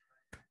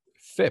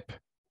FIP,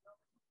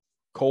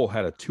 Cole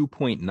had a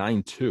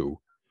 2.92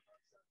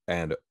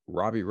 and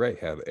Robbie Ray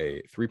had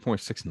a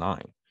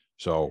 3.69.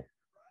 So,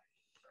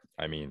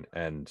 I mean,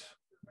 and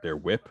their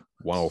whip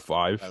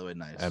 105 by the way,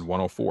 nice. And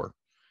 104.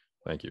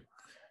 Thank you.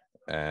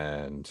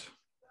 And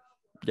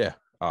yeah,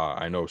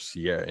 I know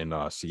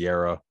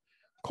Sierra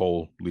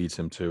Cole leads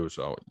him too.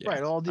 So yeah,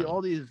 right.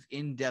 All these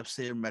in-depth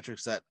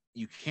sabermetrics that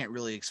you can't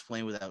really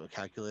explain without a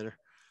calculator.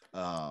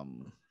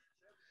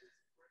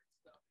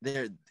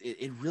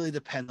 It really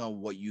depends on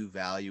what you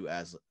value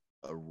as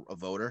a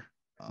voter.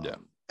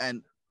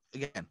 And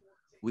again,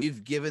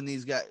 we've given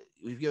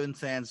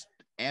fans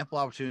ample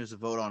opportunities to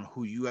vote on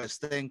who you guys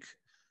think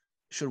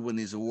should win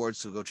these awards.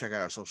 So go check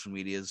out our social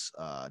medias.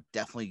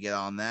 Definitely get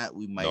on that.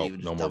 We might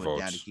even just dumb it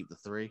down to keep the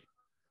three.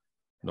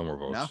 No more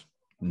votes.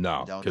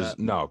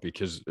 No,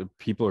 because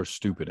people are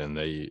stupid and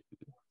they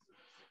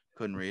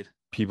couldn't read.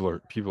 People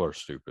are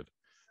stupid.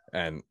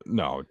 And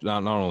no,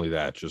 not only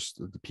that, just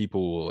the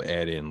people will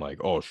add in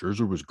like, oh,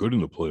 Scherzer was good in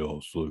the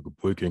playoffs, so like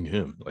picking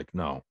him. Like,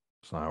 no,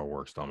 it's not how it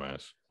works,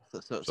 dumbass.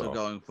 So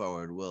going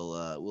forward, we'll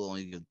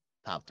only give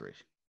top three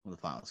when the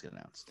finals get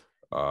announced.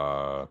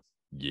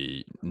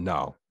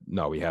 No,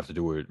 we have to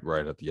do it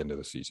right at the end of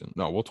the season.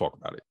 No, we'll talk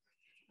about it.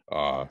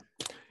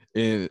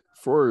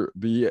 For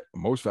the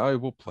most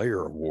valuable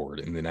player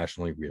award in the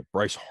National League, we have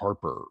Bryce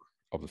Harper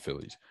of the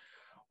Phillies,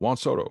 Juan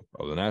Soto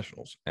of the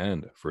Nationals,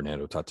 and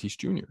Fernando Tatis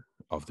Jr.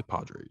 of the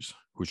Padres.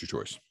 Who's your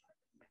choice?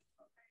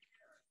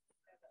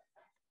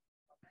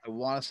 I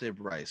want to say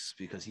Bryce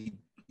because he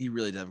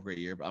really did have a great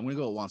year, but I'm going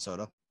to go with Juan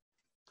Soto.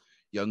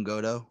 Young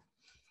Godo.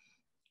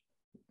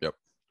 Yep.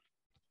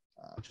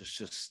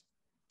 Just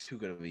too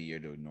good of a year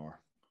to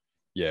ignore.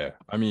 Yeah,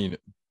 I mean,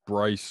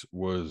 Bryce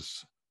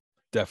was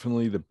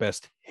definitely the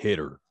best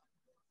hitter.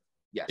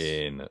 Yes.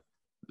 In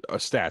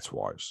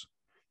stats-wise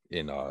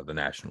in the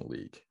National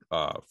League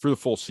for the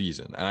full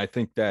season. And I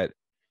think that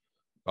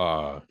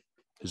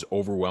his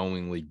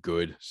overwhelmingly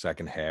good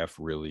second half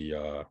really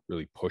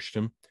pushed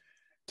him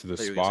to the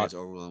spot. It's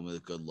overwhelmingly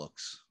good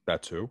looks.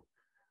 That too.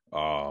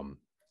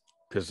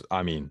 Because,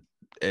 I mean,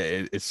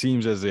 it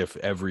seems as if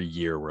every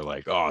year we're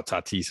like, oh,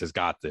 Tatis has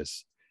got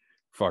this.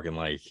 Fucking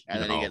like,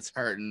 and then he gets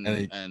hurt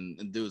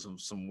and do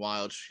some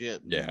wild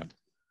shit. Yeah.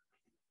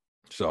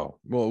 So,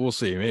 well, we'll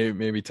see.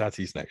 Maybe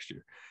Tatis next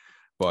year.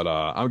 But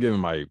I'm giving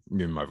my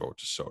vote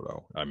to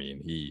Soto. I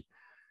mean, he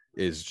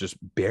is just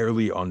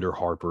barely under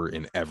Harper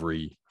in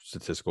every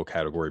statistical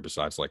category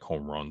besides like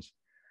home runs.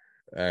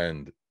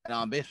 And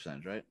on base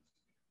percentage, right?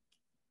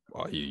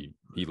 He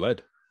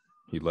led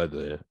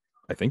the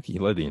I think he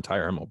led the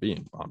entire MLB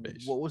in on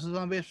base. What was his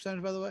on base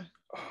percentage, by the way?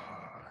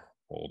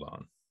 Hold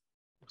on.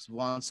 It's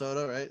Juan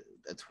Soto, right?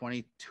 At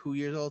 22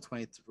 years old,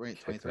 23,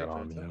 Take that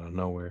on me out 22. of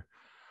nowhere.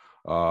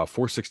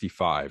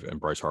 465, and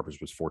Bryce Harper's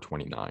was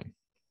 429.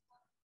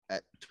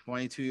 At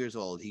 22 years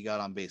old, he got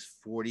on base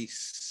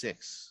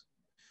 46.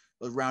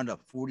 Let's round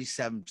up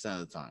 47% of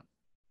the time.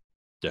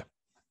 Yeah.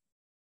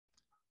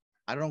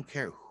 I don't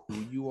care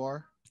who you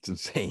are. It's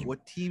insane.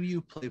 What team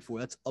you play for,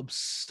 that's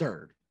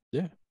absurd.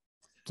 Yeah.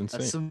 It's insane.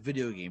 That's some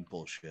video game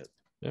bullshit.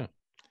 Yeah.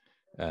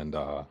 And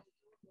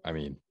I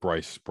mean,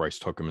 Bryce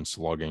took him in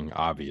slugging,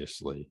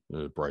 obviously.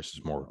 Bryce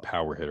is more of a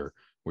power hitter,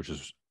 which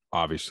is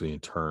obviously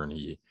in turn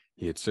he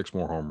hit 6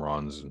 more home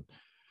runs, and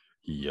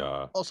he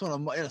also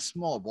in a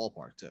smaller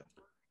ballpark too.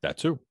 That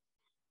too.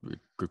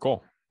 Good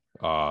call.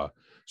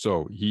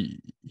 So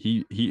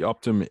he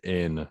upped him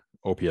in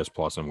OPS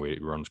plus and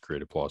weighted runs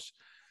created plus.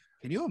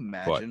 Can you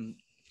imagine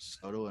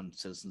Soto and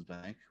Citizens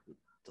Bank with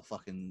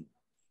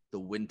the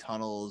wind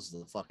tunnels,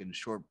 the fucking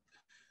short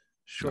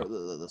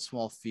no. the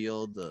small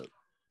field, the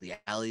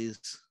alleys,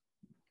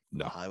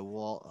 no. the high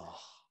wall? Oh.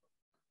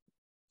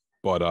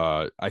 But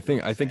I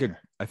think a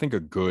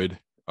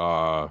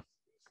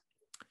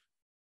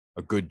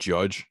good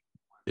judge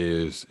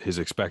is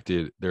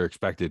their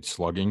expected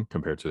slugging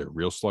compared to their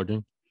real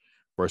slugging.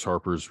 Bryce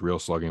Harper's real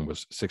slugging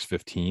was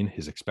 615.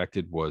 His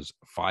expected was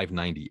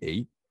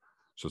 598.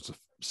 So it's a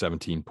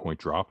 17-point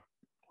drop.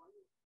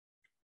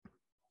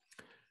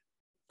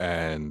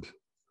 And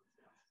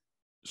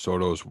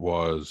Soto's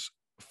was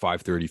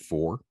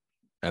 534.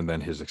 And then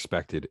his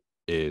expected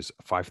is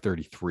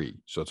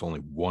 533. So it's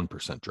only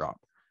 1% drop.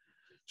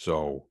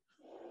 So,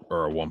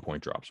 or a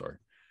 1-point drop, sorry.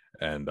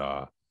 And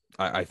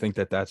I think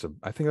that's a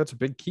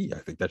big key. I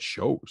think that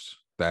shows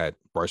that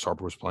Bryce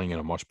Harper was playing in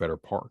a much better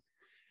park.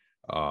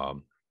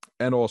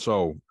 And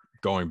also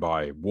going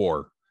by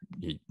WAR,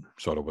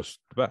 Soto was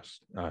the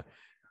best.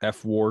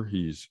 F WAR,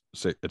 he's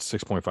at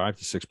 6.5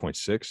 to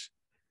 6.6.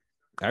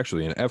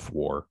 Actually, in F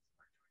WAR,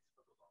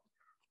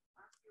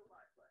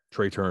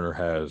 Trey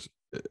Turner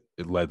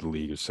it led the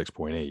league at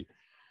 6.8.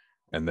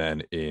 And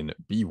then in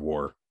B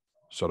WAR,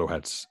 Soto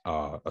had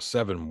a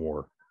 7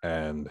 WAR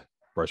and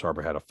Bryce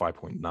Harper had a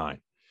 5.9.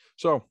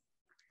 So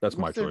that's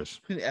my choice.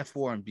 Between F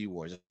WAR and B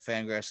WAR, is it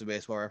Fangraphs and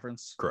Baseball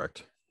Reference?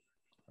 Correct.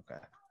 Okay.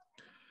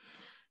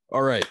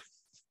 All right.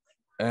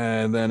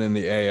 And then in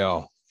the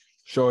AL,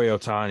 Shohei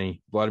Ohtani,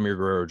 Vladimir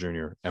Guerrero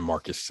Jr., and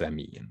Marcus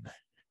Semien.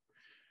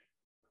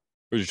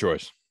 Who's your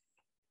choice?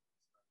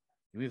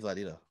 Give me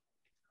Vladito.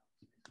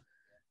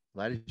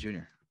 Vladdy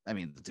Jr. I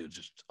mean, the dude's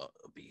just a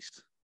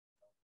beast.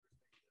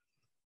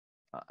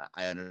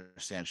 I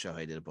understand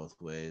Shohei did it both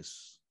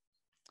ways.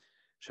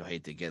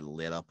 Shohei did get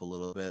lit up a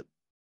little bit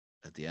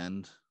at the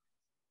end.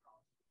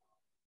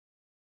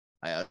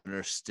 I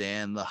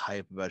understand the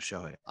hype about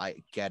Shohei. I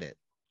get it.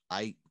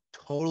 I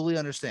totally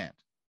understand.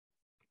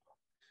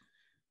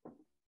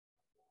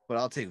 But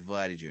I'll take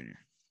Vladdy Jr.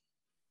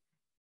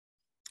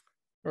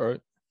 All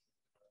right.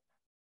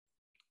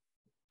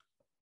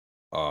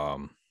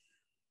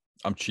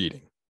 I'm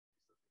cheating.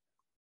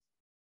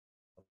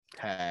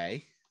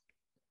 Okay.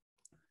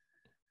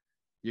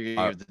 You're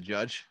gonna give the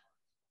judge?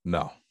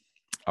 No.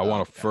 I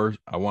want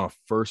a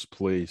first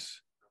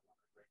place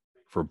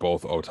for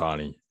both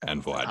Ohtani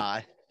and Vladdy.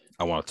 Tie.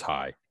 I want a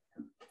tie.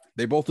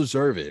 They both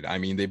deserve it. I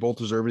mean, they both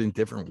deserve it in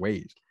different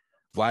ways.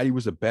 Vladdy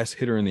was the best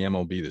hitter in the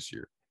MLB this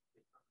year.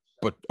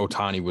 But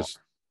Ohtani was,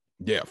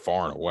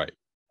 far and away.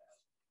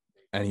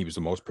 And he was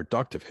the most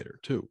productive hitter,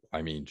 too.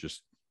 I mean,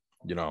 just,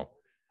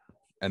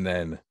 and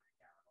then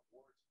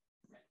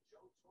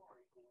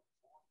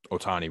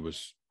Ohtani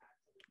was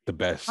the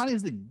best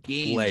Ohtani's the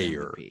game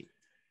player. MVP.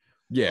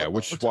 Yeah,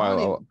 which is why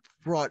why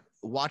brought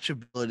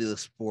watchability to the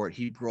sport.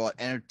 He brought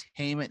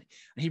entertainment,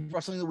 and he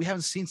brought something that we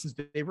haven't seen since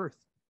Babe Ruth.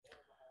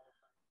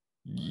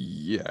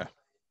 Yeah.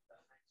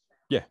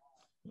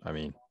 I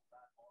mean,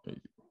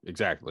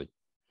 exactly.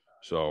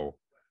 So,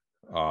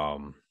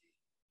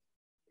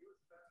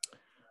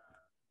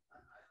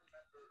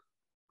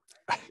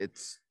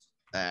 it's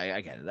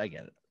I get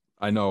it.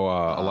 I know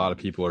a lot of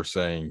people are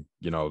saying,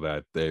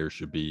 that there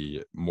should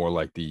be more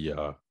like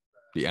the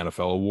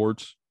NFL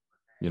awards,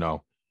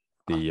 the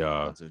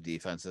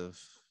defensive.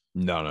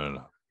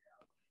 No.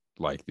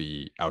 Like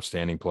the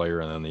outstanding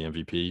player and then the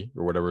MVP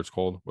or whatever it's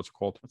called. What's it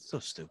called? That's so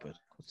stupid.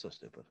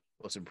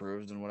 What's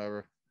improved and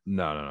whatever.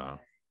 No.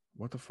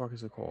 What the fuck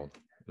is it called?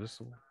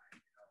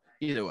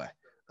 Either way.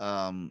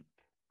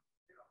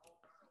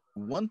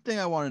 One thing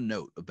I want to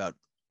note about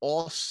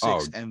all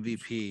 6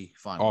 MVP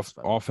finalists.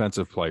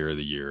 Offensive player of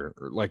the year,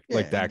 or like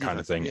that kind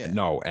of thing. Yeah.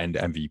 No, and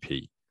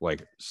MVP.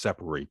 Like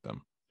separate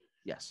them.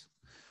 Yes.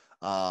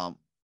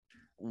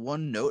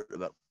 One note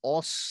about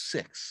all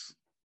 6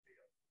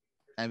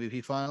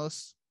 MVP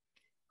finalists.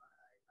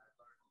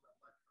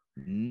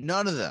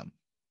 None of them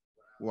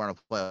were on a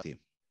playoff team.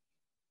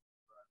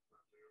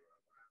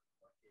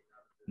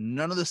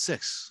 None of the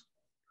 6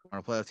 were on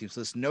a playoff team.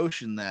 So this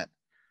notion that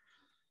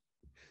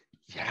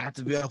you have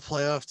to be on a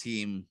playoff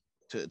team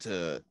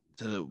to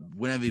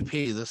win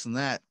MVP, this and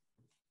that,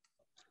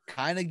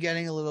 kind of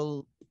getting a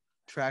little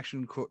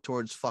traction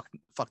towards fuck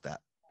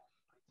that.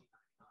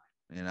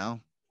 You know?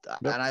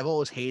 Yep. And I've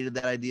always hated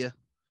that idea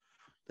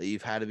that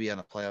you've had to be on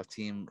a playoff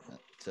team.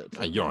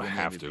 You don't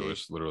have to.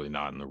 It's literally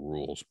not in the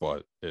rules,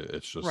 but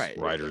it's just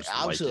writers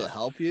obviously like it'll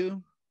help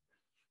you.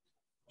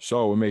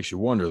 So it makes you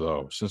wonder,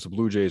 though, since the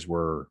Blue Jays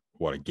were,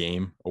 a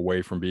game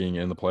away from being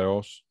in the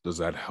playoffs, does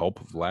that help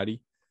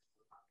Vladdy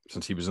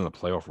since he was in the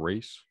playoff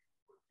race?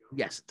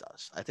 Yes, it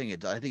does. I think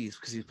it does. I think it's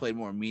because he's played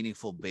more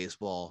meaningful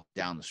baseball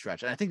down the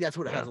stretch. And I think that's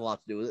what it has a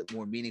lot to do with it,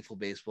 more meaningful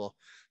baseball.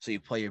 So you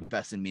play your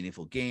best in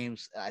meaningful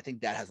games. I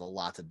think that has a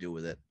lot to do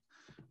with it.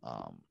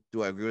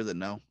 Do I agree with it?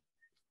 No.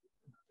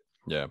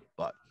 Yeah.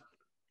 But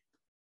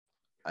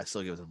I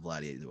still give it to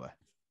Vladdy either way.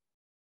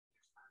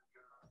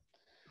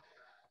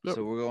 Yep.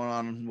 So we're going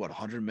on,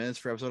 100 minutes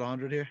for episode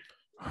 100 here?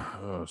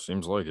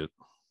 Seems like it.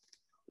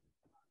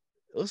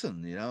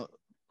 Listen,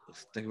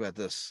 let's think about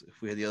this.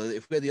 If we had the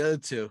other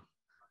 2,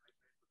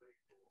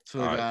 it's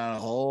would have gone a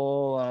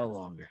whole lot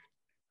longer.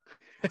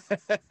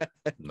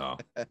 No,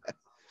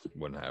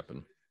 wouldn't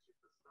happen.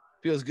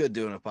 Feels good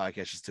doing a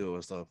podcast just 2 of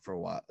us though for a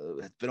while.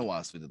 It's been a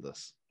while since we did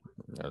this.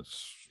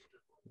 That's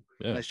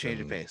nice change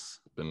of pace.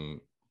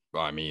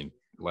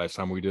 Last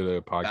time we did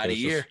a podcast, about a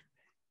year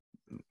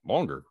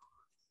longer.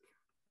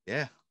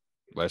 Yeah.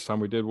 Last time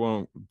we did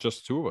one,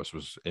 just 2 of us,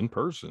 was in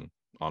person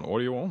on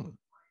audio only.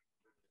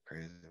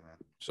 Crazy, man.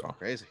 So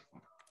crazy.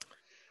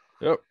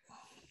 Yep.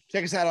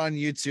 Check us out on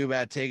YouTube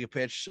at Take a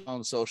Pitch, on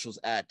the socials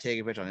at Take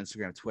a Pitch, on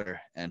Instagram,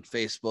 Twitter, and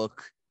Facebook.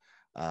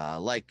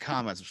 Like,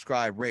 comment,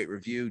 subscribe, rate,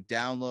 review,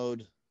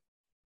 download,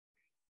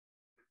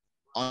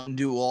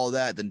 undo all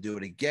that, then do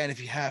it again if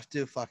you have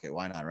to. Fuck it,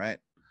 why not, right?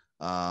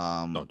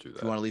 Don't do that.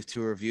 If you want to leave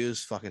 2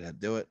 reviews, fuck it,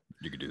 do it.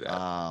 You can do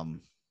that.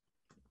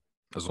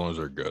 As long as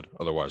they're good.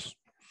 Otherwise,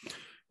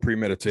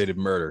 premeditated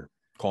murder.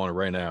 Calling it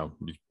right now.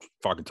 You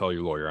fucking tell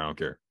your lawyer. I don't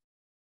care.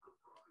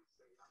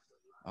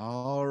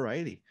 All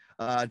righty.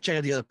 Check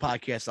out the other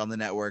podcasts on the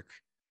network.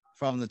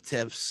 From the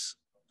Tips,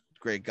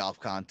 great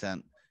golf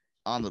content.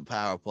 On the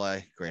Power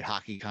Play, great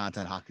hockey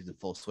content. Hockey's in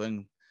full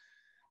swing.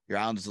 Your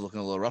Islanders are looking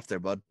a little rough there,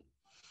 bud.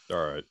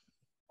 All right.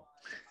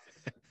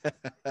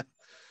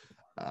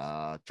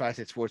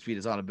 Tri-State Sports Beat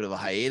is on a bit of a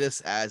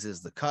hiatus, as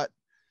is The Cut.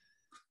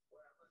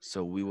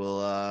 So we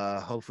will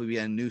hopefully be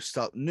on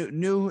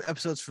new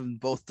episodes from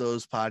both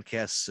those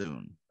podcasts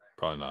soon.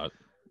 Probably not.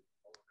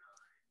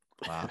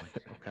 Wow.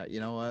 Okay.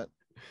 You know what?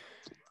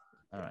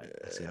 All right.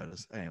 Let's see how it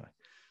is. Anyway,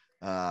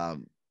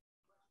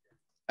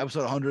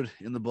 episode 100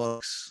 in the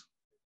books.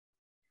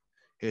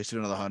 Here's to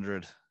another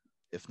 100,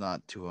 if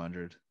not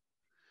 200.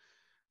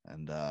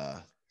 And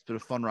it's been a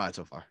fun ride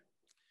so far.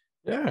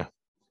 Yeah,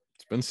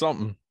 it's been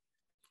something.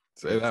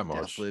 Say that much.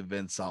 Definitely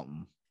been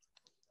something.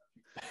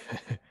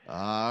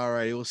 All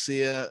right, we'll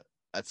see you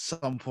at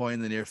some point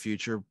in the near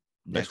future.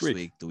 Next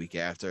week, the week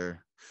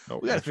after.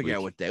 We got to figure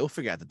out what day. We'll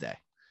figure out the day.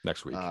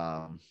 Next week.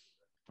 All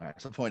right,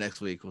 some point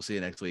next week. We'll see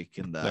you next week.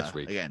 And next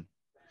week again,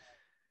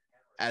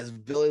 as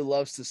Billy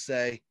loves to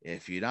say,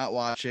 if you're not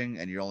watching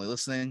and you're only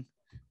listening,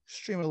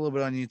 stream it a little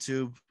bit on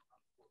YouTube.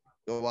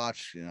 Go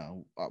watch.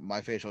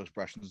 My facial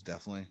expressions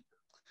definitely.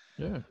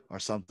 Yeah. Or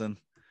something.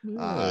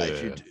 Yeah.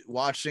 If you're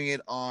watching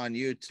it on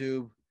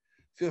YouTube,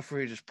 feel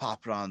free to just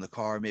pop it on in the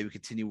car. Maybe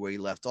continue where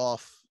you left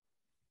off.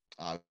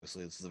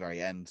 Obviously, this is the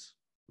very end.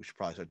 We should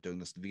probably start doing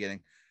this at the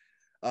beginning.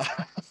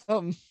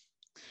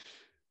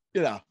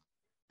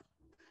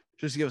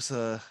 Just give us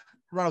a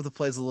run of the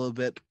plays a little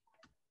bit.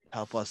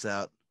 Help us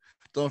out.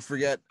 Don't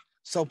forget,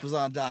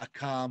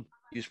 soapazon.com.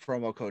 Use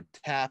promo code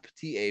TAP,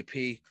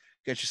 T-A-P.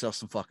 Get yourself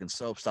some fucking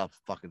soap. Stop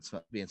fucking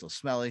being so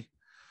smelly.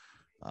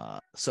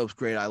 Soap's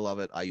great. I love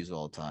it. I use it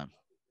all the time.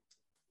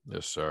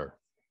 Yes, sir.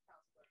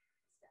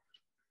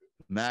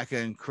 Mac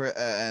and Chris,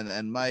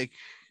 and Mike,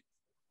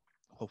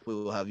 hopefully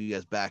we'll have you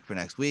guys back for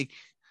next week.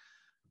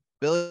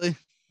 Billy,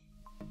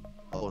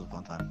 always a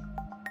fun time.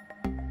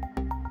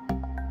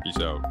 Peace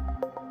out.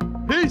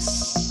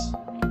 Peace.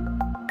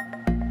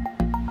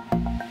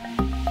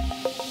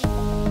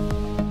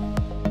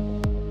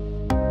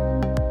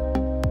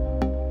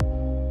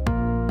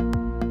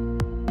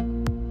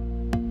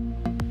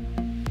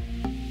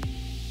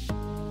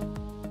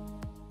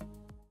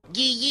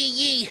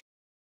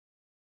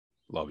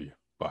 Love you.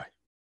 Bye.